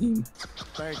rapping scheme.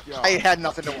 Thank y'all. I had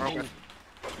nothing to work with.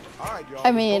 All right, y'all.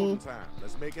 I mean- Time.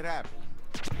 Let's make it happen.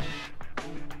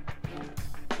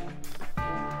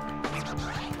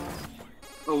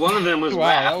 Well, one of them was Wow,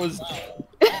 rap. that was. Why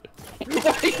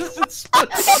is it split up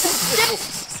in the middle?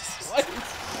 What?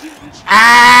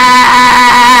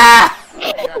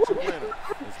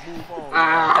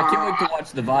 I can't wait to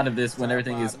watch the VOD of this when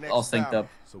everything is all synced up.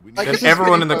 Then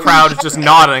everyone in the crowd is just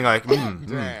nodding like,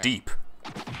 deep.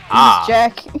 Ah.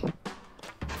 Jack.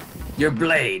 Your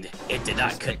blade, it did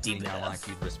not cut deep Now enough. like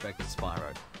you'd respect Spyro.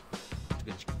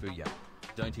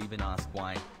 Don't even ask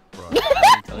why, bro. Let me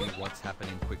tell you what's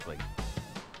happening quickly.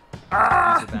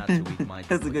 He's about to eat my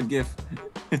That's a good gif.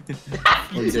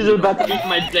 He's about to eat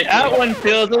my dick. That one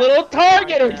feels a little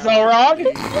targeted,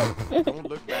 Xelrog. Don't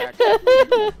look back.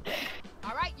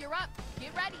 Alright, you're up.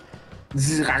 Get ready.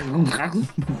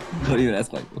 Don't even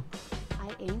ask why. I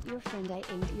ain't your friend, I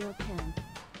ain't your pen.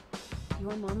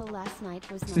 Your mama last night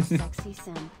was not sexy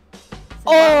sim.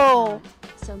 Oh!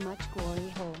 So much glory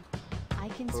hole. I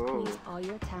can squeeze all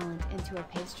your talent into a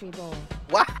pastry bowl.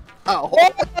 Wow! Oh.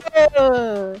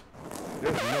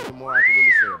 There's nothing more I can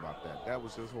really say about that. That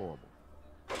was just horrible.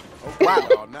 Okay,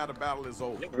 y'all, now the battle is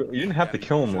over. You didn't have to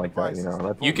kill him like that, you know.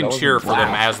 That, You can that cheer wasn't- for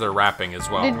them as they're rapping as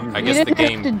well. I You guess the didn't have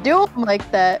to game do them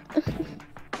like that.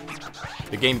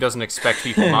 doesn't expect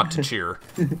people not to cheer.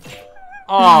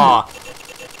 Aw.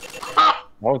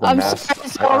 That was a I'm mess.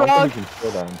 sorry, I don't Xelrog. think you can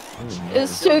kill them.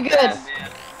 It's too good.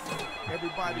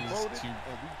 Everybody voted, and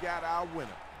we got our winner.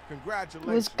 It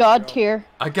Congratulations. was God y'all. tier.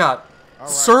 I got All right,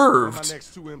 served. My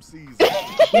next 2 MCs.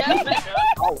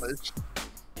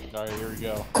 Alright, here we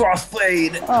go.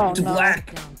 Crossfade Oh, to no.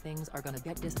 black. Down things are gonna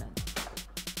get distant.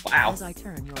 Wow. As I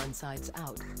turn your insides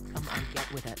out, come on,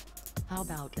 get with it. How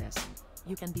about this?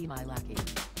 You can be my lackey.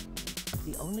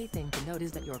 The only thing to note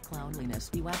is that your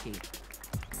clownliness be wacky.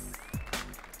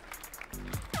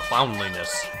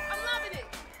 Clownliness.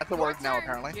 That's the word now,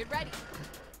 apparently. Get ready.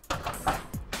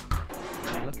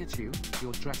 Look at you.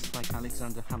 You're dressed like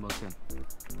Alexander Hamilton.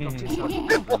 Mhm. Got yourself a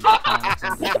problem like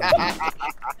Alexander Hamilton.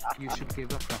 You should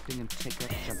give up rapping and take up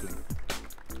juggling.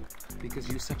 Because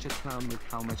you're such a clown with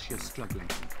how much you're struggling.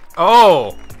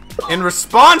 Oh! In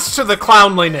response to the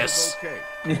clownliness!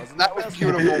 That was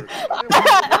beautiful.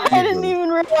 I didn't even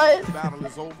realize.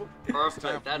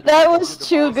 Perfect. That was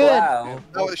too good. Wow.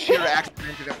 That was sheer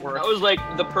accident. Didn't work. That was like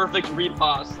the perfect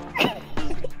riposte.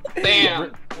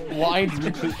 Bam. Lines. I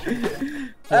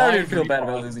don't even feel bad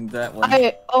about losing that one.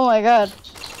 Oh my god.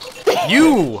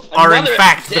 You are in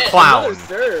fact the clown!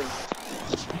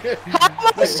 How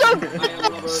am I so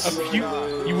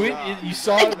You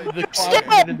saw the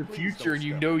clown in the future and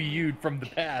you know you from the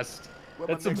past.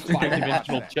 That's some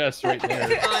 5-dimensional chess right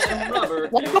there.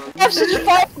 Why do I have such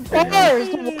fine bars?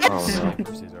 Oh, no.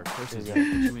 Curses are curses that put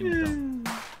you in dump.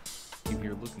 You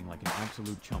here looking like an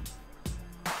absolute chump.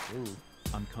 Ooh,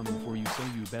 I'm coming for you, so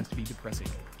you best be depressing.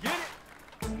 Get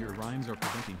it! Your rhymes are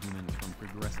preventing humans from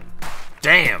progressing.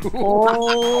 Damn!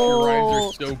 Your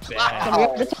rhymes are so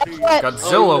bad.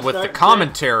 Godzilla with the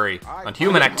commentary on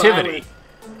human activity.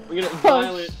 We're gonna Oh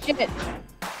violent. shit.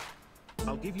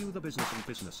 I'll give you the business, and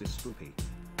business is spoopy.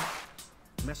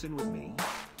 Messing with me?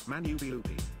 Man, you be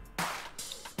loopy.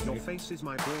 Your face is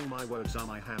my ball, my words are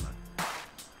my hammer.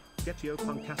 Get your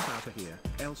punk ass out of here,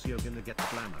 else you're gonna get the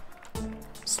glamour.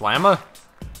 Slammer?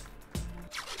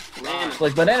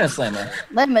 Like banana slammer.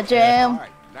 Lemma jam.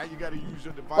 Now you gotta use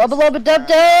your device. Wubba lubba dub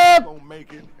dub. Don't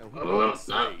make it, and who gonna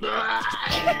say?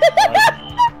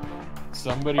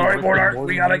 Somebody. All right, Mordor,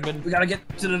 Morty we gotta Newman.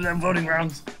 get to the damn voting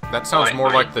rounds. That sounds more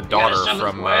like the daughter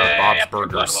from Bob's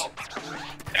Burgers.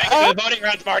 Voting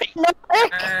rounds, Marty.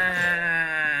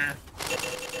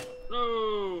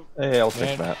 No. Hey, I'll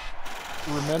take that.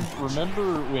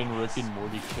 Remember when Rick and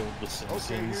Morty killed the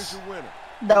Simpsons?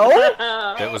 No.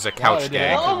 That was a couch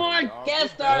gag. Oh my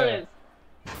guest artist.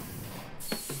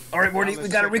 All right, Morty, we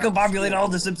gotta recombobulate all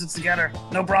the Simpsons together.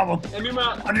 No problem.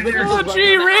 Under there. Oh,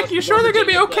 gee, Rick, you sure they're gonna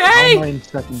be okay? I'm in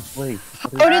second place.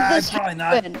 How did this probably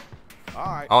not. happen?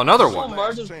 Oh, another one.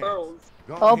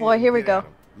 Oh boy, here we go.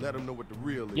 Let them know what the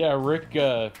real is. Yeah, Rick,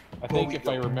 I think if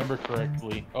I remember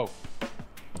correctly. Oh.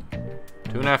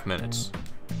 2.5 minutes.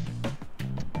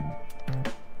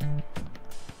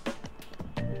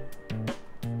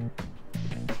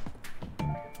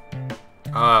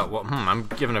 Well, I'm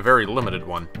given a very limited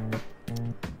one.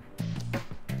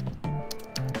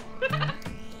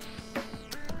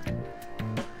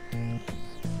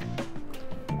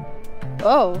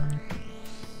 Oh.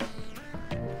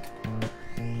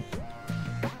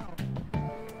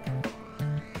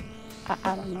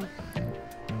 I don't know.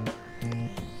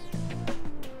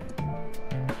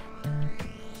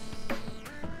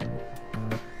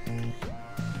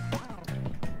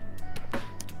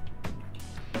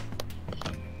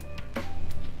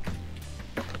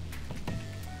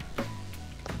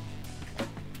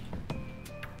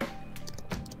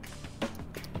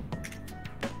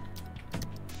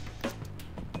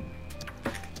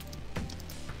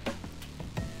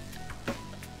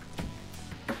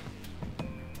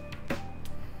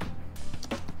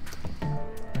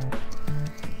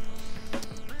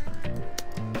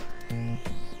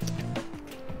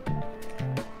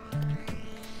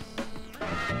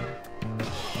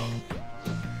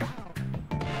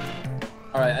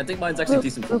 Alright, I think mine's actually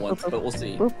decent for once, but we'll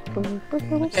see.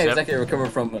 Can't exactly recover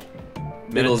from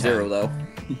middle zero, though.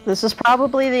 This is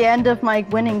probably the end of my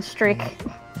winning streak.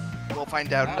 We'll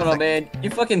find out. I don't know, man. You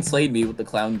fucking slayed me with the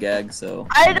clown gag, so...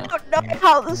 I don't know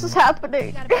how this is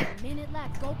happening.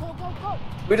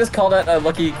 We just call that a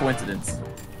lucky coincidence.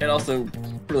 And also,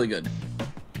 really good.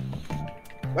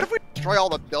 What if we destroy all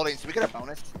the buildings so we get a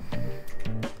bonus?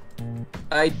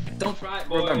 I don't Right,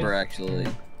 remember, boys. actually.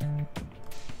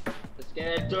 Let's get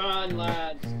it done,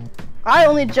 lads. I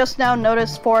only just now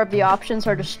noticed 4 of the options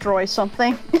are destroy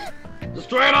something.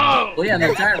 Destroy it all! Well, yeah, and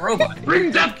the giant robot.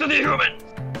 Bring death to the humans!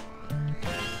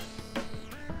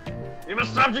 We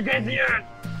must subjugate the earth!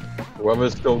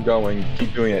 Whoever's still going,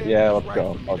 keep doing it. Yeah, let's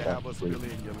go. Okay. Sweet.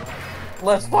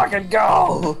 Let's fucking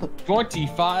go!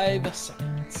 25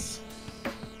 seconds.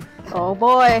 Oh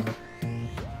boy.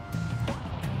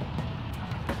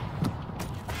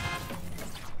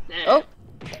 Oh,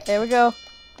 there we go.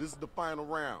 This is the final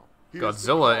round.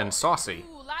 Godzilla and Saucy.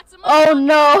 Oh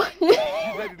no!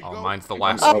 Oh, mine's the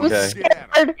last I one. was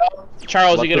scared.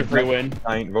 Charles, Let you get a the free win.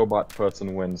 Giant robot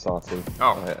person win, Saucy.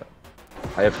 Oh.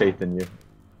 I have faith in you.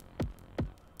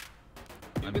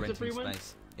 I'm renting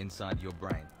space inside your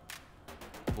brain.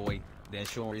 Boy, there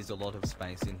sure is a lot of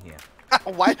space in here.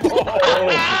 What? Of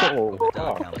a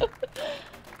dark alley.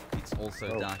 It's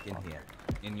also dark in here,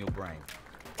 in your brain.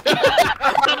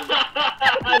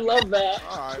 I love that.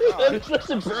 Alright. That's such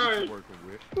a burn.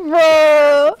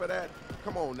 Bro. For that,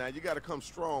 come on now, you gotta come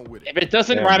strong with it. If it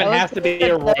doesn't rhyme, it has to be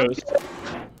a roast.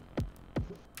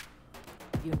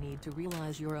 You need to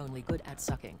realize you're only good at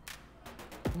sucking.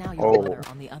 Now your mother,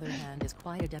 on the other hand, is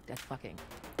quite adept at fucking.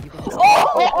 You guys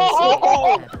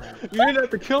You didn't have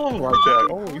to kill him like that.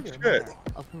 Holy shit.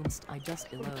 of whomst I just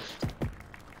eloped.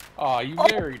 Oh, you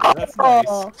married her. That's nice.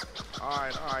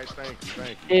 Alright, thank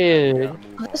you.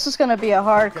 Dude. This is gonna be a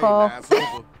hard call.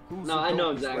 No, I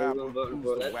know exactly what I'm voting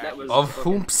for. That was Of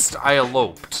whomst I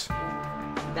eloped.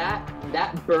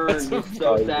 that burn was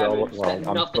so savage. That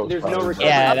nothing. There's no recovery.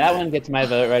 Yeah, that one gets my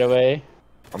vote right away.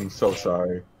 I'm so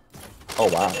sorry. Oh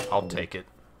wow. I'll take it.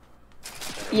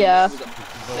 Yeah.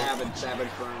 Savage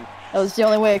burn. That was the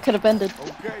only way it could have ended.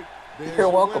 You're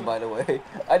welcome, by the way.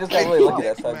 I just got really lucky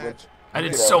that time, which... I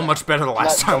did so much better the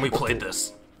last time we played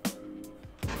this.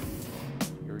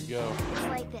 Here we go. It's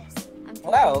like this. I'm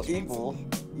Wow, feeling equal.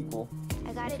 transcendent. Equal.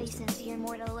 I gotta face into your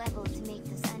mortal level to make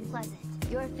this unpleasant.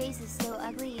 Your face is so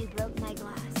ugly you broke my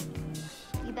glass.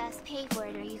 You best pay for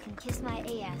it or you can kiss my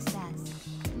ass fast.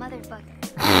 Motherfucker.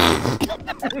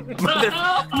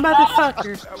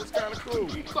 Motherfucker. That was kind of cool.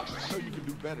 You can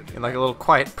do better than In like a little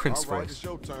quiet Prince Alright, voice. it's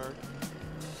your turn.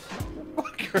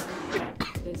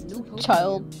 There's no hope.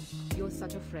 Child. You're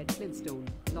such a Fred Flintstone.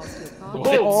 Lost your car.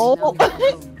 Oh.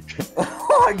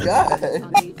 Oh my god.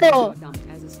 No.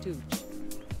 As a stooge.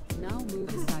 Now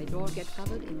move aside or get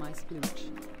covered in my splooge.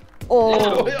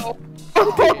 Oh.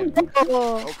 Okay,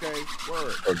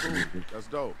 word. Cool. That's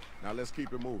dope. Now let's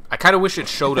keep it moving. I kind of wish it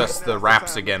showed us the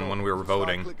raps again when we were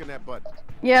voting. Clicking that button.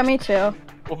 Yeah, me too. Well,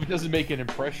 if it doesn't make an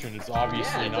impression, it's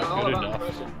obviously It's not all good about enough.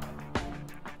 impression.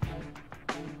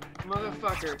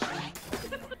 Motherfucker.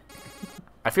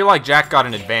 I feel like Jack got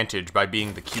an advantage by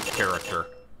being the cute character.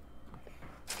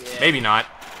 Yeah. Maybe not.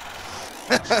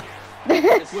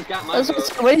 That's what got my vote.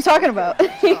 What are you talking about? Good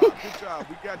job.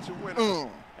 We got your winner.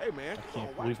 Hey man, I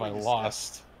can't believe I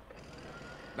lost.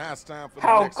 now it's time for the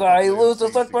How next could I episode lose to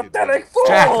of such Get pathetic This. fools?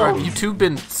 Jack, have you two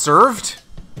been served?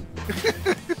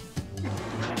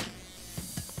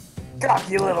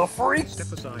 Cocky little freak.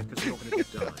 Step aside because you're gonna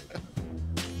get died.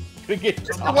 Gonna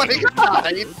get I want to get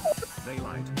died. They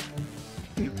lied.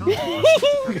 You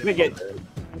can't. Gonna get.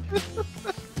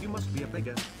 You must be a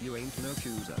beggar. You ain't no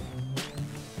chooser.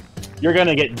 You're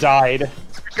gonna get died.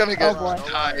 You're gonna get boy.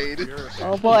 died.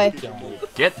 Oh boy.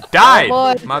 Get died,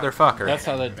 Oh, boy. motherfucker. That's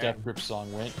how that Death Grip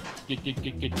song went. Get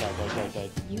died.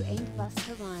 You ain't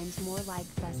Busta Rhymes, more like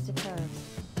Busta Curves.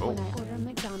 When I order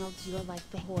McDonald's, you're like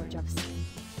the Horjups.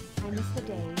 I miss the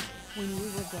days when you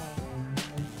were gay.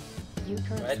 You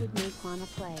curves would make wanna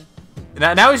play.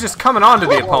 Now he's just coming on to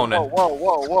the opponent.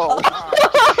 Whoa.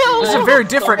 This is a very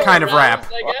different kind of rap.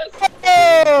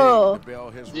 Oh. Do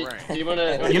you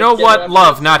wanna You know what?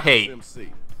 Love, not hate.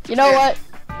 You know what?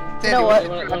 You know what?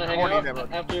 wanna hang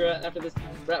out after this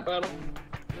rap battle?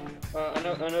 I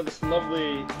know this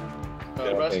lovely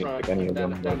restaurant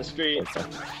down the street.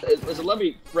 It's a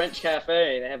lovely French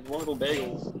cafe. They have wonderful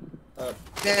bagels.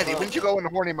 Danny, wouldn't you go in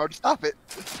horny mode? Stop it.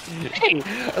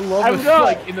 I love it,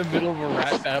 like, in the middle of a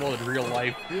rap battle in real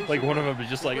life, like, one of them is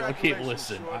just like, okay,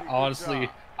 listen, honestly,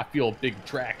 I feel a big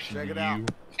attraction to you.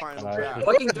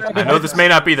 I know this may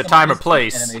not be the time or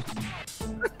place.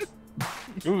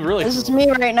 Ooh, really? This is me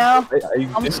right now.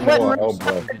 I'm It's sweating. more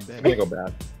elbow. It's gonna go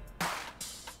bad.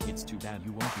 It's too bad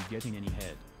you won't be getting any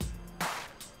head.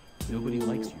 Nobody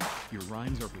likes you. Your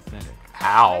rhymes are pathetic.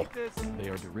 How? They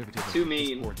are derivative Too of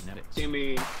mean. Discord genetics. Too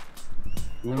mean.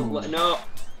 No,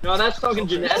 that's talking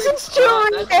genetics. This is too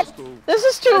real. This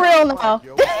is too real now.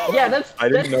 Yeah, that's I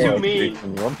didn't know too I was mean.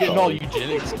 taking one Getting all side.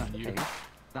 eugenics on you.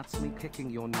 That's me kicking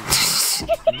your knees.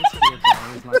 And this beer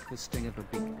jar is like the sting of a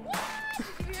bee.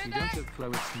 You don't have flow,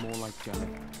 it's more like jelly.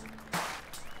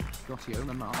 Got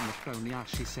Yoma Ma on the phone, yeah,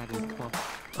 she said in quote.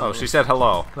 Oh, she said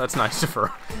hello. That's nice of her.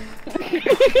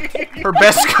 Her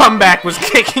best comeback was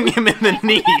kicking him in the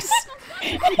knees.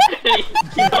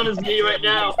 He's on his knee right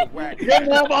now. Good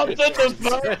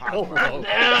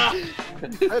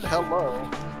Hello.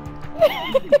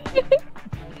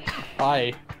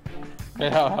 Hi. Hey,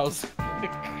 how's...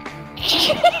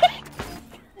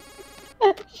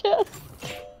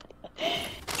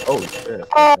 Oh shit.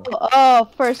 Oh,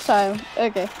 first time.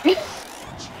 Okay.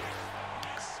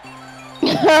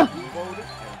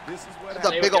 That's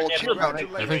a big old cheer on it.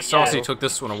 I think Saucy took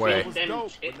this one away.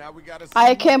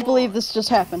 I can't believe this just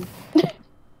happened.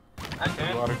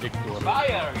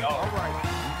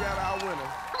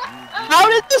 How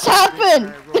did this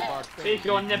happen?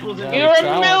 You're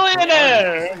a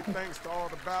millionaire!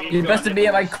 You bested me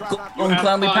at my own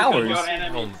clownly powers.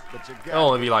 It'll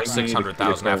only be like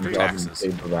 600,000 after taxes.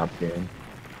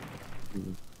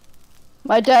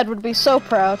 My dad would be so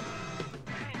proud.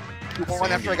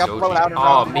 One after I got blown out.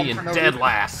 Oh, me and dead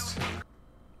last.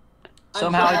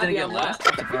 Somehow I didn't get last.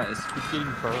 I'm surprised. It's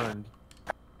getting burned,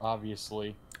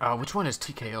 obviously. Which one is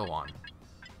TKO on?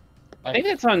 I think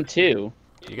it's on 2.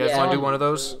 You guys want to do one of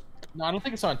those? No, I don't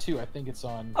think it's on 2. I think it's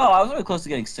on. Oh, I was really close to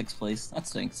getting 6th place. That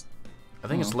stinks. I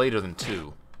think it's later than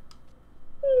 2.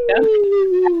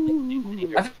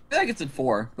 I feel like it's at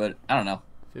 4, but I don't know.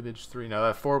 Fibbage 3. No,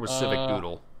 that 4 was Civic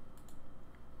Doodle.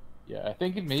 Yeah, I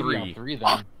think it may be on 3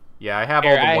 then. Yeah, I have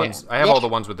all the ones. I have all the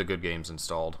ones with the good games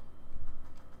installed.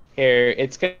 Here,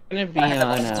 it's gonna be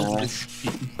on.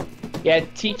 Yeah,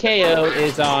 TKO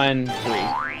is on 3.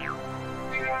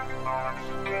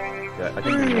 Yeah, I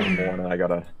think there's one more, and I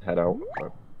gotta head out.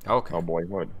 But... Okay. Oh boy,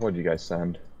 what did you guys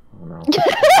send? Oh no.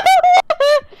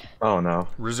 Oh no.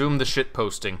 Resume the shit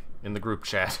posting in the group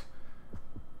chat.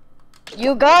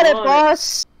 You got it,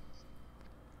 boss.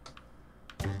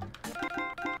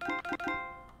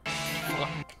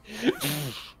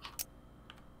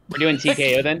 We're doing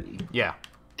TKO then? Yeah.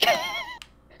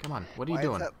 Come on, what are you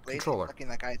doing? That lady Controller. fucking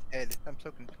that guy's head? I'm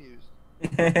so confused.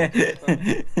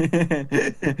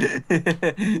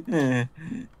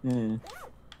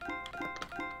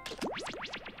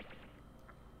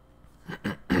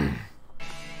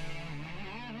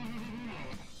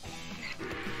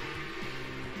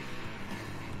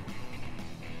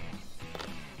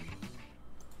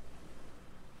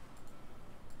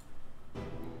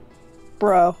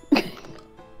 Bro.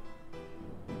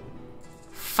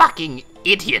 Fucking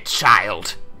idiot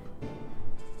child!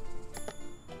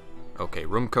 Okay,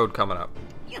 room code coming up.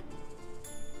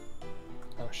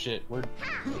 Oh shit, where'd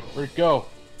it go?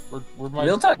 Where'd my...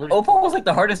 Real talk, Opal was like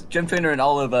the hardest gym trainer in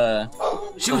all of,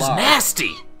 She was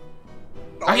nasty!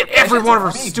 I get every one of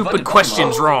her stupid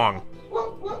questions wrong!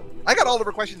 I got all of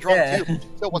her questions wrong too.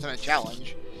 Still wasn't a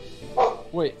challenge.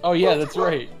 Wait, oh yeah, that's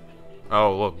right.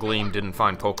 Oh, look, Gleam didn't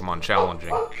find Pokemon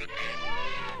challenging.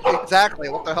 Exactly,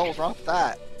 what the hell was wrong with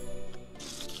that?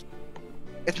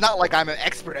 It's not like I'm an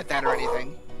expert at that or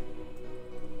anything.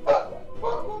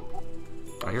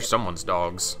 I hear someone's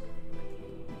dogs.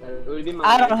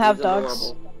 I don't have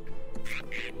dogs.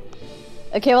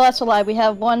 Okay, well that's a lie. We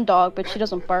have one dog, but she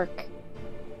doesn't bark.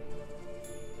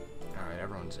 Alright,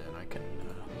 everyone's in. I can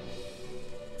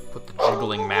put the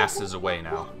jiggling masses away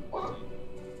now.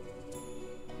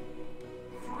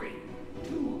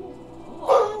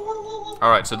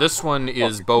 Alright, so this one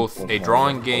is both a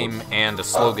drawing game and a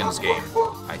slogans game.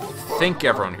 I think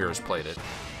everyone here has played it.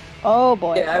 Oh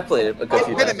boy. Yeah, I've played it a good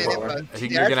few times before. I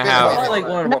think you're gonna have like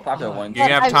one of the more popular ones. You're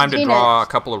gonna have time to draw a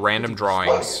couple of random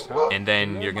drawings, and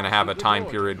then you're gonna have a time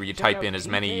period where you type in as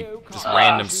many just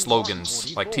random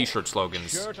slogans, like t-shirt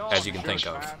slogans, as you can think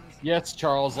of. Yes,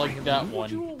 Charles, like that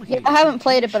one. Yeah, I haven't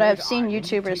played it, but I've seen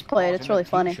YouTubers play it. It's really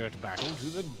funny.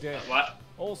 What?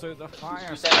 Also, the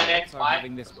fire starts are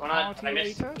having this party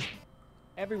later.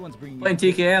 Everyone's bringing playing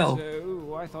TKO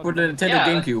so I thought for the Nintendo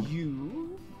GameCube.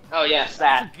 Oh yes,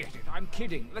 that. Forget it. I'm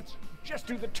kidding. Let's just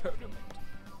do the tournament.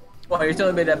 Well, you're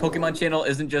telling me that Pokemon channel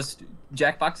isn't just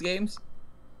Jackbox games?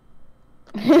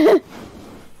 I'm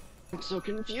so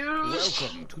confused.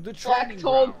 Welcome to the Jack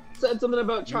said something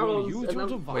about Charles.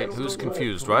 And Wait, who's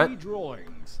confused? What?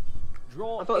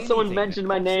 I thought someone mentioned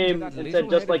my name and said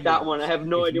just like that one. I have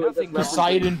no idea what this reference is.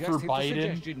 Poseidon for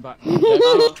Biden.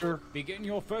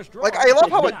 Like, I love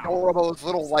how adorable those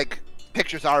little, like,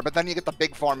 pictures are, but then you get the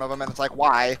big form of them, and it's like,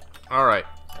 why? Alright.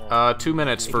 2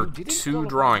 minutes for 2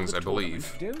 drawings, I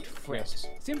believe. Yes.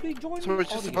 So we're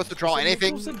just supposed to draw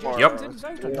anything? Or, Yep.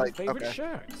 Like,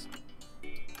 okay.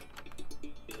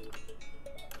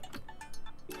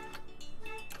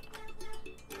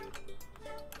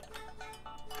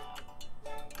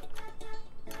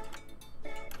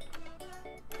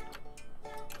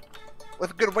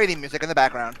 With good waiting music in the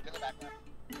background.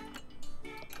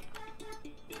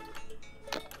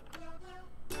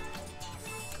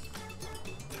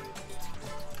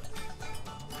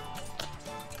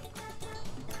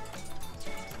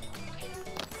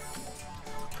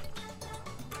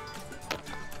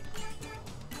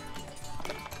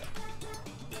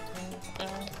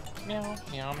 Meow,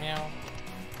 meow, meow.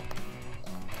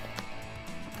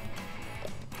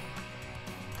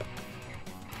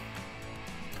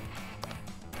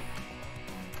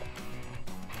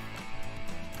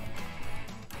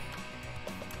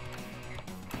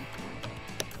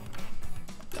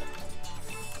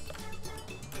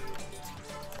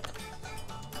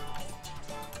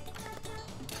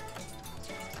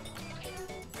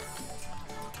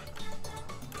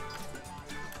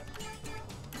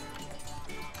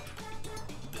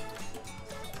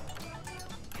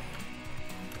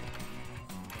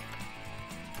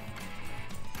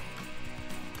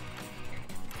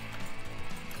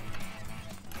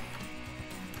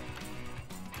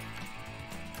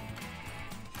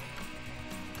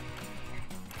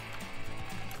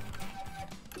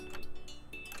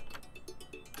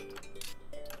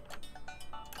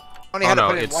 Only Oh had to no,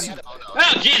 put in it's... one.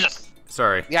 Oh, Jesus!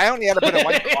 Sorry. Yeah, I only had to put in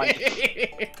one.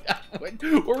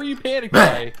 What were you panicking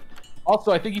by?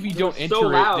 Also, I think if you don't so enter it,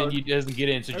 loud. then it doesn't get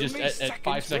in. So just Only at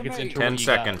 5 seconds, enter 10 what you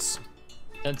got. seconds.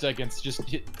 10 seconds. Just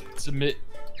hit submit.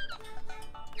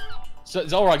 So,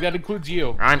 Xelrog, that includes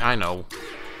you. I know.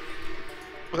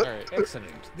 Alright.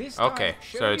 Excellent. This Okay, time,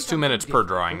 so show it's me 2 minutes something per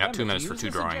drawing, not 2 different. minutes for Use 2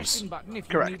 the drawings. suggestion button if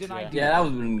you Correct. need an Yeah. idea. Yeah, that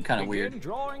would have been kind of Begin weird.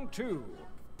 drawing 2.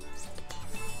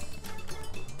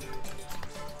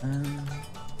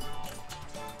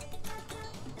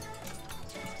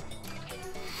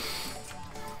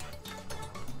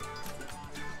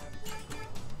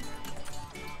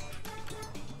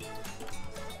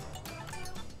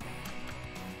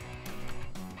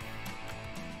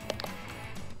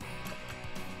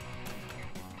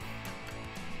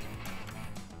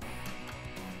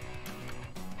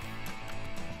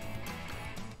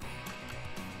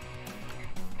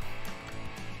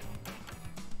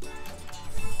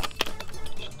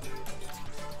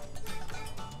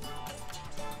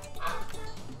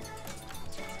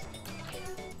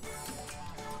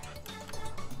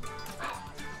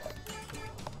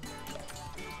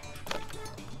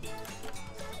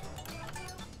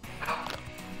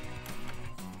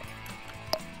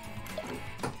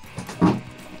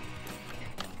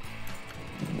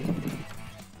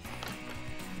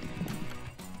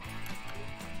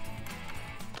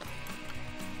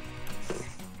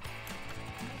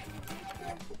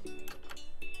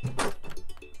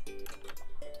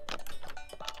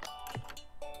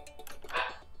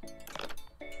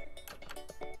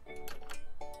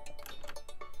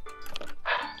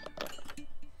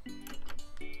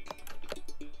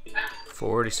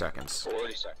 Forty seconds.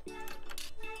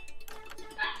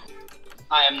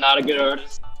 I am not a good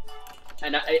artist.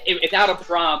 And without a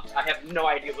prompt, I have no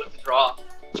idea what to draw.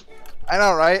 I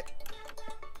know, right?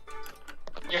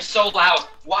 You're so loud.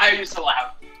 Why are you so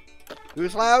loud?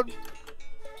 Who's loud?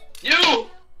 You!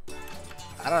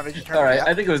 I don't know. Did you turn Alright, it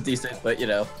I think it was decent, but you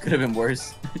know, could have been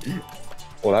worse.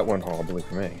 Well, that went horribly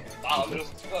for me.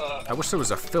 I wish there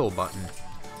was a fill button.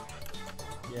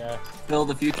 Yeah. Fill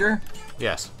the future?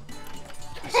 Yes.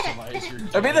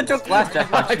 I mean, that took last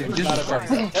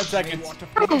Jackbox. 10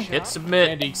 seconds. Hit submit.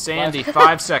 Sandy, Sandy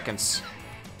 5 seconds.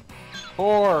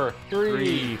 4,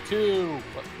 3, 2.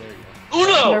 Oh, there you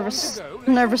Uno!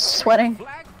 Nervous sweating.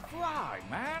 Fly,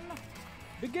 man.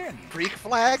 Begin. Freak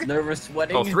flag? Nervous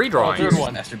sweating. Oh, 3 drawings. Third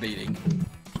one. Masturbating.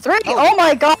 3? Oh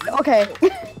my god, okay.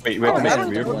 Wait, we have to make a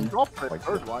weird one. Like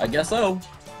third one. I guess so.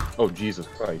 Oh, Jesus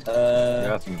Christ.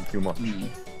 You're asking too much.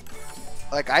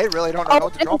 Like, I really don't know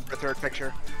what to draw for a third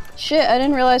picture. Shit, I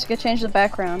didn't realize I could change the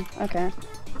background. Okay.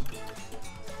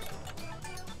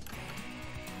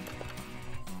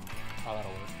 Oh,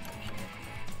 that'll work.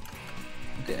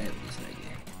 Okay, I have this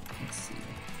idea. Let's see.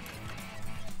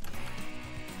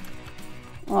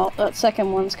 Well, that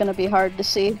second one's gonna be hard to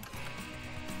see.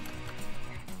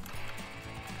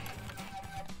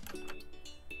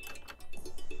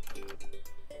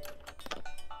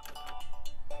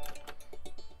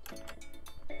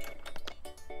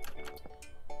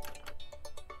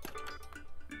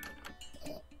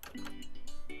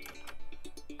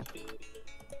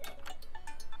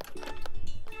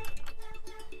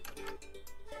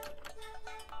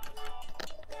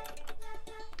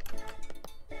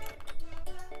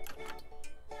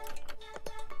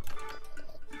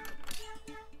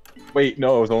 Wait,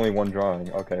 no, it was only one drawing.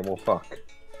 Okay, well, fuck.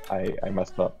 I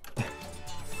messed up.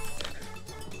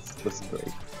 This is great.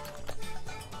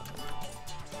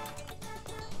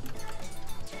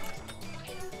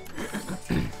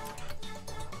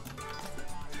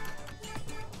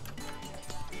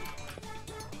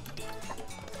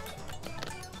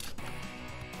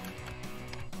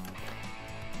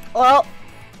 Well.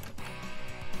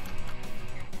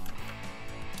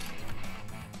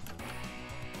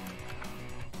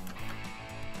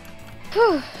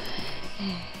 Whew.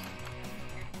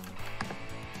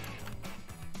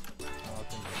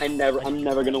 I'm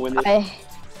never gonna win this. I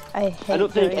hate I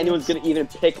don't think doing anyone's this. gonna even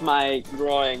pick my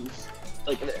drawings.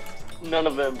 Like, none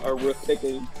of them are worth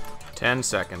picking. 10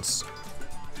 seconds.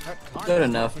 Good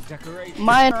enough.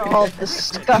 Mine are all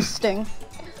disgusting.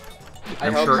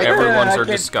 I'm sure everyone's are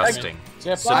disgusting.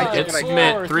 Hit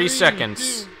submit 3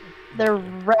 seconds. They're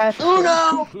wretched.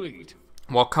 Uno!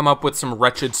 We'll come up with some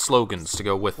wretched slogans to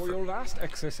go with For them. your last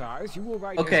exercise, you will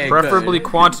write Okay, Preferably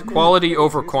quality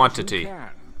over quantity.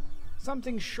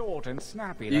 Something short and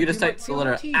snappy. You can just type the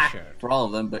letter A for all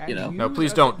of them, but you know. No,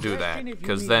 please don't do that,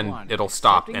 because then it'll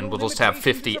stop, and we'll just have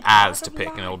 50 As to pick,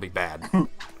 and it'll be bad.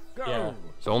 Yeah.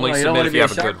 So only Oh, you submit don't wanna if be you a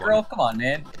have a shark good girl? one. Come on,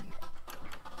 man.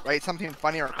 Write something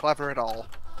funny or clever at all.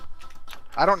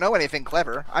 I don't know anything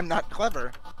clever. I'm not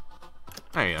clever.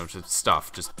 Hey, you know, just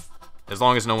stuff. Just as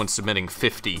long as no one's submitting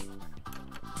 50,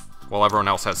 while everyone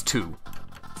else has 2.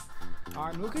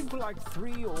 I'm looking for like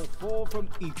 3 or 4 from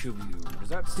each of you. Does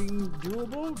that seem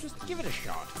doable? Just give it a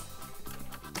shot.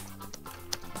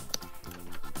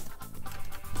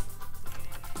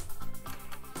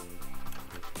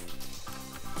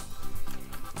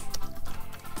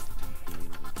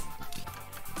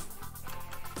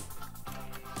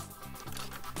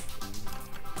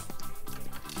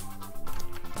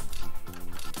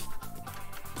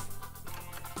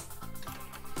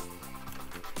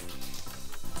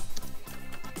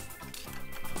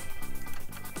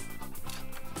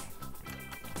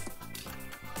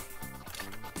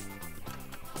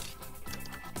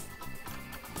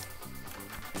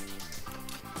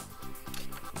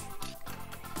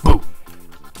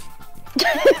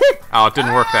 Oh, it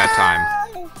didn't work that time.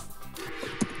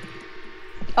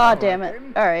 Aw, damn it.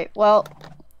 Alright, well.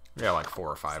 Yeah, like 4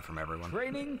 or 5 from everyone.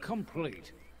 Training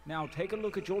complete. Now take a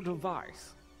look at your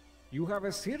device. You have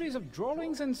a series of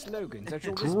drawings and slogans at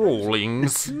your disposal.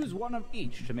 Drawings? Choose one of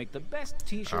each to make the best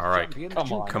t-shirt Alright,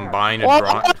 champion. combine a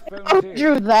drawing. Who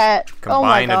drew that? Combine oh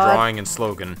my a God. drawing and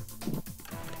slogan.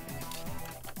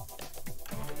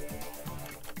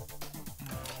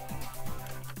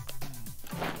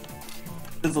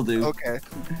 This'll do. Okay.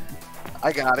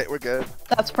 I got it. We're good.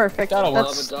 That's perfect. Gotta love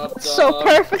That's, it, dub, that's so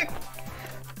dub. perfect.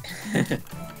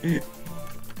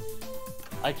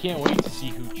 I can't wait to see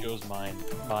who chose my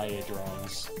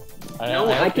drawings.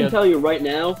 I can tell you right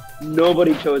now,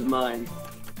 nobody chose mine.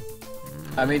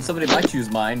 I mean, somebody might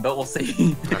choose mine, but we'll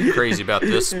see. I'm crazy about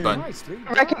this, but I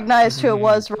recognized who it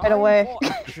was right away.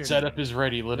 Setup is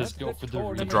ready. Let us go for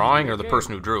the drawing or the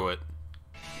person who drew it.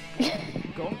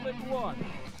 Gauntlet 1.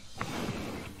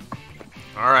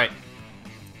 All right,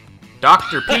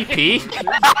 Dr. PP.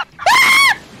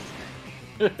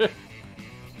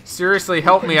 Seriously,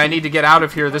 help me! I need to get out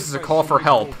of here. This is a call for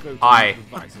help.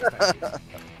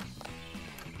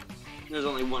 There's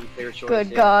only one clear choice. Good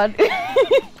here. God.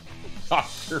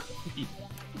 Dr.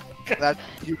 That's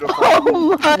beautiful.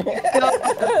 Oh my God.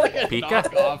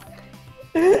 Pika?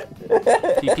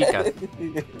 Pika.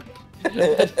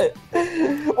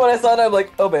 When I saw it, I'm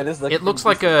like, oh man, this is like. It looks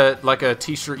like a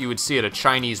T-shirt you would see at a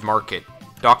Chinese market.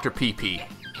 Dr. PP.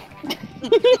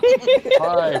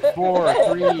 5, 4,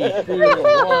 3, 2,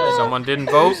 1. Someone didn't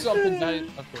vote. Okay.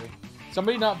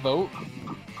 Somebody not vote.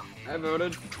 I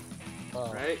voted.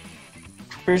 Right.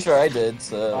 Pretty sure I did.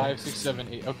 So 5, 6, 7,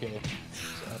 8. Okay.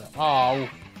 Oh,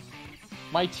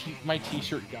 my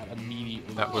T-shirt got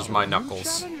immediately. That was my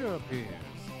knuckles.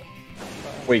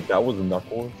 Wait, that was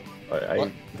Knuckles?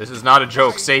 This is not a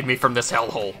joke. Save me from this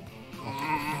hellhole.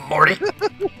 Morty.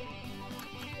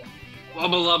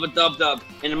 Wubba lubba dub dub.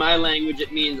 In my language,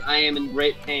 it means I am in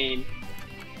great pain.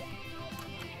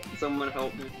 Someone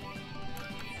help me.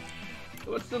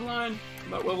 What's the line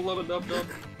about wubba lubba dub dub?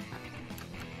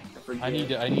 I need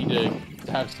to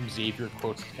have some Xavier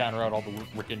quotes to counter out all the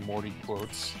Rick and Morty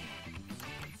quotes.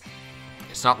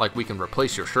 It's not like we can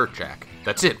replace your shirt, Jack.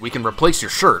 That's it. We can replace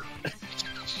your shirt.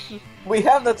 we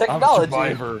have the technology. I'm a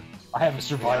survivor. I am a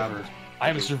survivor. I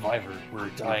am a survivor. We're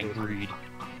a dying breed.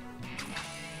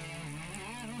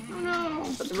 Oh no!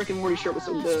 But the Rick and Morty shirt was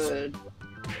so good.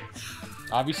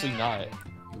 Obviously not.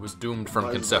 It was doomed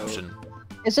from conception.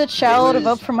 Is it shallow to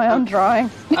vote for my own drawing?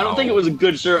 I don't think it was a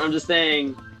good shirt. I'm just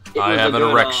saying. I have an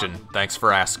erection. Thanks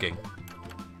for asking.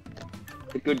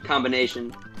 A good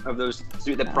combination of those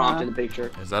two that prompted the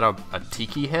picture. Is that a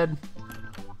tiki head?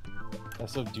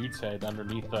 That's a dude's head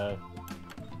underneath a.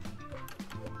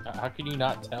 How can you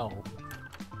not tell?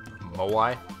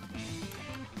 Moai?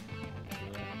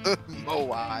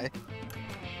 Moai.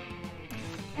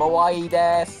 Moai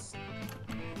des.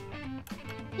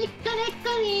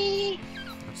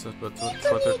 That's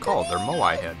what they're called. They're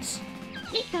Moai heads.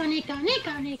 Nico, Nico,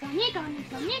 Nico, Nico, Nico,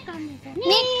 Nico, Nico,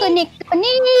 Nico, Nico, Nico,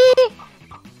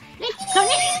 Nico.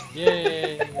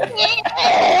 Yay! I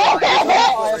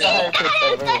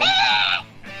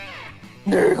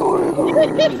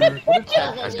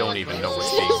don't even know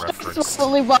what's being referenced.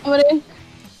 Only vomiting.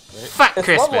 Fat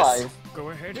Christmas. Go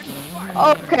ahead and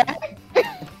fire. Okay.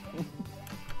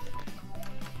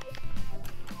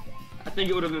 I think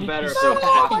it would have been better if So it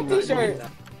happy was with my t-shirt.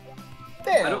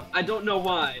 Damn. I don't know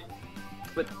why,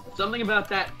 but something about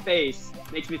that face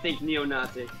makes me think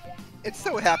neo-Nazi. It's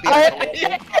so happy. Why?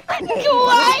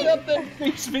 That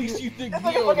face makes you think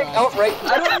outright.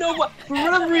 I don't know what. For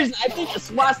whatever reason, I think a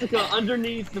swastika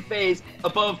underneath the face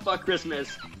above "Fuck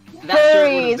Christmas." That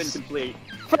shirt would have been complete.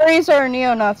 Furries are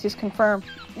neo-Nazis, confirmed.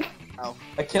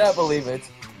 I cannot believe it.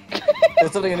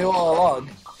 There's something I knew all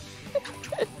along.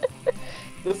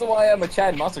 This is why I'm a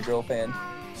Chad Monster Girl fan.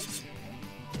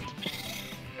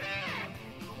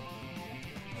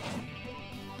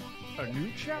 A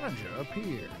new challenger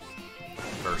appears.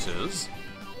 Versus...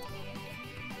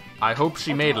 I hope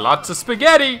she made lots of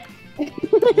spaghetti!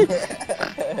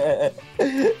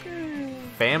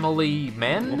 Family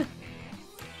men?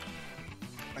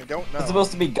 I don't know. It's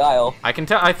supposed to be Guile. I can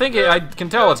tell. I think I can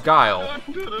tell it's Guile.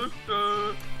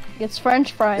 It's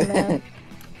French fry, man.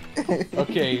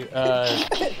 Okay,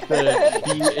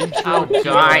 the intro Oh,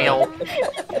 Guile.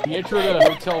 The intro to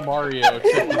Hotel Mario,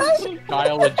 except it's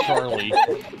Guile and Charlie.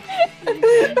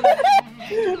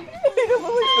 He doesn't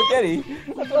like spaghetti.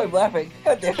 That's why I'm laughing.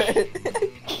 God damn it.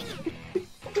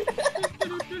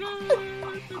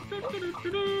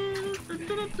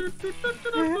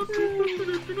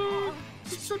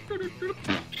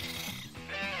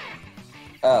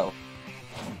 Oh.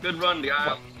 Good run,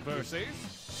 Guile. Versus.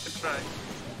 Good try.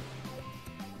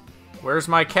 Where's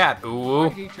my cat? Ooh.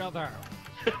 Fight each other.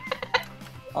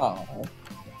 Oh.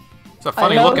 It's a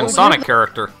funny looking Sonic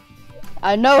character.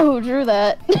 I know who drew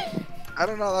that. I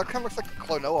don't know. That kind of looks like a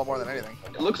Klonoa more than anything.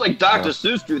 It looks like Dr.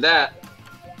 Seuss drew that.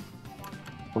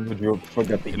 You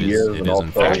forget the It ears is and in also.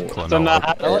 fact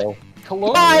Klonoa.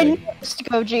 Kelowna.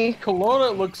 Koji.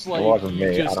 Kelowna looks like It wasn't you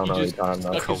me. just, I don't know you just what you're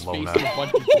talking stuck his about. face in a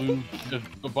bunch of blue,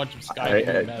 a bunch of sky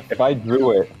blue meth. If I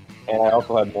drew it and I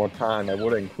also had more time, I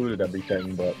would have included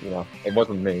everything, but you know, it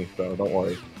wasn't me, so don't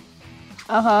worry.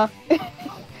 Uh-huh.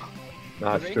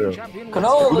 That's true.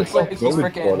 Kelowna looks like he's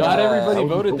freaking. Not everybody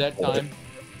voted that time.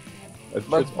 It's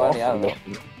Bugs just Bunny, I don't know.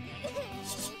 awesome.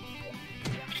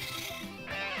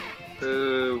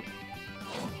 Boo.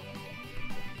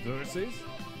 Versus.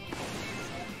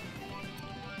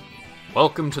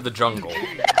 Welcome to the jungle.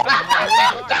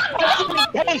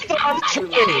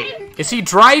 Is he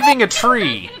driving a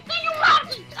tree?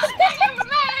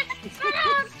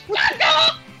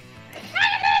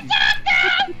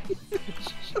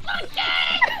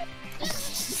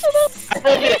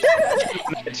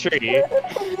 Tree.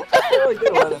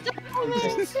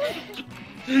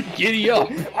 Giddy up.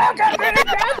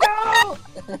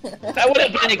 That would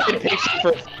have been a good picture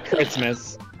for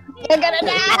Christmas. You're gonna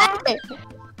die!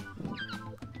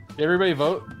 Did everybody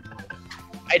vote?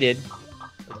 I did.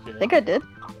 I think I did.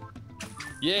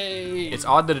 Yay! It's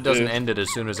odd that it doesn't end it as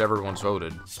soon as everyone's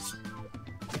voted.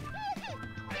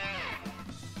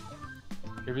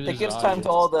 It gives time to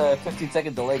all the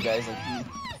 15-second delay, guys.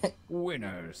 Like,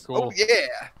 Winners. Cool. Oh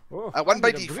yeah. Oh, I won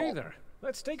by need a default. breather.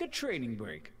 Let's take a training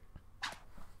break.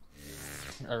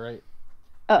 All right.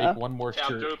 Uh-oh. Make one more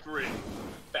shirt. Chapter 3.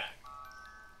 Back.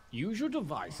 Use your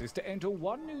devices to enter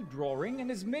one new drawing and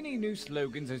as many new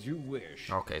slogans as you wish.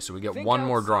 Okay, so we get Think one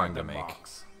more outside drawing the to make.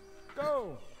 box.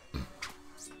 Go.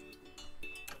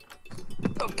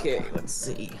 okay, let's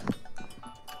see.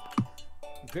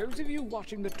 Those of you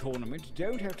watching the tournament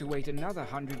don't have to wait another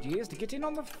 100 years to get in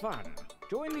on the fun.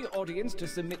 Join the audience to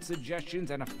submit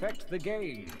suggestions and affect the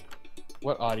game.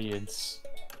 What audience?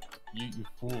 You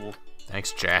fool.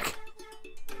 Thanks, Jack.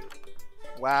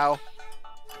 Wow.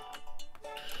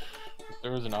 If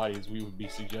there was an audience, we would be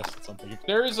suggesting something. If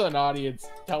there is an audience,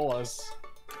 tell us.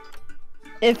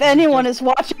 If anyone is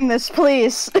watching this,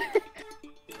 please.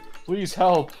 Please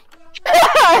help.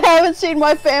 I haven't seen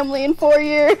my family in 4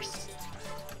 years.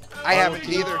 I haven't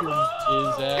either.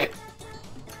 Is that?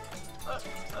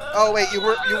 Oh wait, you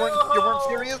weren't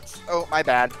serious? Oh, my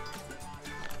bad.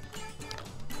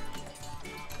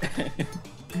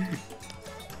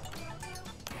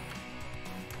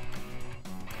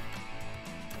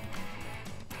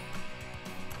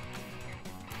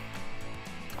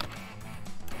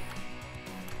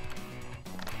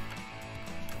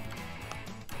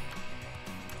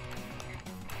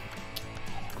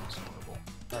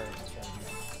 Alright, let's try again.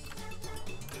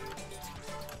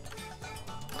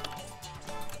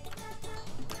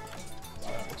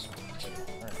 Wow, that looks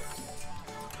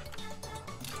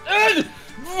Alright.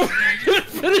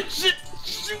 Finish it!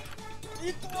 Shoot!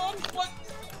 Eat the wrong button!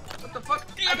 What the fuck?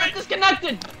 I got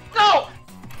disconnected! No!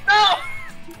 No!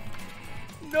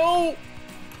 No!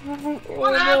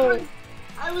 What happened?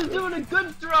 I was doing a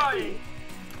good drawing!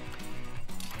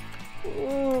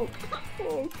 Oh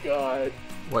god.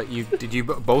 What, did you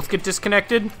both get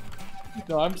disconnected?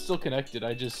 No, I'm still connected.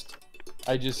 I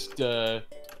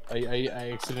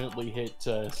accidentally hit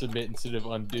submit instead of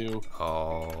undo.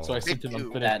 Oh. So I sent an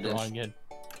unfinished drawing in.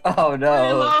 Oh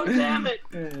no. Oh, damn it!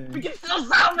 We can still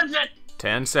salvage it!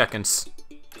 10 seconds.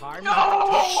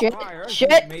 No! Shit.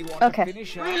 Okay.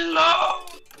 Reload!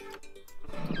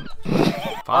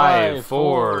 5,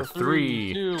 4,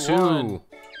 3, 2,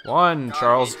 1.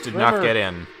 Charles did not get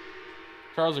in.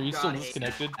 Charles, are you still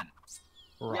disconnected?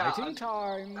 Right in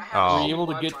time. Are you able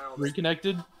to get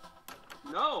reconnected?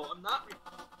 No, I'm not.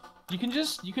 You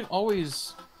can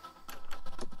always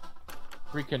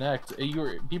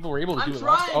reconnect. People were able to do it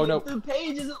last. Oh no, the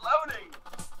page isn't loading.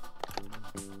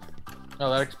 Oh,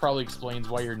 that probably explains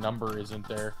why your number isn't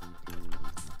there.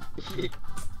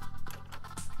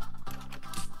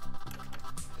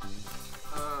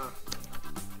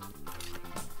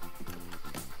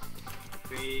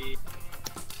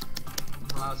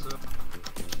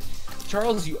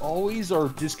 Charles, you always are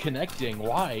disconnecting.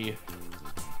 Why?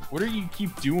 What do you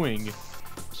keep doing?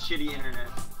 Shitty internet.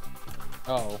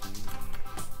 Oh.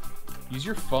 Use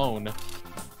your phone.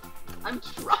 I'm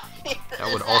trying. That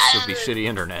would also be shitty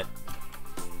internet.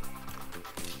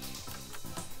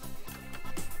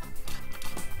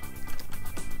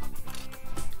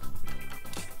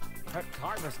 That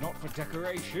time is not for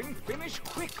decoration. Finish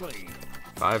quickly.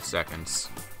 5 seconds.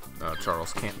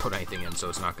 Charles can't put anything in, so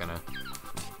it's not gonna...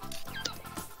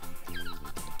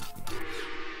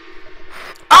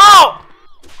 Oh!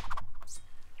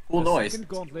 Cool noise. Second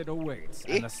gauntlet awaits,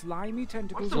 and the slimy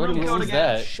tentacles What was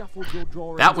that? shuffled your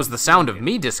drawer. That was the sound of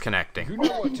me disconnecting. You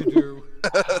know what to do.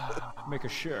 Make a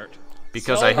shirt.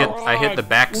 Because I hit the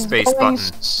backspace button.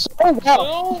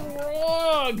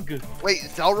 Xelrog! Wait,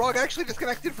 Xelrog actually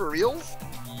disconnected for reals?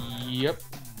 Yep.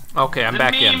 Okay, I'm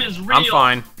back in. Is real. I'm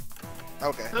fine.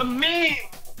 Okay. The meme.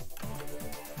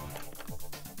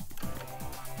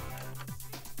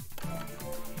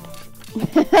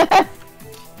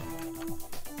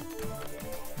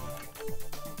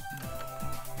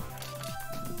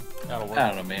 That'll work. I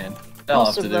don't know, man.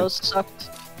 Most of those sucked.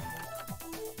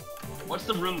 What's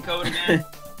the room code again?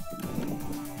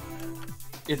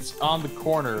 It's on the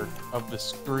corner of the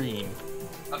screen.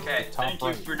 Okay, Top thank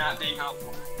right. you for not being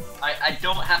helpful. I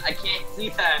can't see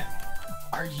that.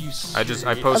 Are you serious?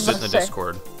 I posted it in the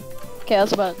Discord. Okay, I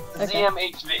was about. Okay.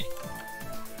 ZMHV.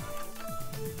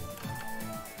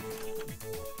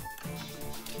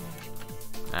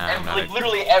 And like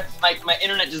literally, my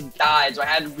internet just died, so I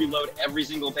had to reload every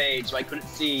single page, so I couldn't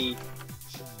see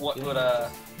what would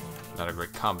Not a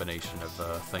great combination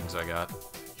of things I got.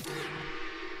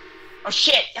 Oh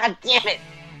shit! God damn it!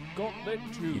 Gauntlet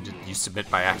 2. You submit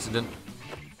by accident?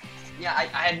 Yeah, I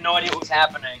had no idea what was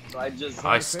happening, so I just.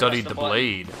 I studied the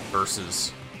blade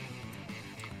versus.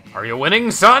 Are you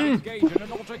winning, son? Engage in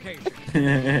an altercation.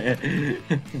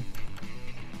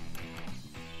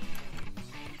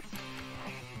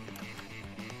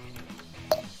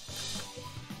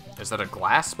 Is that a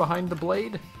glass behind the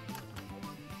blade?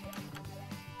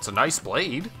 It's a nice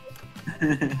blade.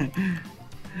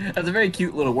 That's a very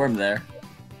cute little worm there.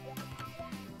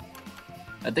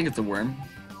 I think it's a worm.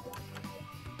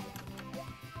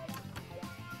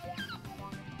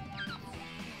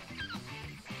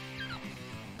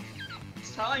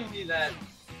 It's telling me that.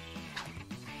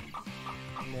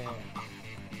 Man.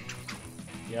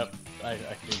 Yep, I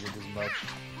figured as much.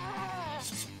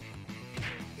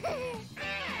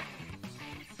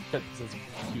 That's a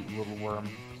cute little worm.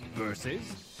 Versus.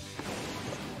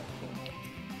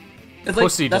 It's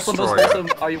Pussy like, that's the most Destroyer.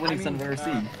 awesome Are You Winning son I've ever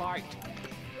seen. Fight.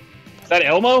 Is that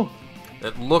Elmo?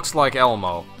 It looks like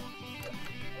Elmo.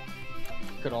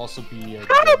 Could also be a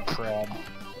crab.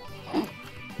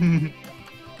 Could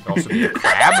also be a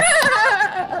crab.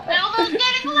 Elmo's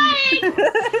getting laid!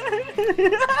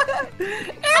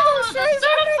 Elmo's a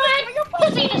certified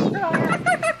pussy destroyer!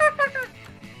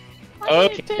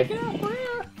 Okay.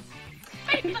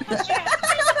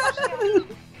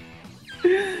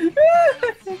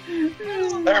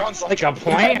 Sounds like a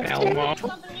plan, Elmo.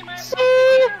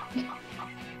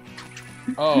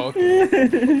 Oh,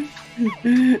 okay.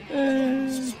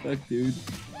 Fuck, dude.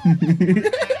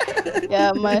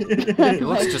 Yeah, my. He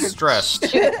looks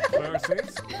distressed.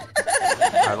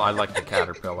 I like the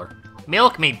caterpillar.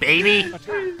 Milk me, baby!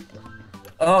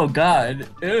 Oh god.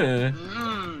 Ew.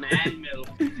 Man milk.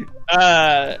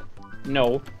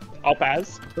 No. I'll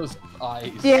pass. Those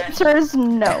eyes. The answer is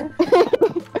no.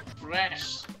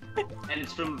 Fresh. And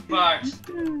it's from Bart.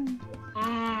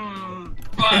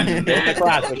 Bart.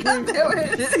 Classic.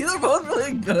 These are both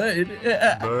really good.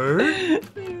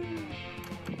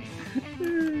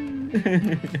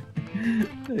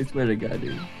 I swear to God,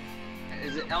 dude.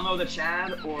 Is it Elmo the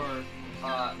Chad or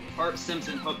Bart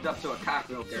Simpson hooked up to a cock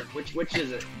milker? Which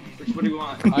is it? What do you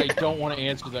want? I don't want to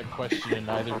answer that question, and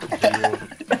neither could you.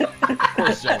 Of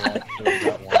course, Xelrog chose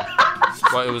that one.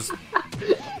 Well, it was.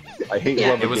 I hate Yeah,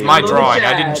 whoever It was gave my me drawing.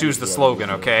 those- I didn't choose the slogan,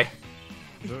 okay?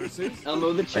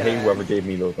 Elmo the I Chad. hate whoever gave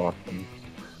me those options.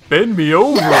 Bend me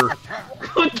over.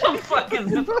 What the fuck is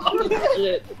this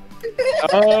bullshit?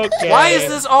 Okay. Why is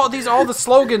this all the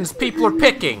slogans people are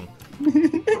picking?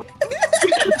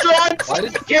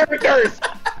 characters.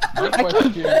 My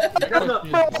question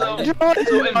So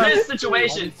in this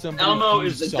situation, Elmo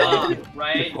is the dog,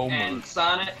 right? And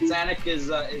Sonic is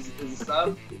a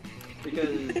sub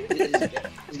because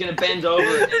he's gonna bend over.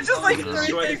 It's just like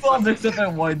 3 people mixed up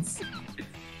at once.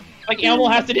 Like Elmo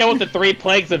has to deal with the 3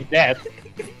 plagues of death.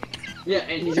 Yeah,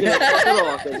 and he's gonna fuck it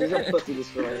off because he's a pussy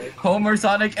destroyer. Homer,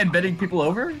 Sonic, and bending people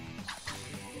over?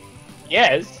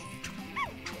 Yes.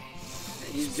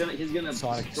 He's gonna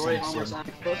destroy Homer,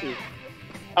 Sonic's pussy.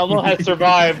 Elmo has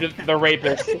survived the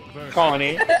rapist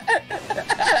colony.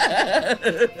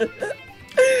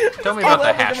 Tell me about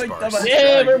the hash bars.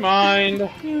 Never mind.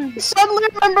 Suddenly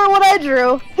remember what I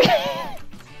drew.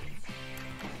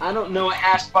 I don't know what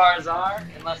hash bars are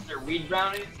unless they're weed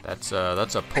brownies. That's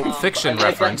a Pulp Fiction I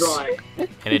like that reference, drawing.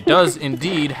 and it does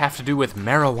indeed have to do with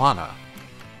marijuana.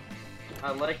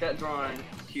 I like that drawing.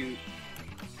 It's cute.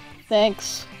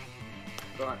 Thanks.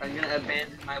 So I'm gonna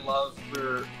abandon my love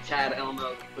for Chad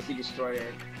Elmo, the Pussy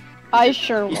Destroyer. I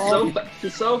sure will.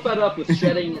 He's so fed up with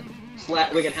shedding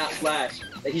Wicked Hat Slash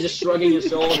that he's just shrugging his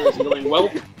shoulders and going, "Well."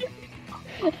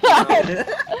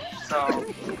 So.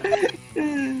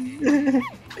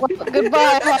 Well,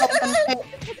 goodbye,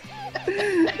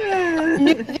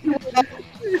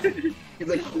 He's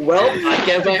like, "Well, I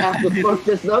guess I have to fuck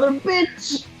this other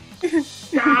bitch."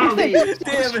 Golly.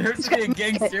 Damn, it hurts to be a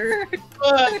gangster.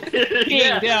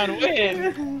 King down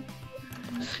win.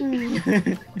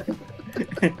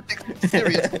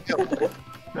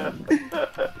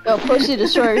 Yo, Pussy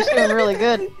Destroyer's doing really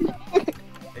good.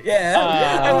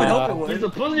 Yeah, I would hope it would. He's a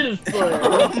Pussy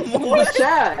Destroyer. He's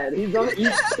Chad.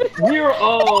 We're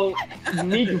all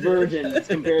meek virgins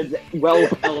compared to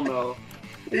Elmo.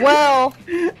 Well,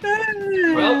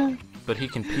 but he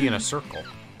can pee in a circle.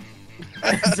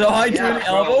 So I drew an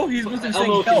elbow. He's supposed to be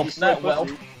saying help, not well.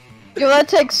 yo, that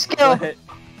takes skill.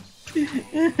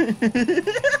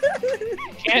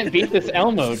 Can't beat this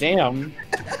Elmo, damn.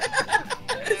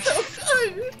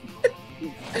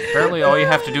 Apparently, all you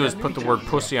have to do is put the word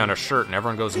pussy on a shirt, and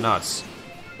everyone goes nuts.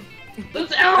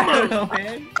 That's Elmo. Oh,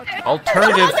 man.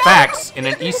 Alternative facts in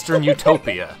an Eastern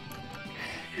utopia.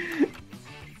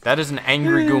 That is an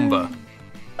angry Goomba.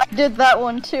 I did that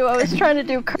one too. I was trying to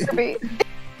do Kirby.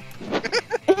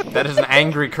 That is an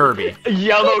angry Kirby.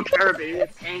 Yellow Kirby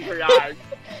with angry eyes.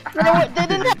 No, it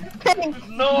didn't have pink.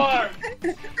 Nor.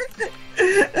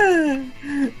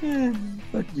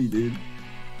 Fuck me, dude.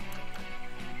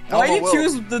 Why did you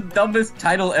choose the dumbest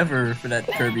title ever for that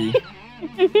Kirby?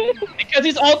 Because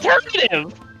he's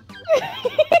alternative.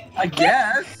 I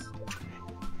guess.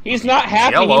 He's not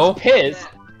happy, Yellow. he's pissed.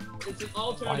 It's an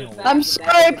alternative. I'm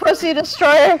sorry, Pussy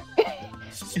Destroyer.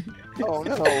 Oh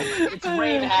no. It's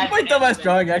Rain Hat. My dumbass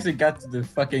drawing actually got to the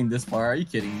fucking this far. Are you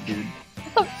kidding me, dude?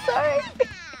 I'm sorry.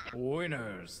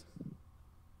 Winners.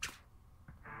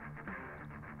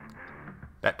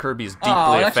 That Kirby's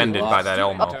deeply offended by that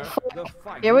Elmo.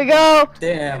 Here we go.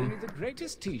 Damn. Only the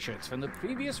greatest t-shirts from the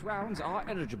previous rounds are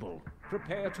eligible.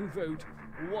 Prepare to vote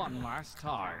one last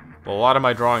time. Well, a lot of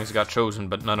my drawings got chosen,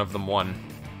 but none of them won.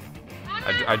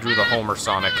 I drew the Homer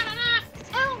Sonic.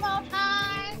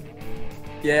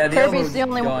 Yeah, the Kirby's the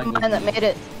only one that made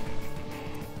it.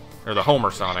 Or the Homer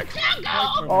Sonic.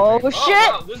 Oh shit!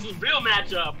 Oh, this is real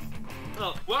matchup.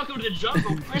 Oh, welcome to the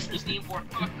Jungle Christmas theme for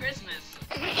Christmas.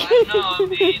 I know, I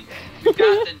mean, we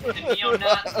got the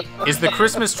neo-Nazi. Is the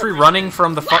Christmas tree running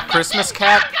from the fuck Christmas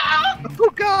cat? Oh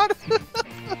god!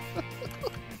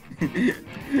 God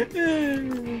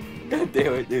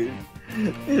damn it, dude.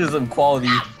 These are some quality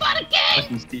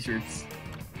fucking t-shirts.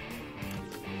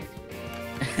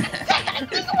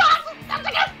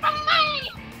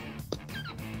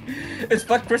 It's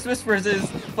fuck Christmas versus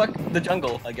fuck the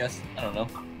jungle, I guess. I don't know.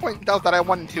 Point out that I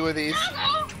won 2 of these.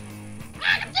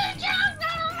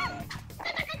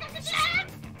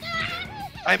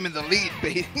 I'm in the lead,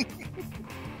 baby.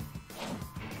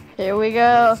 Here we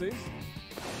go.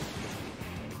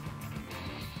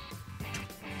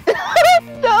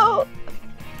 No!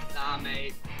 Nah,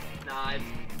 mate. Nah, it's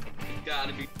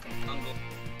gotta be jungle.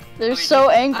 They're so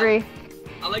angry.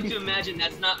 I like to imagine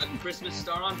that's not a Christmas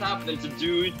star on top, but it's a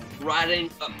dude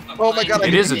riding a Oh my god,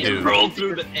 It is a dude. rolled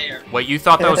through the air. Wait, you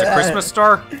thought that was a Christmas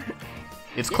star?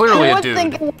 It's clearly a dude.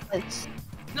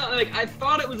 No, like, I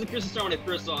thought it was a Christmas star when I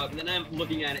first saw it, but then I'm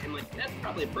looking at it and I'm like, that's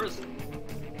probably a person.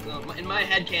 So in my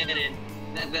head canon,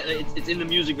 it's in the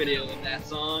music video of that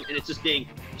song, and it's just being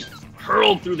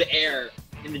hurled through the air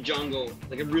in the jungle,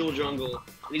 like a real jungle,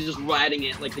 and he's just riding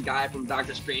it like the guy from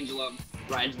Dr. Strangelove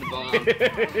rides the bomb.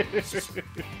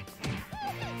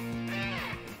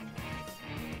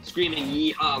 Screaming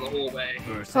yeehaw the whole way.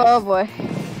 Oh boy.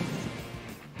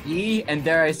 E, and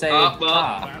dare I say,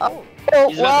 well,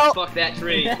 he's about to fuck that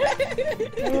tree.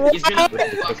 He's gonna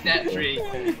fuck that tree.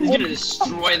 He's gonna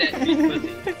destroy that tree,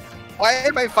 pussy. Why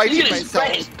am I fighting He's gonna myself?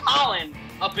 spread his pollen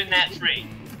up in that tree.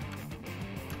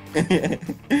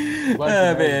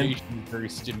 Man. Very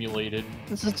stimulated.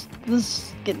 This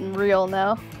is getting real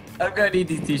now. I'm gonna need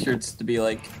these t-shirts to be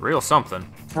like real something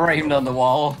framed on the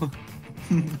wall.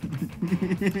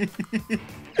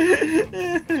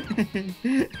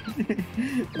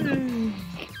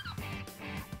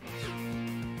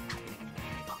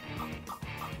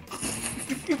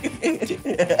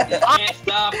 Can't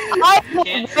stop.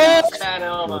 Can't stop that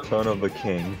Elmo. Return of the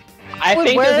King. I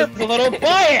think this is a little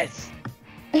biased.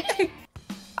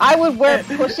 I would wear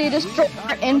Pussy Destroyer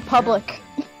in public.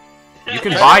 You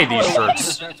can buy these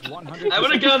shirts. I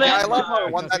wouldn't go that I love how I far.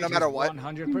 want that no matter what.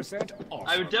 100% off.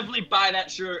 I would definitely buy that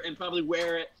shirt and probably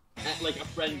wear it at like a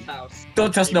friend's house.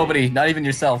 Don't trust nobody, not even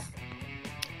yourself.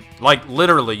 Like,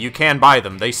 literally, you can buy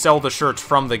them. They sell the shirts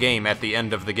from the game at the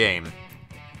end of the game.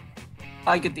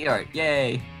 I get the art,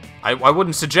 yay. I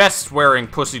wouldn't suggest wearing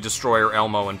Pussy Destroyer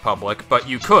Elmo in public, but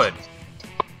you could.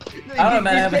 I don't know,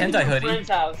 man, I have a hentai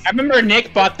hoodie. I remember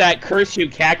Nick bought that Curse You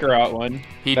Kakarot one.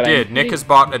 He did. Nick has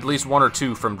bought at least one or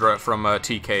two from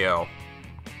TKO.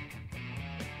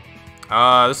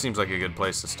 This seems like a good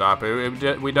place to stop.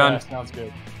 We done? Yeah, sounds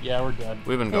good. Yeah, we're done.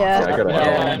 We've been going Yeah. for I gotta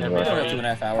Yeah, go.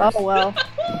 2.5 hours. Oh well.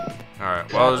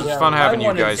 Alright, well, it was fun having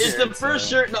you guys. It's the first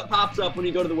shirt that pops up when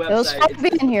you go to the website. It was fun It's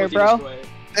being here, Pussy bro. Destroyer.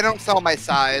 They don't sell my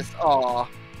size. Aw.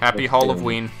 Happy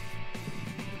Halloween.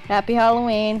 Happy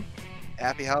Halloween.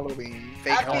 Happy Halloween.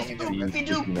 Fake Halloween.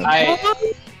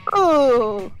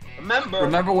 Ooh.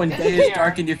 Remember when day is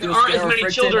dark and you feel there aren't scared as or many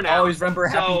afflicted? children out. Always remember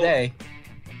happy So, day.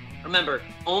 Remember,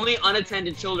 only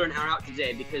unattended children are out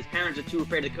today because parents are too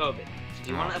afraid of COVID. So do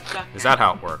you want to abduct Is that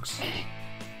how it works?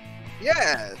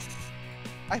 Yes.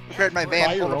 I prepared my Buy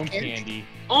van your full own of candy. candy.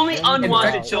 Only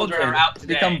unwanted Infect children are out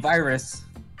today. Become virus.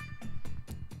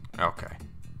 Okay.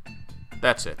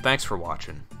 That's it. Thanks for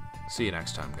watching. See you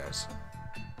next time, guys.